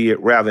what we did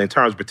rather in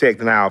terms of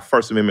protecting our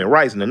First Amendment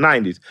rights in the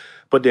 90s.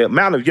 But the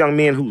amount of young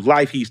men whose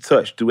life he's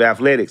touched through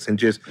athletics and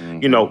just,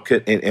 and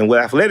with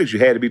athletics, you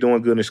had to be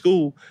doing good in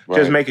school,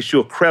 just making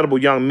sure credible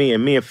young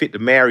men fit to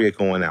marry are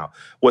going out.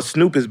 What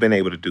Snoop has been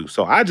able to do.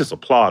 So I just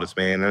applaud us,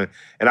 man.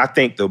 And I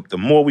think the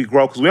more we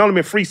grow, because we only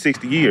been free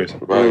 60 years.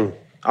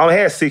 I only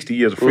had 60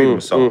 years of freedom,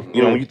 so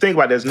when you think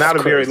about it, that's not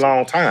a very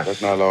long time.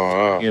 That's not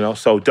long.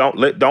 So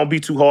don't be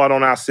too hard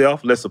on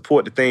ourselves. Let's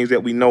support the things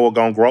that we know are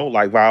gonna grow,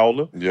 like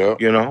Viola.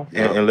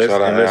 And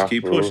let's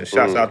keep pushing.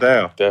 Shouts out to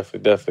Al.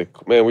 Definitely.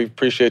 Man, we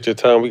appreciate your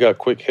time. We got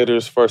quick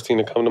hitters. First thing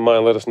to come to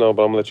mind, let us know,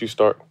 but I'm gonna let you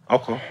start.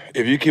 Okay.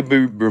 If you could be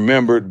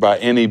remembered by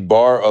any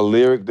bar or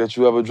lyric that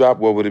you ever dropped,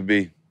 what would it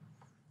be?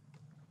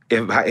 I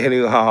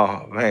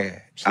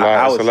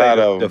would say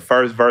the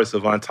first verse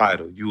of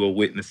Untitled, you are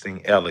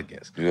witnessing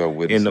elegance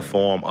in the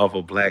form of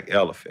a black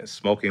elephant,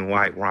 smoking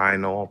white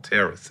rhino on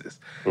terraces.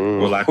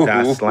 Will I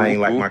die slain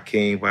like my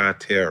king by a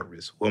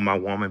terrorist? Will my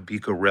woman be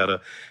Coretta,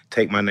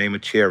 take my name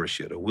and cherish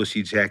it? Or will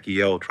she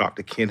Jackie O, drop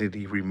the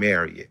Kennedy,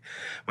 remarry it?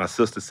 My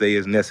sister say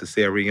it's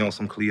necessary on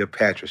some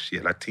Cleopatra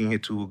shit. I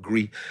tend to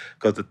agree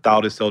because the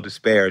thought is so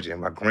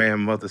disparaging. My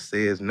grandmother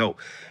says no,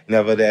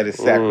 never that is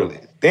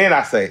sacrilege. Then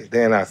I say,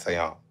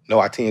 no,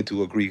 I tend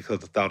to agree because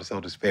the thought is so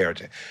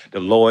disparaging. The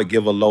Lord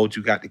give a load,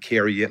 you got to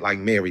carry it like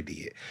Mary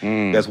did.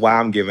 That's why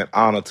I'm giving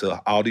honor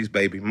to all these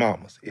baby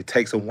mamas. It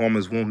takes a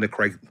woman's womb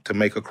to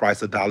make a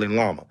Christ a Dalai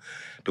Lama.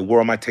 The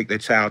world might take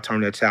that child,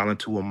 turn that child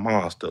into a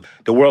monster.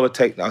 The world might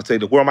take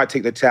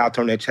that child,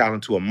 turn that child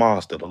into a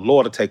monster. The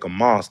Lord will take a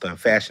monster and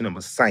fashion him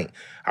a saint.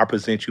 I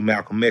present you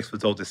Malcolm X for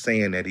those that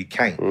saying that he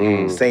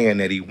can't, saying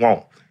that he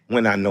won't,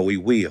 when I know he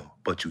will.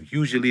 But you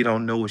usually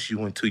don't know it's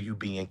you until you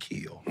being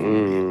killed.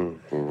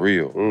 For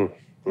real.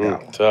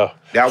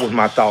 That was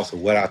my thoughts of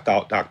what I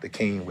thought Dr.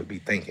 King would be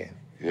thinking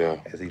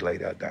as he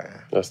laid that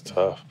down. That's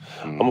tough.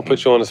 I'm going to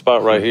put you on the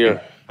spot right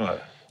here.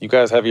 You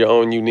guys have your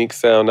own unique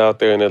sound out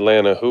there in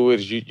Atlanta. Who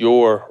is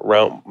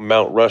your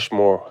Mount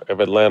Rushmore of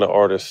Atlanta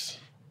artists?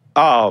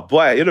 Oh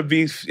boy, it'll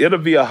be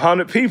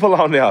 100 people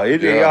on there.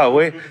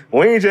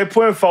 We ain't just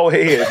putting 4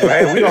 heads,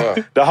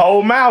 man. The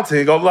whole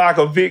mountain gonna look like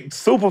a big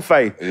super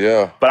face.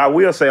 But I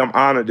will say I'm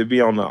honored to be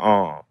on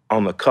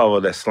the cover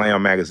of that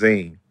Slam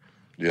magazine.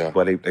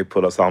 But they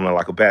put us on there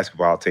like a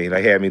basketball team.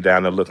 They had me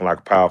down there looking like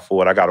a power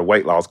forward. I got a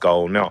weight loss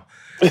goal now.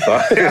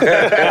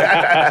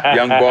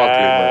 Young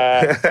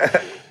Barkley.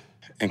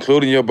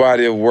 Including your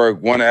body of work,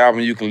 one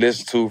album you can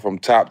listen to from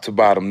top to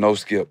bottom, no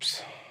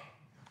skips.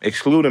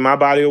 Excluding my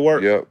body of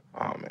work? Yep.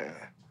 Oh, man.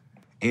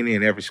 Any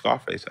and every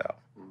Scarface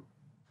album.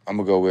 I'm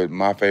going to go with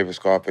my favorite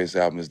Scarface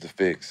album is The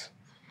Fix.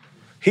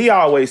 He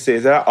always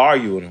says that. I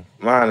argue with him.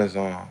 Mine is,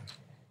 I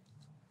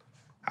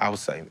would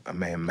say,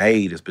 man,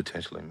 Made is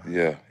potentially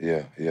mine.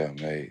 Yeah,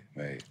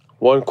 Made.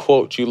 One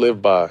quote you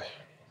live by.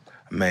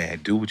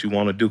 Man, do what you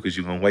want to do because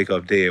you're going to wake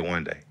up dead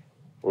one day.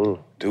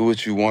 Do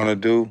what you want to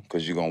do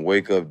because you're going to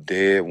wake up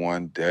dead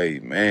one day.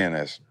 Man,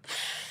 that's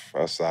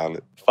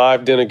solid.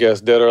 5 dinner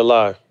guests, dead or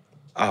alive?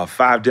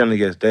 5 dinner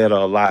guests, dead or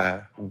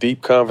alive.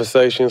 Deep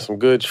conversation, some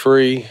good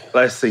tree.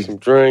 Let's see. Some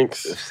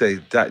drinks. Let's say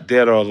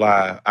dead or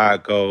alive. I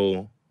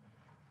go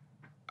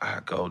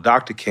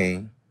Dr.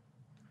 King,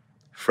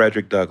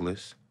 Frederick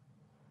Douglass,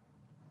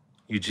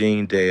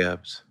 Eugene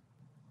Debs,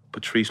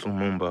 Patrice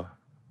Lumumba,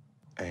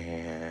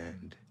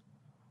 and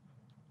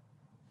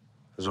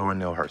Zora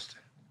Neale Hurston.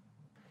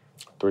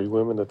 3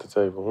 women at the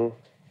table,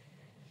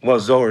 Well,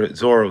 Zora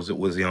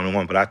was the only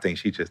one, but I think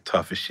she's just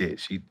tough as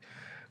shit.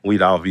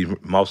 We'd all be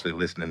mostly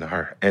listening to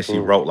her. And she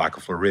wrote like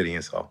a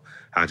Floridian, so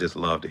I just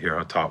love to hear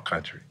her talk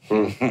country.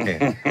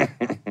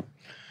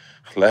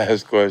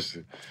 Last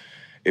question.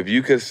 If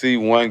you could see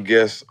one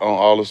guest on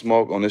All the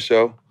Smoke on the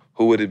show,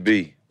 who would it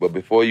be? But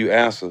before you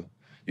answer,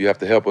 you have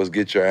to help us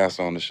get your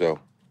answer on the show.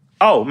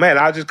 Oh, man,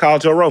 I just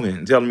called Joe Rogan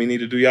and tell him he need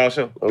to do y'all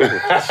show.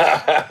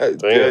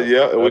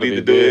 Yeah, we need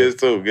to do his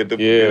too. We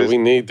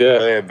need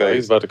that.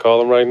 He's about to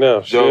call him right now.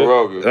 Joe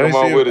Rogan. Come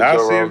on with it, Joe Rogan.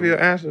 I'll see if he'll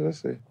answer.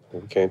 Let's see.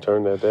 We can't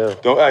turn that down.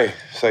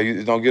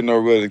 Don't get no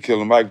ready to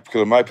kill him. Mike pick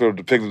up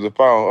the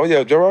phone. Oh,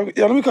 yeah, Joe Rogan.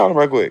 Yeah, let me call him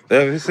right quick.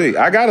 Let me see.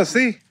 I got to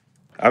see.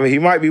 I mean, he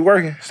might be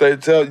working.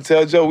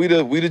 Tell Joe we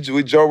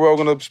Joe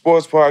Rogan, the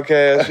sports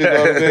podcast. You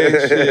know what I mean?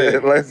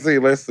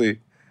 Shit.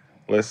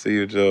 Let's see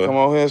you, Joe. Come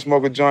on here and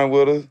smoke a joint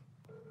with us.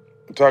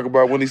 Talk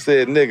about when he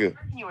said nigga.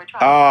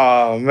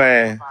 Oh,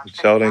 man.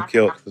 Joe done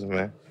killed us,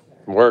 man.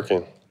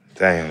 Working.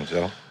 Damn,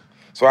 Joe.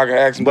 So I can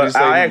ask him. But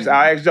I'll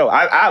ask Joe.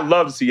 I'd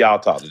love to see y'all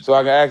talk to Joe. So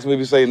I can ask him if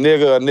you say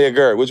nigga or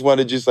nigger. Which one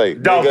did you say?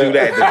 Don't do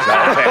that to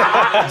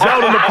Joe.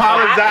 Joe done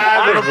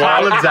apologize.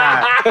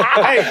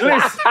 Hey,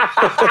 listen.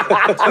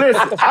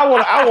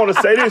 I want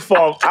to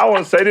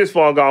say this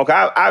for I'm gone.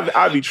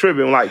 I be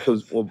tripping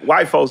because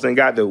white folks ain't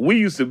got we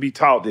used to be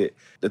taught that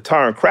the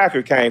term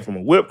cracker came from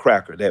a whip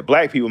cracker that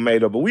black people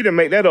made up, but we didn't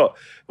make that up.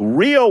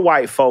 Real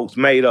white folks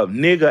made up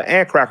nigga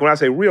and cracker. When I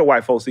say real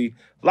white folks, see,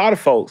 a lot of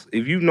folks,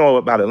 if you know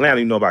about Atlanta,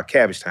 you know about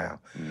Cabbagetown.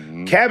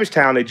 Mm-hmm.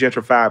 Cabbagetown, they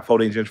gentrified before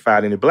they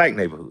gentrified in the black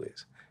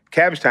neighborhoods.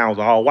 Cabbagetown was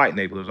all white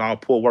neighborhoods, all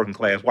poor working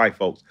class white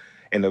folks.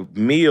 And the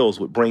mills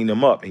would bring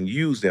them up and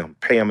use them,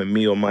 pay them in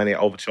meal money,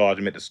 overcharge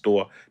them at the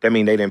store. That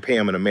means they didn't pay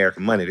them in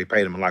American money. They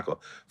paid them like a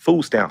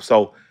food stamp.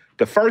 So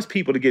the first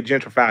people to get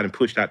gentrified and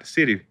pushed out the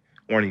city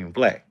weren't even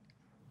black.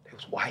 They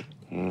was white,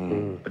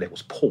 but they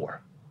was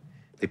poor.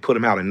 They put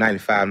them out in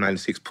 95,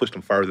 96, pushed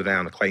them further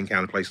down to Clayton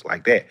County, places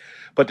like that.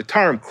 But the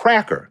term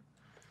cracker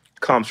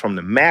comes from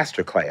the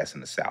master class in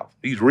the South.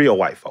 These real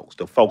white folks,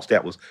 the folks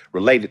that was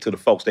related to the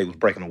folks they was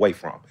breaking away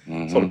from.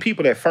 Mm-hmm. So the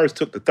people that first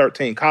took the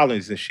 13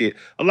 colonies and shit,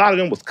 a lot of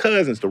them was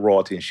cousins to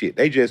royalty and shit.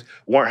 They just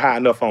weren't high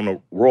enough on the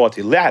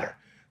royalty ladder.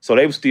 So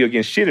they were still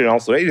getting shitted on,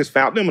 so they just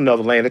found them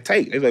another land to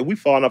take. They like, we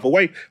far enough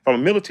away from a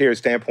military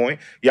standpoint.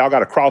 Y'all got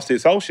to cross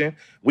this ocean.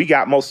 We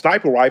got more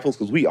sniper rifles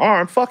because we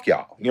armed. Fuck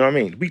y'all. You know what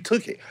I mean? We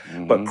took it.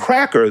 Mm-hmm. But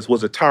crackers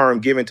was a term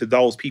given to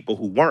those people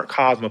who weren't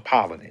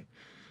cosmopolitan.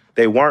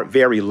 They weren't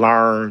very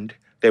learned.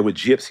 They were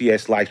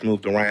gypsy-esque life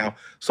moved around.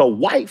 So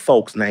white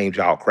folks named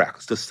y'all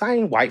crackers. The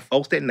same white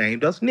folks that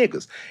named us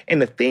niggas.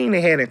 And the thing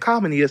they had in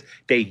common is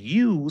they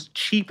used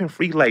cheap and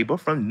free labor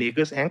from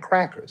niggas and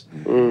crackers.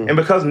 Mm. And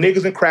because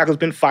niggas and crackers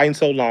been fighting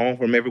so long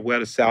from everywhere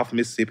to South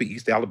Mississippi,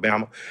 East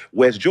Alabama,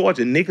 West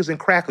Georgia, niggas and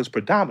crackers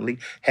predominantly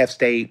have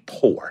stayed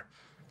poor.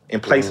 In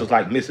places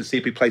like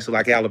Mississippi, places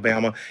like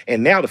Alabama.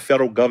 And now the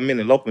federal government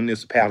and local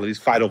municipalities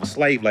fight over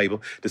slave labor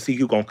to see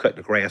who's going to cut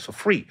the grass for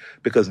free.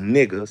 Because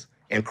niggas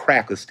and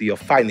crackers still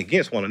fighting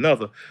against one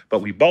another, but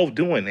we both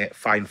doing that,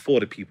 fighting for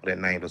the people that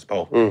named us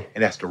both. And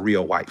that's the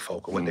real white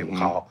folk, or what they would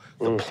call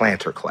the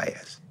planter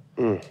class.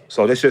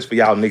 So that's just for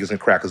y'all niggas and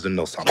crackers to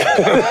know something.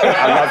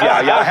 I love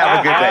y'all. Y'all have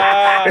a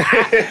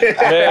good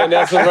day. Man,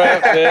 that's a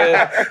wrap,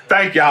 man.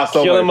 Thank y'all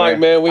so Killer much, Mike,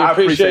 man. We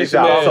appreciate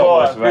y'all man. so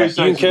much, man. You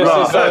can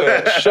catch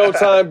this on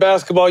Showtime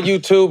Basketball,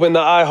 YouTube, and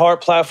the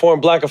iHeart platform,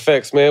 Black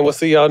Effects, man. We'll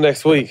see y'all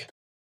next week.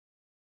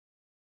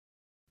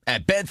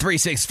 At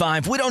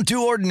Bet365, we don't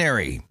do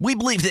ordinary. We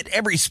believe that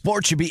every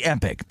sport should be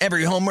epic.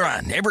 Every home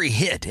run, every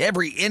hit,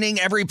 every inning,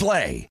 every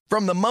play.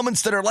 From the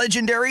moments that are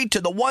legendary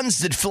to the ones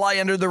that fly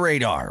under the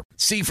radar.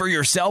 See for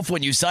yourself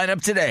when you sign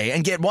up today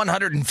and get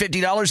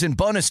 $150 in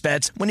bonus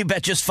bets when you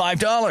bet just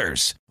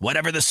 $5.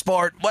 Whatever the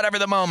sport, whatever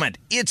the moment,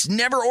 it's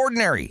never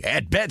ordinary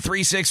at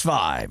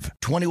Bet365.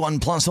 21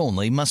 plus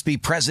only. Must be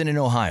present in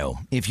Ohio.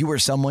 If you or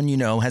someone you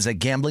know has a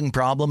gambling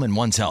problem and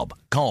wants help,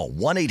 call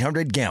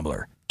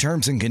 1-800-GAMBLER.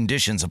 Terms and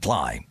conditions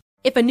apply.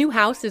 If a new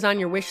house is on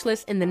your wish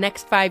list in the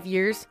next 5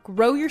 years,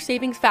 grow your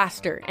savings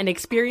faster and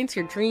experience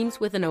your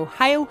dreams with an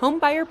Ohio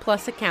Homebuyer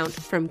Plus account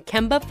from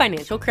Kemba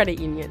Financial Credit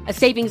Union. A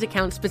savings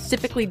account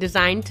specifically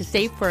designed to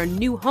save for a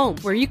new home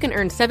where you can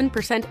earn 7%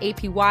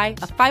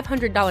 APY,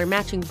 a $500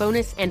 matching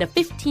bonus, and a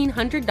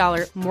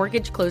 $1,500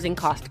 mortgage closing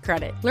cost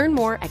credit. Learn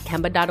more at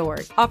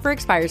Kemba.org. Offer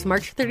expires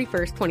March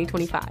 31st,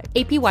 2025.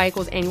 APY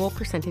equals annual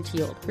percentage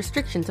yield.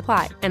 Restrictions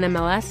apply.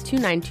 NMLS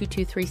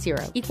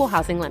 292230. Equal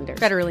housing lender.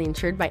 Federally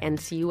insured by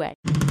NCUA.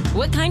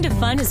 What kind of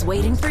fun is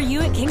waiting for you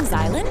at Kings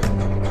Island?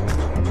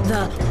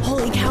 The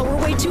holy cow,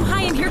 we're way too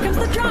high and here comes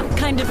the drop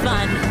kind of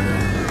fun.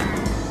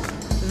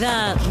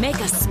 The make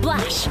a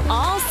splash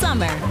all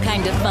summer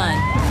kind of fun.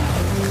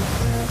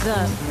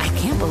 The I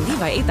can't believe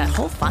I ate that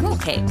whole funnel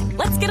cake.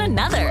 Let's get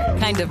another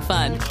kind of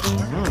fun.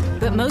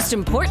 But most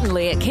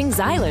importantly, at Kings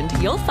Island,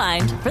 you'll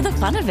find for the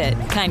fun of it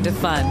kind of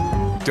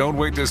fun. Don't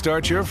wait to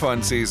start your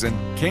fun season.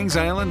 Kings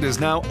Island is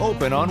now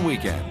open on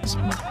weekends.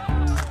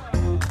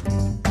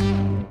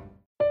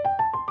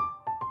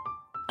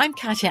 I'm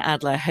Katya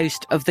Adler,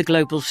 host of The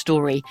Global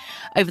Story.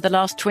 Over the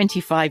last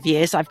 25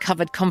 years, I've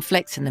covered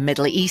conflicts in the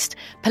Middle East,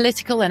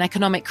 political and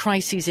economic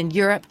crises in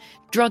Europe,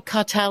 drug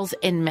cartels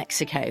in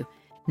Mexico.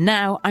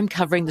 Now I'm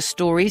covering the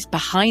stories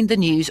behind the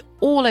news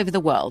all over the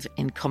world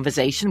in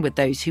conversation with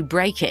those who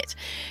break it.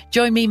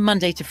 Join me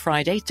Monday to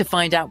Friday to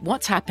find out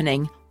what's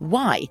happening,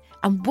 why,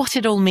 and what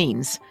it all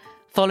means.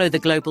 Follow The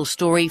Global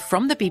Story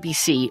from the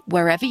BBC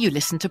wherever you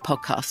listen to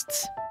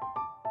podcasts.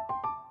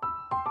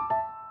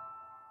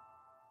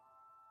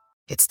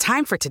 It's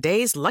time for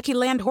today's Lucky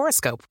Land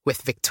horoscope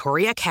with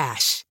Victoria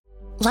Cash.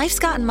 Life's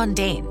gotten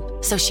mundane,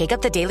 so shake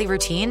up the daily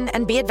routine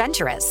and be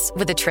adventurous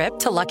with a trip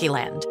to Lucky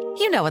Land.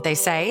 You know what they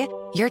say,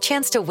 your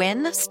chance to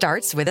win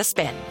starts with a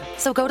spin.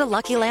 So go to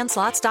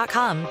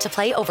LuckyLandSlots.com to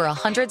play over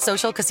 100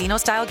 social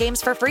casino-style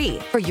games for free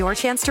for your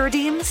chance to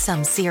redeem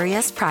some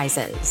serious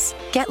prizes.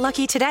 Get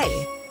lucky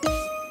today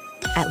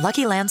at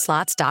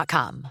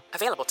LuckyLandSlots.com.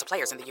 Available to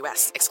players in the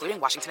U.S., excluding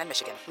Washington and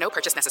Michigan. No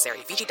purchase necessary.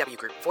 VGW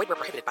Group. Void where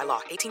prohibited by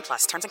law.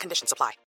 18+. Terms and conditions apply.